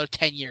for another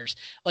 10 years.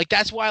 Like,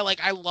 that's why, like,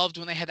 I loved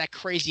when they had that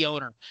crazy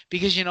owner.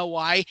 Because you know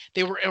why?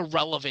 They were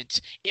irrelevant.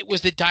 It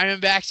was the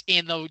Diamondbacks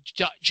and the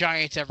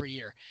Giants every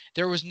year.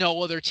 There was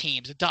no other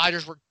teams. The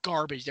Dodgers were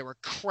garbage. They were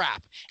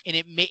crap.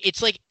 And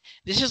it's like,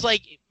 this is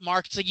like,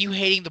 Mark, it's like you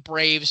hating the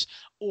Braves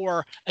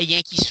or a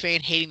Yankees fan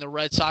hating the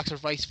Red Sox or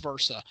vice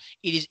versa.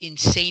 It is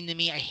insane to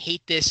me. I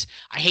hate this.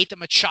 I hate that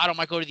Machado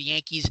might go to the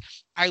Yankees.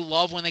 I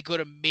love when they go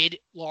to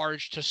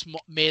mid-large to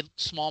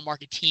small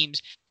market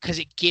teams because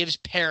it gives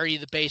parity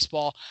to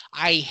baseball.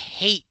 I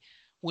hate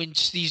when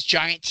these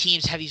giant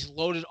teams have these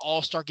loaded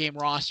all-star game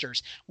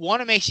rosters.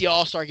 One, it makes the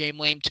all-star game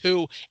lame.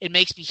 Two, it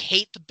makes me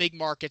hate the big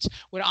markets.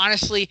 When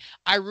honestly,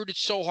 I rooted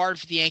so hard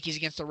for the Yankees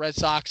against the Red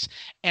Sox,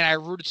 and I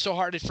rooted so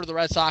hard for the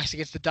Red Sox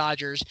against the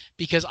Dodgers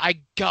because I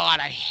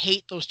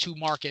hate those two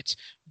markets.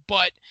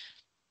 But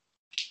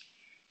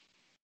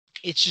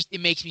it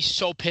makes me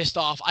so pissed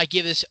off. I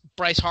give this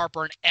Bryce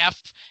Harper an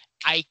F.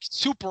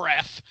 Super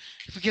F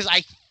because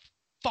I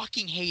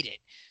fucking hate it.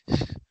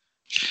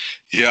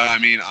 Yeah, I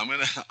mean,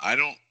 I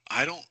don't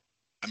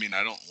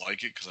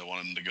like it because I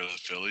want him to go to the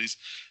Phillies.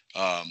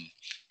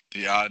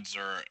 The odds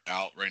are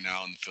out right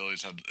now, and the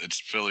Phillies it's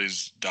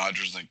Phillies,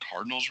 Dodgers, and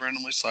Cardinals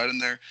randomly slide in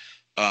there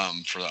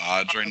for the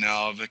odds right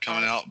now of it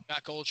coming out.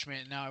 Got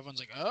Goldschmidt, and now everyone's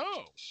like,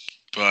 oh.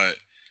 But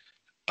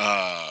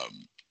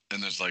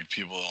and there's like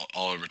people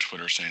all over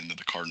Twitter saying that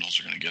the Cardinals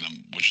are going to get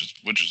him,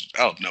 which is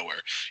out of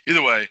nowhere.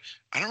 Either way,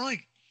 I don't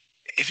really.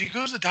 If he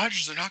goes to the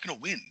Dodgers, they're not going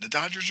to win. The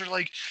Dodgers are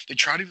like, they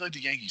try to be like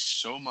the Yankees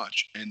so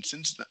much. And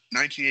since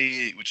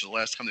 1988, which is the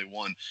last time they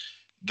won,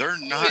 they're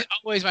not.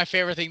 Always my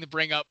favorite thing to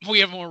bring up. We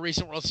have a more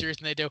recent World Series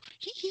than they do.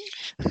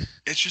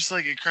 It's just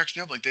like, it cracks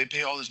me up. Like, they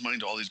pay all this money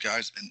to all these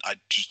guys, and I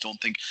just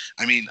don't think.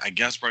 I mean, I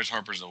guess Bryce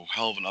Harper's a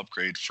hell of an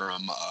upgrade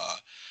from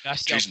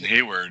Jason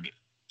Hayward.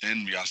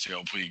 and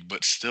Yasiel Puig,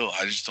 but still,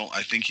 I just don't.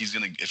 I think he's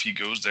gonna. If he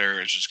goes there,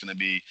 it's just gonna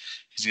be.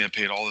 He's gonna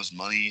pay all this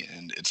money,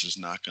 and it's just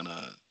not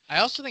gonna. I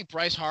also think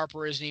Bryce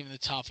Harper isn't even the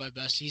top 5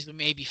 best. He's the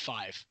maybe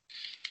 5.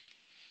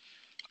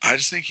 I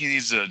just think he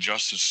needs to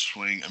adjust his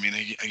swing. I mean,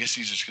 I guess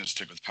he's just gonna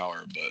stick with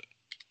power, but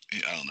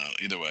I don't know.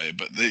 Either way,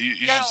 but you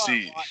should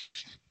see.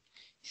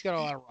 He's got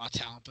a lot of raw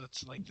talent, but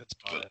that's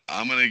about it.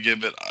 I'm gonna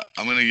give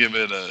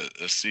it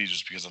a C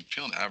just because I'm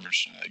feeling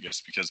average tonight, I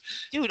guess. Because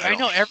dude, I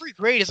know every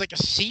grade is like a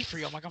C for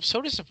you. I'm like, I'm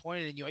so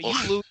disappointed in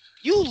you.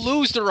 You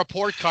lose the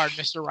report card,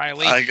 Mr.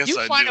 Riley. I guess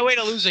you find a way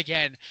to lose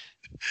again.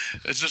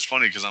 It's just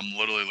funny because I'm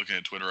literally looking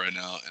at Twitter right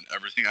now, and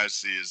everything I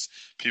see is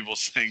people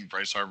saying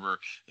Bryce Harper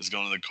is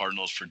going to the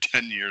Cardinals for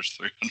 10 years,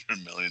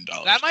 $300 million.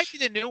 That might be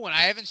the new one.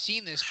 I haven't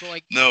seen this,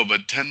 but no,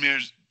 but 10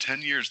 years,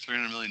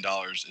 $300 million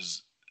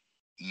is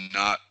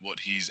not what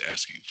he's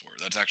asking for.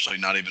 That's actually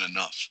not even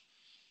enough.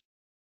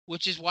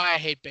 Which is why I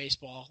hate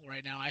baseball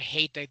right now. I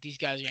hate that these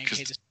guys are getting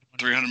paid this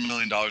money. $300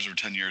 million over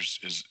 10 years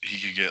is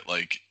he could get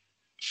like.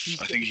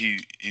 I think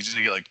he's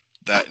gonna get like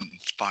that in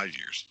 5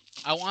 years.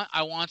 I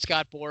want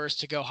Scott Boras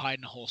to go hide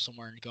in a hole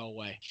somewhere and go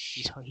away.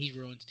 He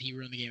ruined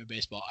the game of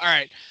baseball. All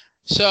right,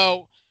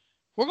 so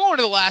we're going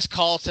to the last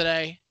call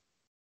today,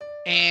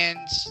 and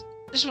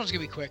this one's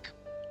gonna be quick.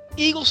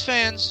 Eagles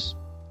fans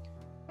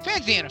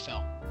of the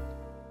NFL.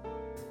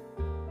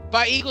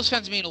 By Eagles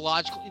fans, I mean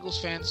logical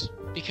Eagles fans,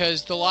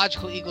 because the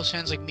logical Eagles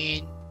fans like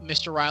me and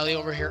Mr. Riley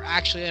over here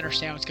actually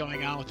understand what's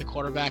going on with the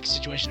quarterback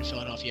situation in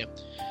Philadelphia.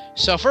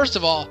 So first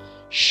of all,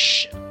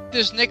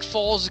 this Nick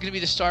Foles is going to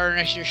be the starter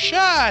next year.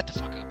 Shut the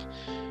fuck up.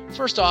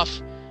 First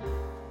off,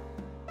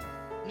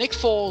 Nick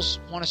Foles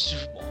won a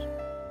Super Bowl.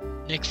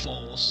 Nick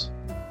Foles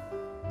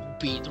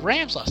beat the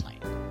Rams last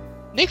night.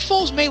 Nick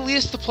Foles may lead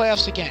us to the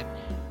playoffs again.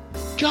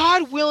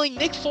 God willing,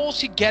 Nick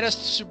Foles could get us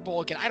to the Super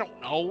Bowl again. I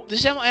don't know.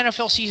 This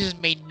NFL season has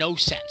made no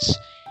sense.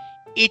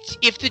 It's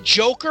if the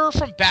Joker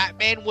from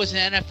Batman was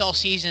an NFL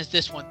season as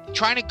this one.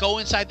 Trying to go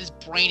inside this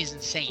brain is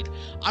insane.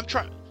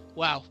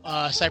 Wow,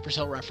 Cypress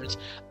Hill reference.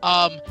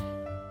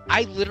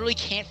 I literally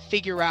can't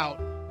figure out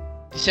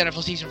this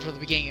NFL season for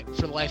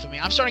the life of me.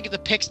 I'm starting to get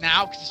the picks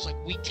now because it's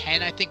like week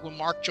 10, I think, when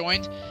Mark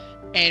joined.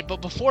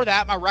 But before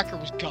that, my record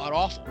was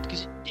god-awful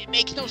because it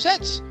makes no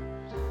sense.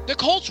 The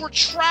Colts were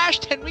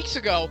trashed 10 weeks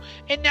ago,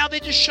 and now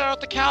they just shut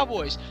out the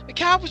Cowboys. The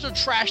Cowboys were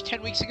trashed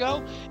 10 weeks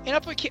ago, and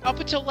up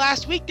until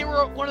last week, they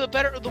were one of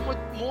the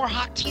more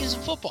hot teams in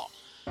football.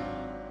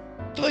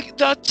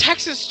 The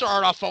Texans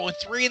started off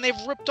 0-3, and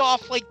they've ripped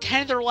off like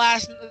 10 of their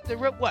last. They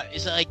ripped what?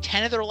 Is it like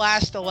 10 of their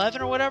last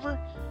 11 or whatever?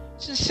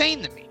 It's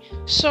insane to me.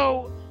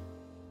 So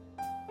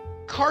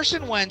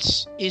Carson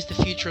Wentz is the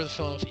future of the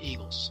Philadelphia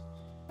Eagles.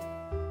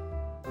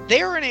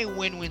 They're in a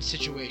win-win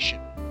situation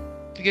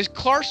because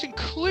Carson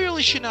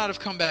clearly should not have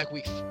come back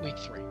week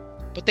 3,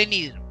 but they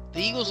needed him.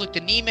 The Eagles looked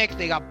anemic.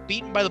 They got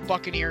beaten by the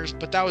Buccaneers,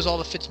 but that was all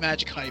the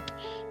Fitzmagic hype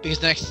because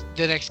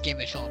the next game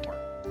they fell apart.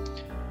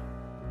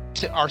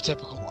 Our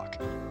typical luck.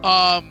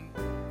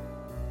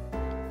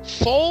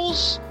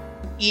 Foles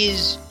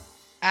is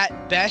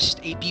at best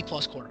a B+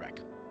 quarterback.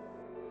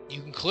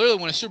 You can clearly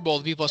win a Super Bowl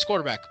with a B+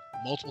 quarterback.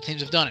 Multiple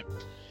teams have done it.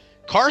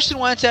 Carson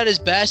Wentz at his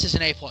best is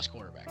an A+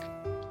 quarterback.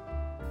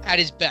 At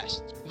his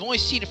best. We've only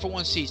seen it for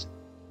one season.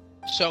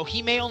 So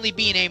he may only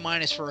be an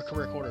A- for a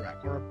career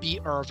quarterback or a B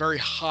or a very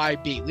high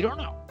B. We don't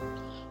know.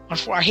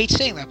 I hate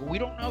saying that, but we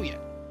don't know yet.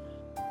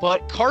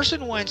 But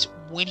Carson Wentz,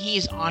 when he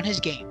is on his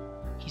game,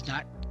 he's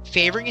not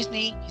favoring his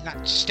knee. He's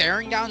not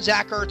staring down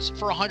Zach Ertz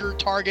for 100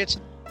 targets.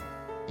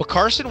 But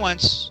Carson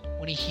Wentz,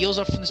 when he heals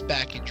up from this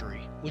back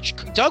injury, which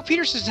Doug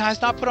Peterson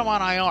has not put him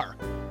on IR.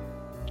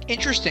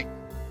 Interesting.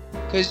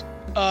 Because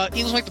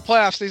Eagles make the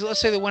playoffs. Let's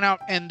say they went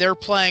out and they're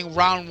playing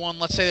round 1.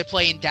 Let's say they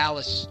play in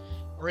Dallas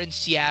or in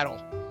Seattle.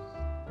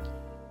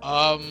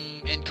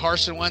 And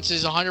Carson Wentz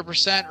is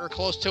 100% or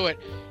close to it.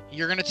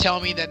 You're going to tell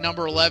me that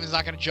number 11 is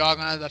not going to jog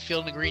on the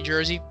field in a green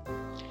jersey?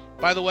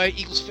 By the way,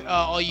 Eagles,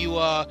 all you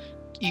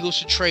Eagles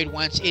should trade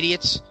Wentz,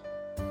 idiots.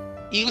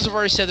 Eagles have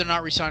already said they're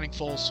not re-signing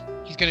Foles.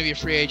 He's going to be a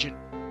free agent.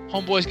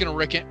 Homeboy's going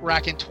to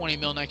rack in $20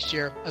 million next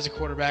year as a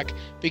quarterback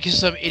because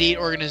some idiot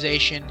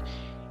organization.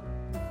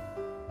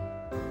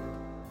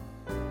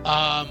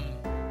 Oh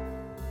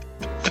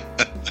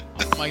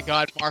my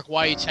God, Mark,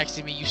 why are you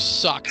texting me? You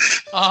suck.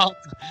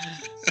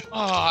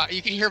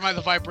 You can hear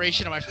the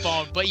vibration of my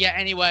phone. But yeah,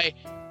 anyway,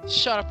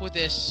 shut up with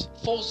this.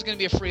 Foles is going to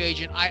be a free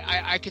agent.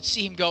 I could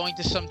see him going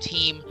to some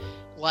team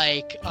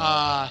like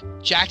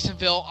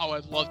Jacksonville. Oh,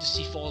 I'd love to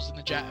see Foles for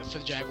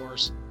the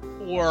Jaguars.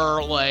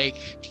 Or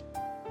like,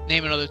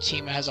 name another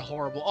team that has a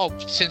horrible.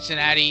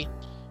 Cincinnati,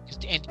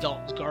 because Andy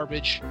Dalton's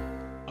garbage.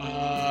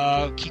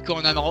 Keep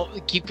going on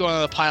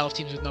the pile of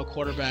teams with no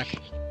quarterback.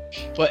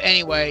 But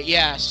anyway,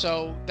 yeah.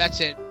 So that's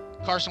it.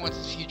 Carson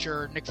Wentz's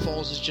future. Nick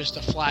Foles is just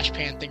a flash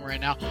pan thing right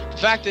now. The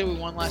fact that we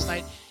won last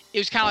night, it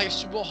was kind of like a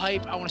Super Bowl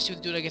hype. I want to see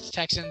what they do against the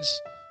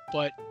Texans,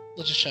 but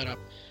let's just shut up.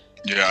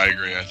 Yeah, I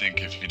agree. I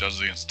think if he does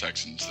it against the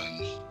Texans,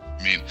 then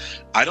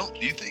I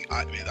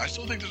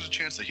still think there's a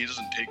chance that he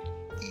doesn't take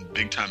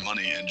big time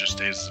money and just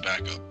stays as a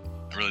backup.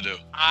 I really do.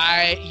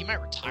 He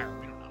might retire.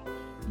 We don't know.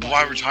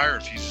 Why retire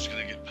if he's just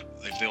going to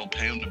if they'll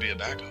pay him to be a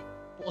backup?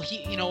 Well,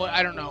 you know what?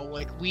 I don't know.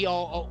 Like, we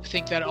all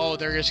think that,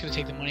 they're just going to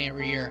take the money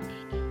every year.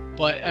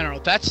 But I don't know.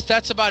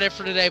 That's about it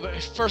for today.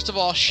 But first of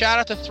all, shout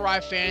out to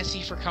Thrive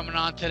Fantasy for coming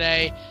on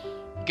today.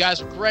 You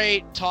guys were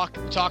great. We talked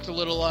a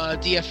little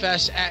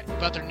DFS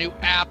about their new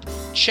app.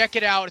 Check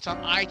it out. It's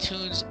on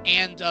iTunes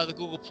and the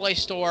Google Play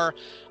Store.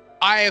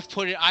 I've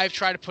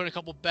tried to put in a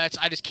couple bets.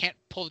 I just can't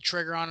pull the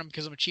trigger on them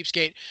because I'm a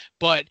cheapskate.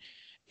 But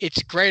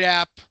it's a great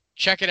app.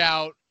 Check it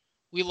out.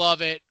 We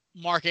love it.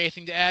 Mark,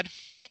 anything to add?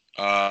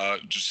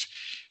 Just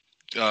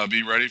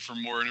be ready for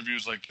more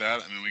interviews like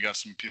that. I mean, we got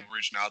some people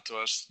reaching out to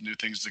us, new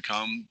things to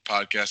come.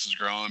 Podcast is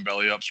growing,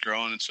 Belly Up's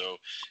growing, and so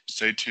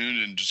stay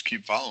tuned and just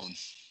keep following.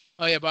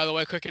 Oh yeah, by the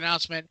way, quick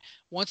announcement.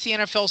 Once the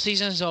NFL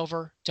season is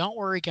over, don't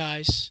worry,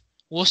 guys.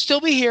 We'll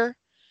still be here.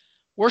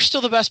 We're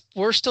still the best.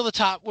 We're still the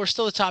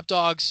top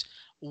dogs.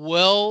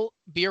 We'll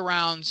be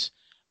around.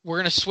 We're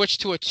going to switch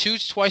to a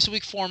twice a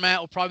week format.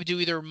 We'll probably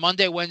do either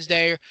Monday,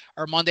 Wednesday,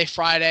 or Monday,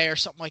 Friday, or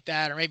something like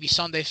that, or maybe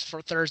Sunday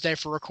for Thursday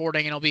for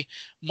recording, and it'll be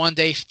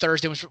Monday,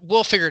 Thursday.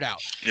 We'll figure it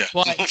out. Yeah,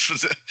 we'll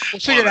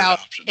figure it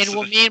out. Options.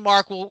 And me and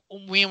Mark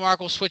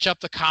will switch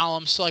up the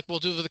columns. So like we'll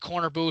do the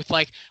corner booth.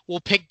 Like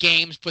we'll pick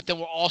games, but then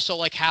we'll also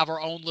like have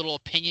our own little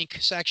opinion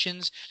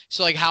sections.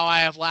 So like how I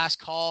have last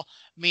call.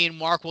 Me and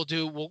Mark will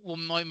do. We'll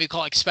maybe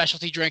call it like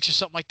specialty drinks or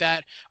something like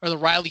that, or the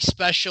Riley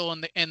special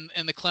and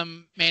the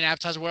Clem main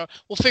appetizer. We'll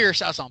figure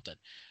out something.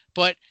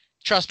 But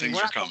trust me,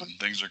 things are coming.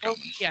 Things are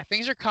coming. Yeah,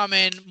 things are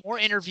coming. More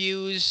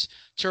interviews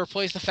to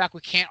replace the fact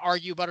we can't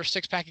argue about our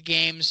 6-pack of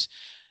games.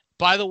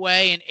 By the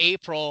way, in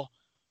April,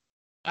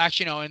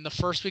 actually no, in the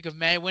first week of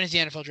May. When is the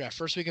NFL draft?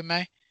 First week of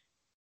May.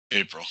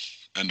 April.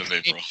 End of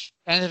April.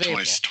 End of April.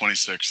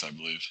 26th, I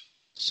believe.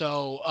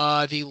 So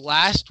the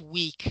last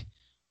week.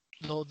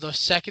 The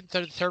second,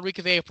 third week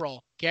of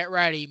April, get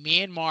ready.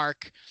 Me and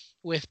Mark,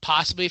 with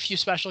possibly a few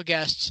special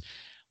guests,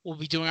 will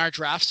be doing our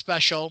draft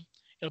special.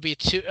 It'll be a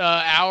 2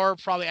 hour,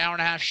 probably hour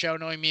and a half show,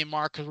 knowing me and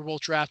Mark, because we're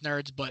both draft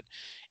nerds. But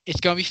it's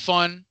gonna be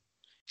fun.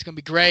 It's gonna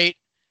be great.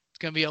 It's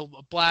gonna be a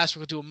blast.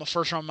 We're gonna do a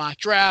first round mock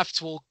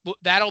drafts.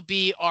 That'll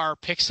be our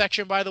pick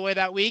section, by the way,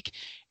 that week.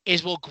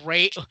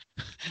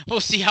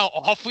 We'll see how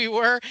off we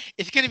were.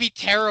 It's gonna be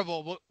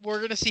terrible, but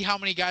we're gonna see how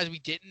many guys we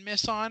didn't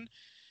miss on.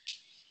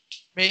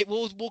 Maybe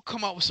we'll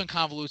come up with some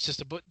convoluted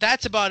system, but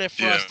that's about it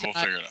for us tonight.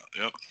 We'll figure it out.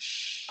 Yep.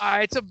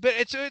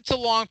 It's a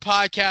long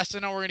podcast. I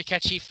know we're gonna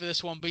catch heat for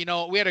this one, but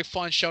we had a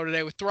fun show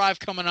today with Thrive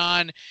coming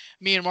on.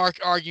 Me and Mark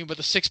arguing about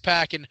the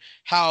 6-pack and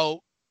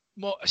how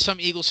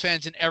some Eagles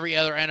fans and every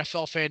other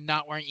NFL fan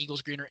not wearing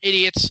Eagles green are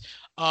idiots.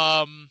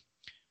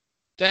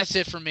 That's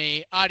it for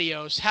me.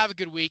 Adios. Have a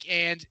good week,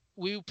 and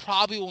we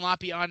probably will not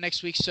be on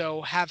next week.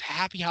 So have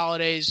happy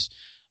holidays,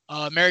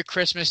 Merry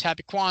Christmas,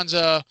 Happy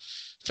Kwanzaa,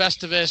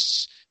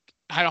 Festivus.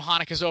 I know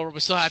Hanukkah's over,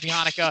 but still happy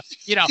Hanukkah.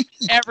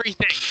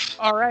 Everything.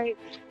 All right.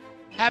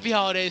 Happy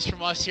holidays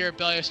from us here at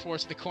Belly Up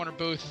Sports, the Korner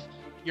Booth,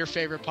 your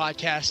favorite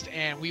podcast,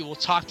 and we will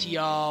talk to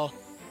y'all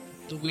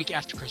the week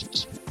after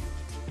Christmas.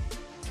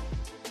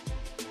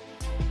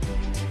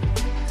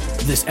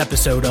 This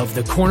episode of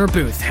The Korner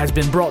Booth has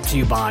been brought to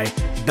you by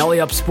Belly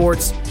Up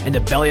Sports and the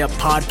Belly Up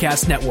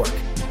Podcast Network.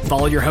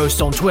 Follow your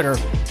host on Twitter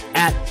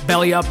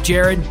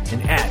 @BellyUpJared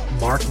and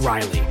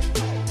 @MarkRiley.